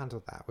not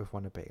handle that with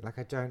Wannabe. Like,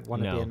 I don't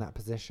want to be in that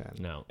position.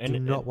 No. And do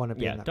not want to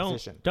be in that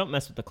position. Don't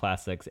mess with the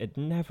classics. It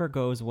never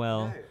goes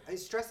well. No, it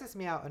stresses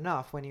me out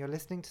enough when you're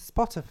listening to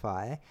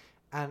Spotify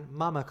and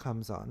Mama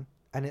comes on,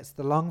 and it's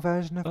the long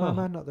version of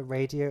Mama, not the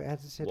radio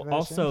edited version.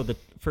 Also,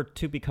 for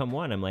To Become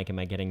One, I'm like, am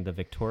I getting the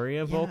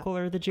Victoria vocal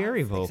or the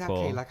Jerry vocal?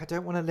 Exactly. Like, I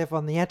don't want to live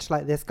on the edge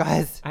like this,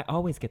 guys. I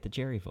always get the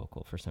Jerry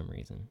vocal for some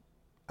reason.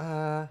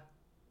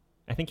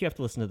 I think you have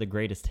to listen to the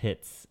greatest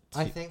hits.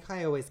 I think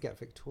I always get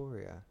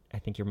Victoria. I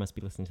think you must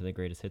be listening to the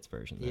greatest hits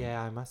version then.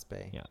 Yeah, I must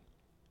be. Yeah.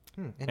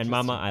 And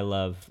Mama, I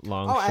love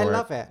long, short. I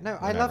love it. No,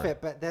 whatever. I love it,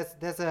 but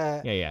there's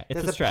a... Yeah,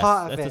 it's there's a stress.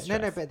 Part of it.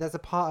 No, but there's a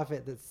part of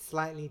it that's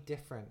slightly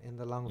different in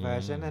the long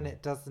version, and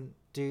it doesn't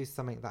do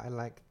something that I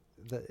like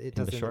that it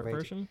does in the short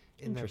version?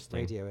 In the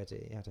radio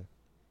edit.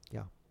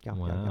 Yeah.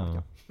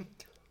 Wow.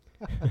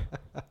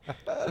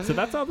 So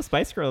that's all the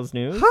Spice Girls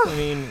news.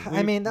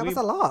 I mean, that was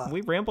a lot.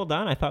 We rambled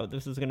on. I thought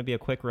this was going to be a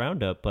quick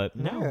roundup, but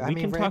we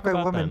can talk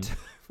Rainbow about them.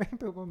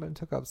 Rainbow Woman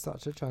took up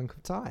such a chunk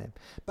of time,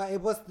 but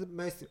it was the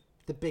most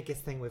the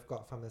biggest thing we've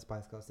got from the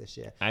Spice Girls this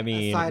year. I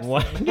mean,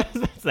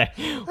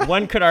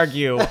 one could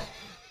argue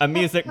a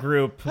music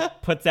group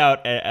puts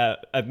out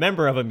a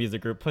member of a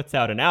music group puts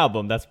out an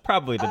album. That's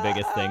probably the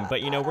biggest thing.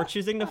 But, we're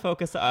choosing to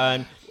focus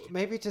on.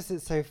 Maybe just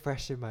it's so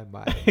fresh in my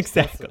mind.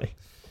 Exactly.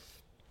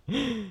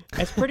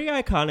 It's pretty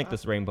iconic,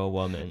 this Rainbow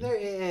Woman. No,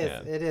 it is.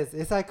 Yeah. It is.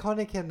 It's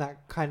iconic in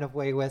that kind of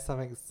way where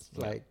something's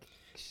like,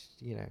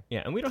 Yeah,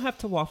 and we don't have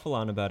to waffle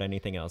on about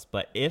anything else.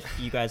 But if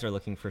you guys are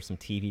looking for some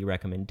TV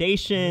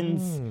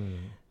recommendations,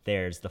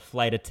 there's The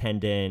Flight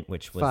Attendant,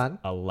 which was fun.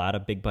 A lot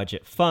of big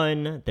budget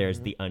fun. There's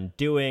The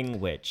Undoing,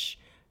 which...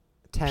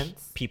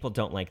 tense. People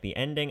don't like the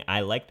ending.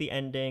 I like the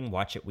ending.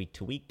 Watch it week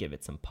to week. Give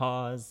it some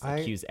pause.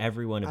 Accuse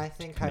everyone of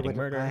committing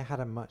murder. I had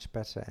a much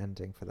better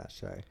ending for that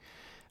show.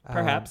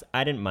 Perhaps.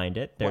 I didn't mind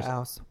it. There's what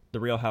else? The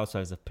Real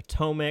Housewives of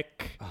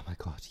Potomac. Oh my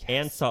God, yes.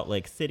 And Salt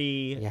Lake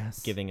City.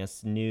 Yes. Giving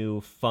us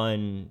new,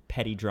 fun,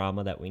 petty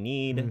drama that we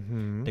need.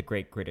 Mm-hmm. The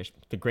Great British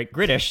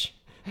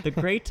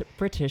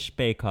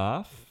Bake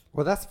Off.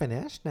 Well, that's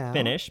finished now.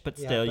 Finished, but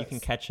still you can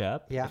catch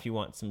up if you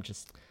want some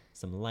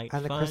light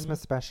fun. And the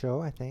Christmas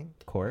special, I think.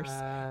 Of course.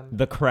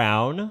 The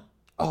Crown.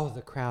 Oh,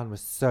 The Crown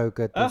was so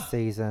good this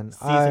season.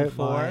 Season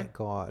 4. Oh my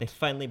God. They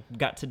finally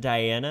got to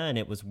Diana and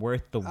it was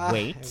worth the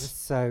wait. It was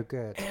so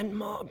good. And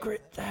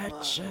Margaret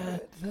Thatcher.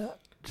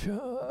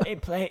 They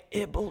play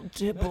Ibble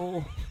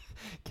Dibble.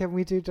 Can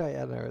we do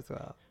Diana as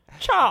well?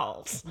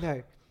 Charles.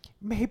 No.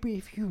 Maybe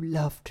if you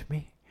loved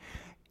me,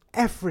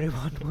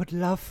 everyone would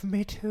love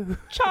me too.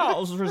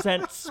 Charles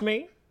resents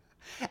me.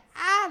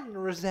 Anne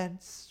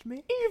resents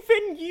me.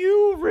 Even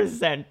you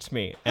resent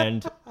me.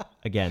 And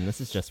again,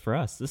 this is just for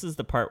us. This is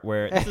the part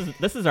where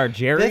this is our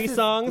Jerry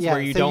songs where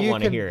you don't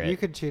want to hear it. You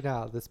can tune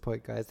out at this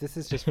point, guys. This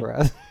is just for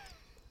us.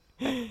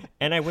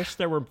 And I wish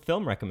there were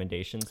film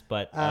recommendations,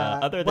 but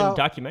other than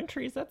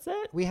documentaries, that's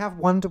it. We have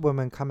Wonder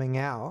Woman coming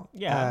out.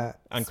 Yeah,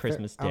 on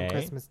Christmas Day. On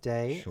Christmas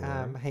Day. Sure.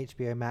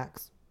 HBO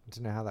Max. I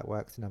don't know how that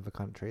works in other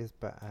countries,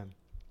 but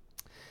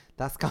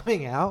that's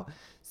coming out.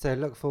 So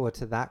look forward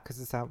to that because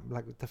it's out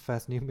like the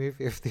first new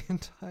movie of the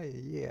entire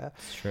year.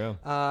 It's true.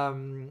 What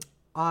am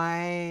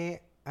I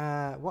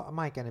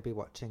going to be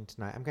watching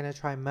tonight? I'm going to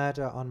try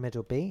Murder on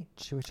Middle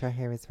Beach, which I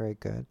hear is very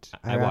good.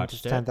 I watched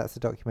understand that's a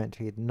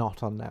documentary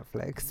not on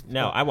Netflix.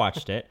 No, I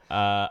watched it.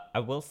 I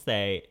will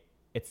say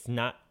it's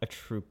not a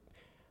true...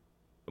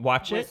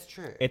 Watch it. It's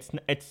true.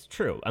 It's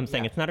true. I'm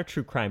saying it's not a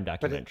true crime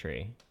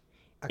documentary.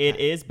 It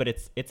is, but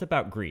it's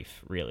about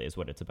grief, really, is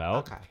what it's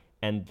about. Okay.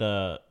 And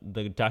the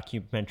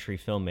documentary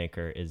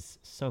filmmaker is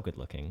so good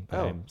looking.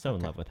 I'm so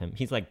in love with him.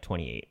 He's like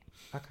 28.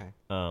 Okay.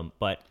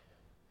 But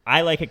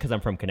I like it because I'm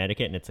from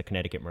Connecticut and it's a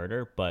Connecticut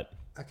murder. But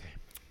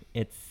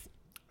it's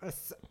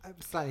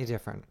slightly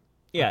different.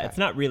 Yeah, okay. It's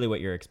not really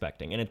what you're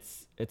expecting, and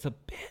it's a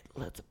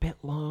bit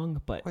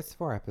long. But it's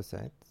 4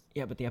 episodes.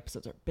 Yeah, but the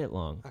episodes are a bit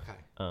long.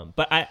 Okay.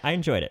 But I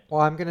enjoyed it. Well,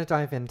 I'm going to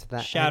dive into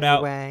that. Shout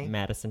out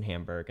Madison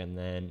Hamburg, and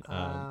then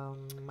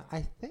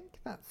I think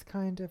that's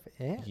kind of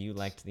it. You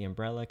liked the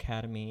Umbrella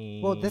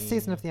Academy. Well, this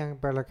season of the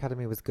Umbrella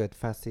Academy was good.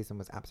 First season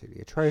was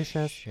absolutely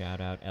atrocious.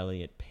 Shout out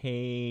Elliot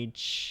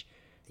Page.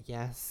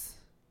 Yes.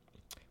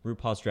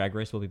 RuPaul's Drag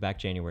Race will be back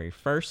January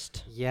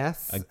 1st.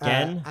 Yes.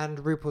 Again. And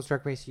RuPaul's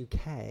Drag Race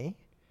UK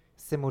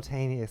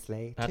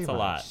simultaneously. That's a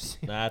lot.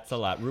 That's a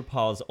lot.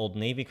 RuPaul's Old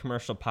Navy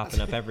commercial popping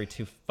up every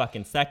 2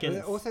 fucking seconds.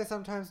 But also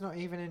sometimes not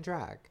even in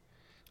drag.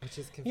 Which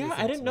is confusing. Yeah,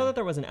 I didn't know that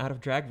there was an out of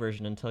drag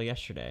version until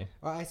yesterday.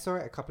 Well, I saw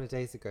it a couple of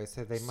days ago,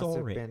 so they must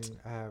have been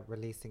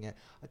releasing it.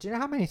 Do you know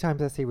how many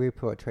times I see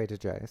RuPaul at Trader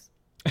Joe's?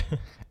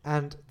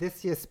 And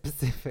this year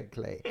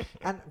specifically.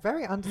 And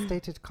very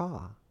understated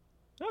car.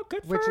 Oh,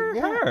 good for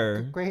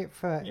her. Great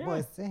for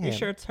him. You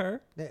sure it's her?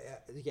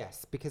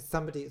 Yes, because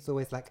somebody is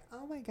always like,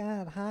 oh my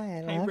God, hi,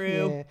 I hey, love Ru.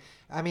 you.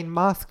 I mean,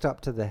 masked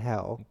up to the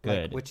hell.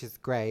 Good. Which is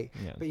great.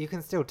 Yeah. But you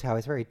can still tell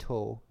he's very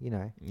tall, you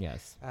know.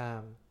 Yes.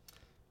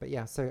 But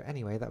yeah, so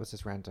anyway, that was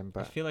just random.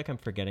 But I feel like I'm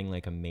forgetting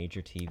like a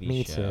major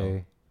TV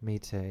show. Me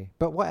too.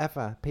 But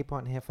whatever. People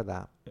aren't here for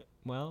that.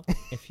 Well,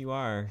 if you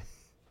are,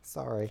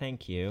 sorry.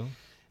 Thank you.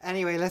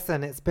 Anyway,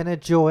 listen, it's been a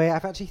joy.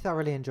 I've actually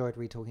thoroughly enjoyed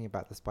re-talking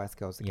about the Spice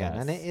Girls again.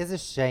 Yes. And it is a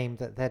shame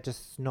that they're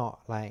just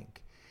not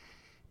like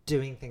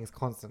doing things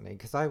constantly,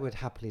 because I would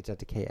happily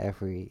dedicate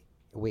every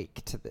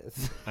week to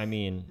this. I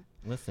mean,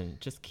 listen,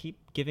 just keep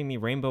giving me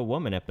Rainbow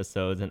Woman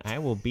episodes and I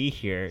will be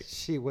here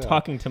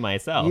talking to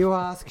myself. You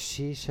ask,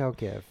 she shall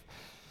give.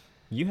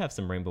 You have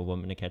some Rainbow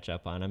Woman to catch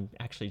up on. I'm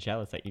actually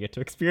jealous that you get to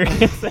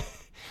experience it.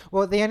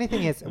 Well, the only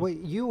thing is,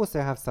 you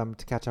also have some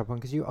to catch up on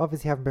because you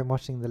obviously haven't been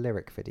watching the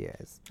lyric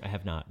videos. I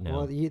have not, no.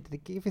 Well, you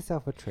give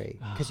yourself a treat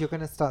because you're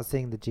going to start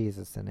seeing the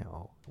Jesus in it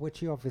all,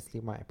 which you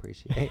obviously might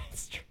appreciate.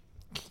 It's true.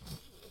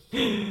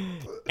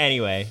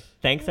 Anyway,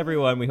 thanks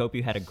everyone. We hope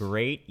you had a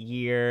great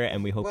year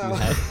and we hope you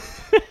had...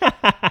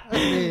 I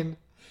mean,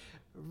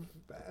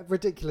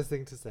 ridiculous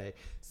thing to say.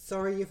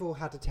 Sorry you've all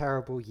had a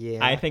terrible year.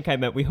 I think I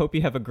meant we hope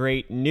you have a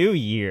great new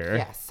year.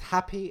 Yes,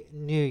 happy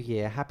new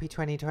year. Happy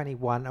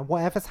 2021. And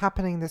whatever's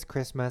happening this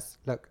Christmas,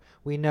 look,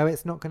 we know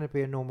it's not going to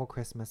be a normal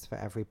Christmas for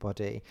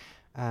everybody.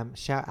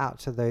 Shout out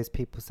to those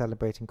people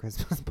celebrating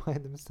Christmas by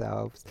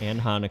themselves. And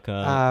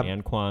Hanukkah,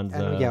 and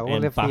Kwanzaa,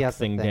 all and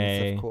Boxing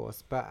Day. Of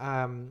course. But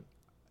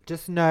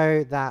just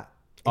know that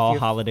all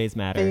holidays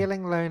matter.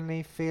 Feeling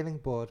lonely, feeling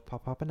bored,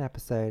 pop up an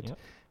episode. Yep.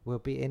 We'll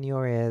be in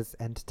your ears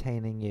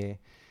entertaining you.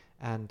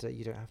 And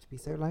you don't have to be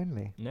so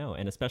lonely. No,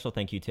 and a special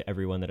thank you to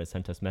everyone that has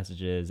sent us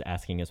messages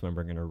asking us when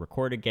we're going to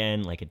record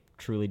again. Like, it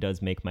truly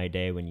does make my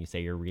day when you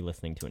say you're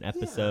re-listening to an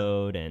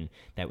episode and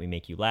that we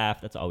make you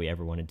laugh. That's all we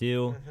ever want to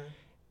do.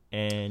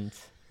 And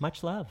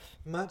much love.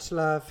 Much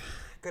love.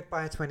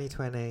 Goodbye,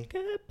 2020.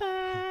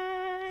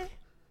 Goodbye.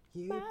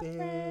 You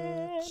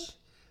bitch.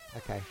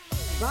 Okay.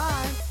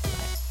 Bye.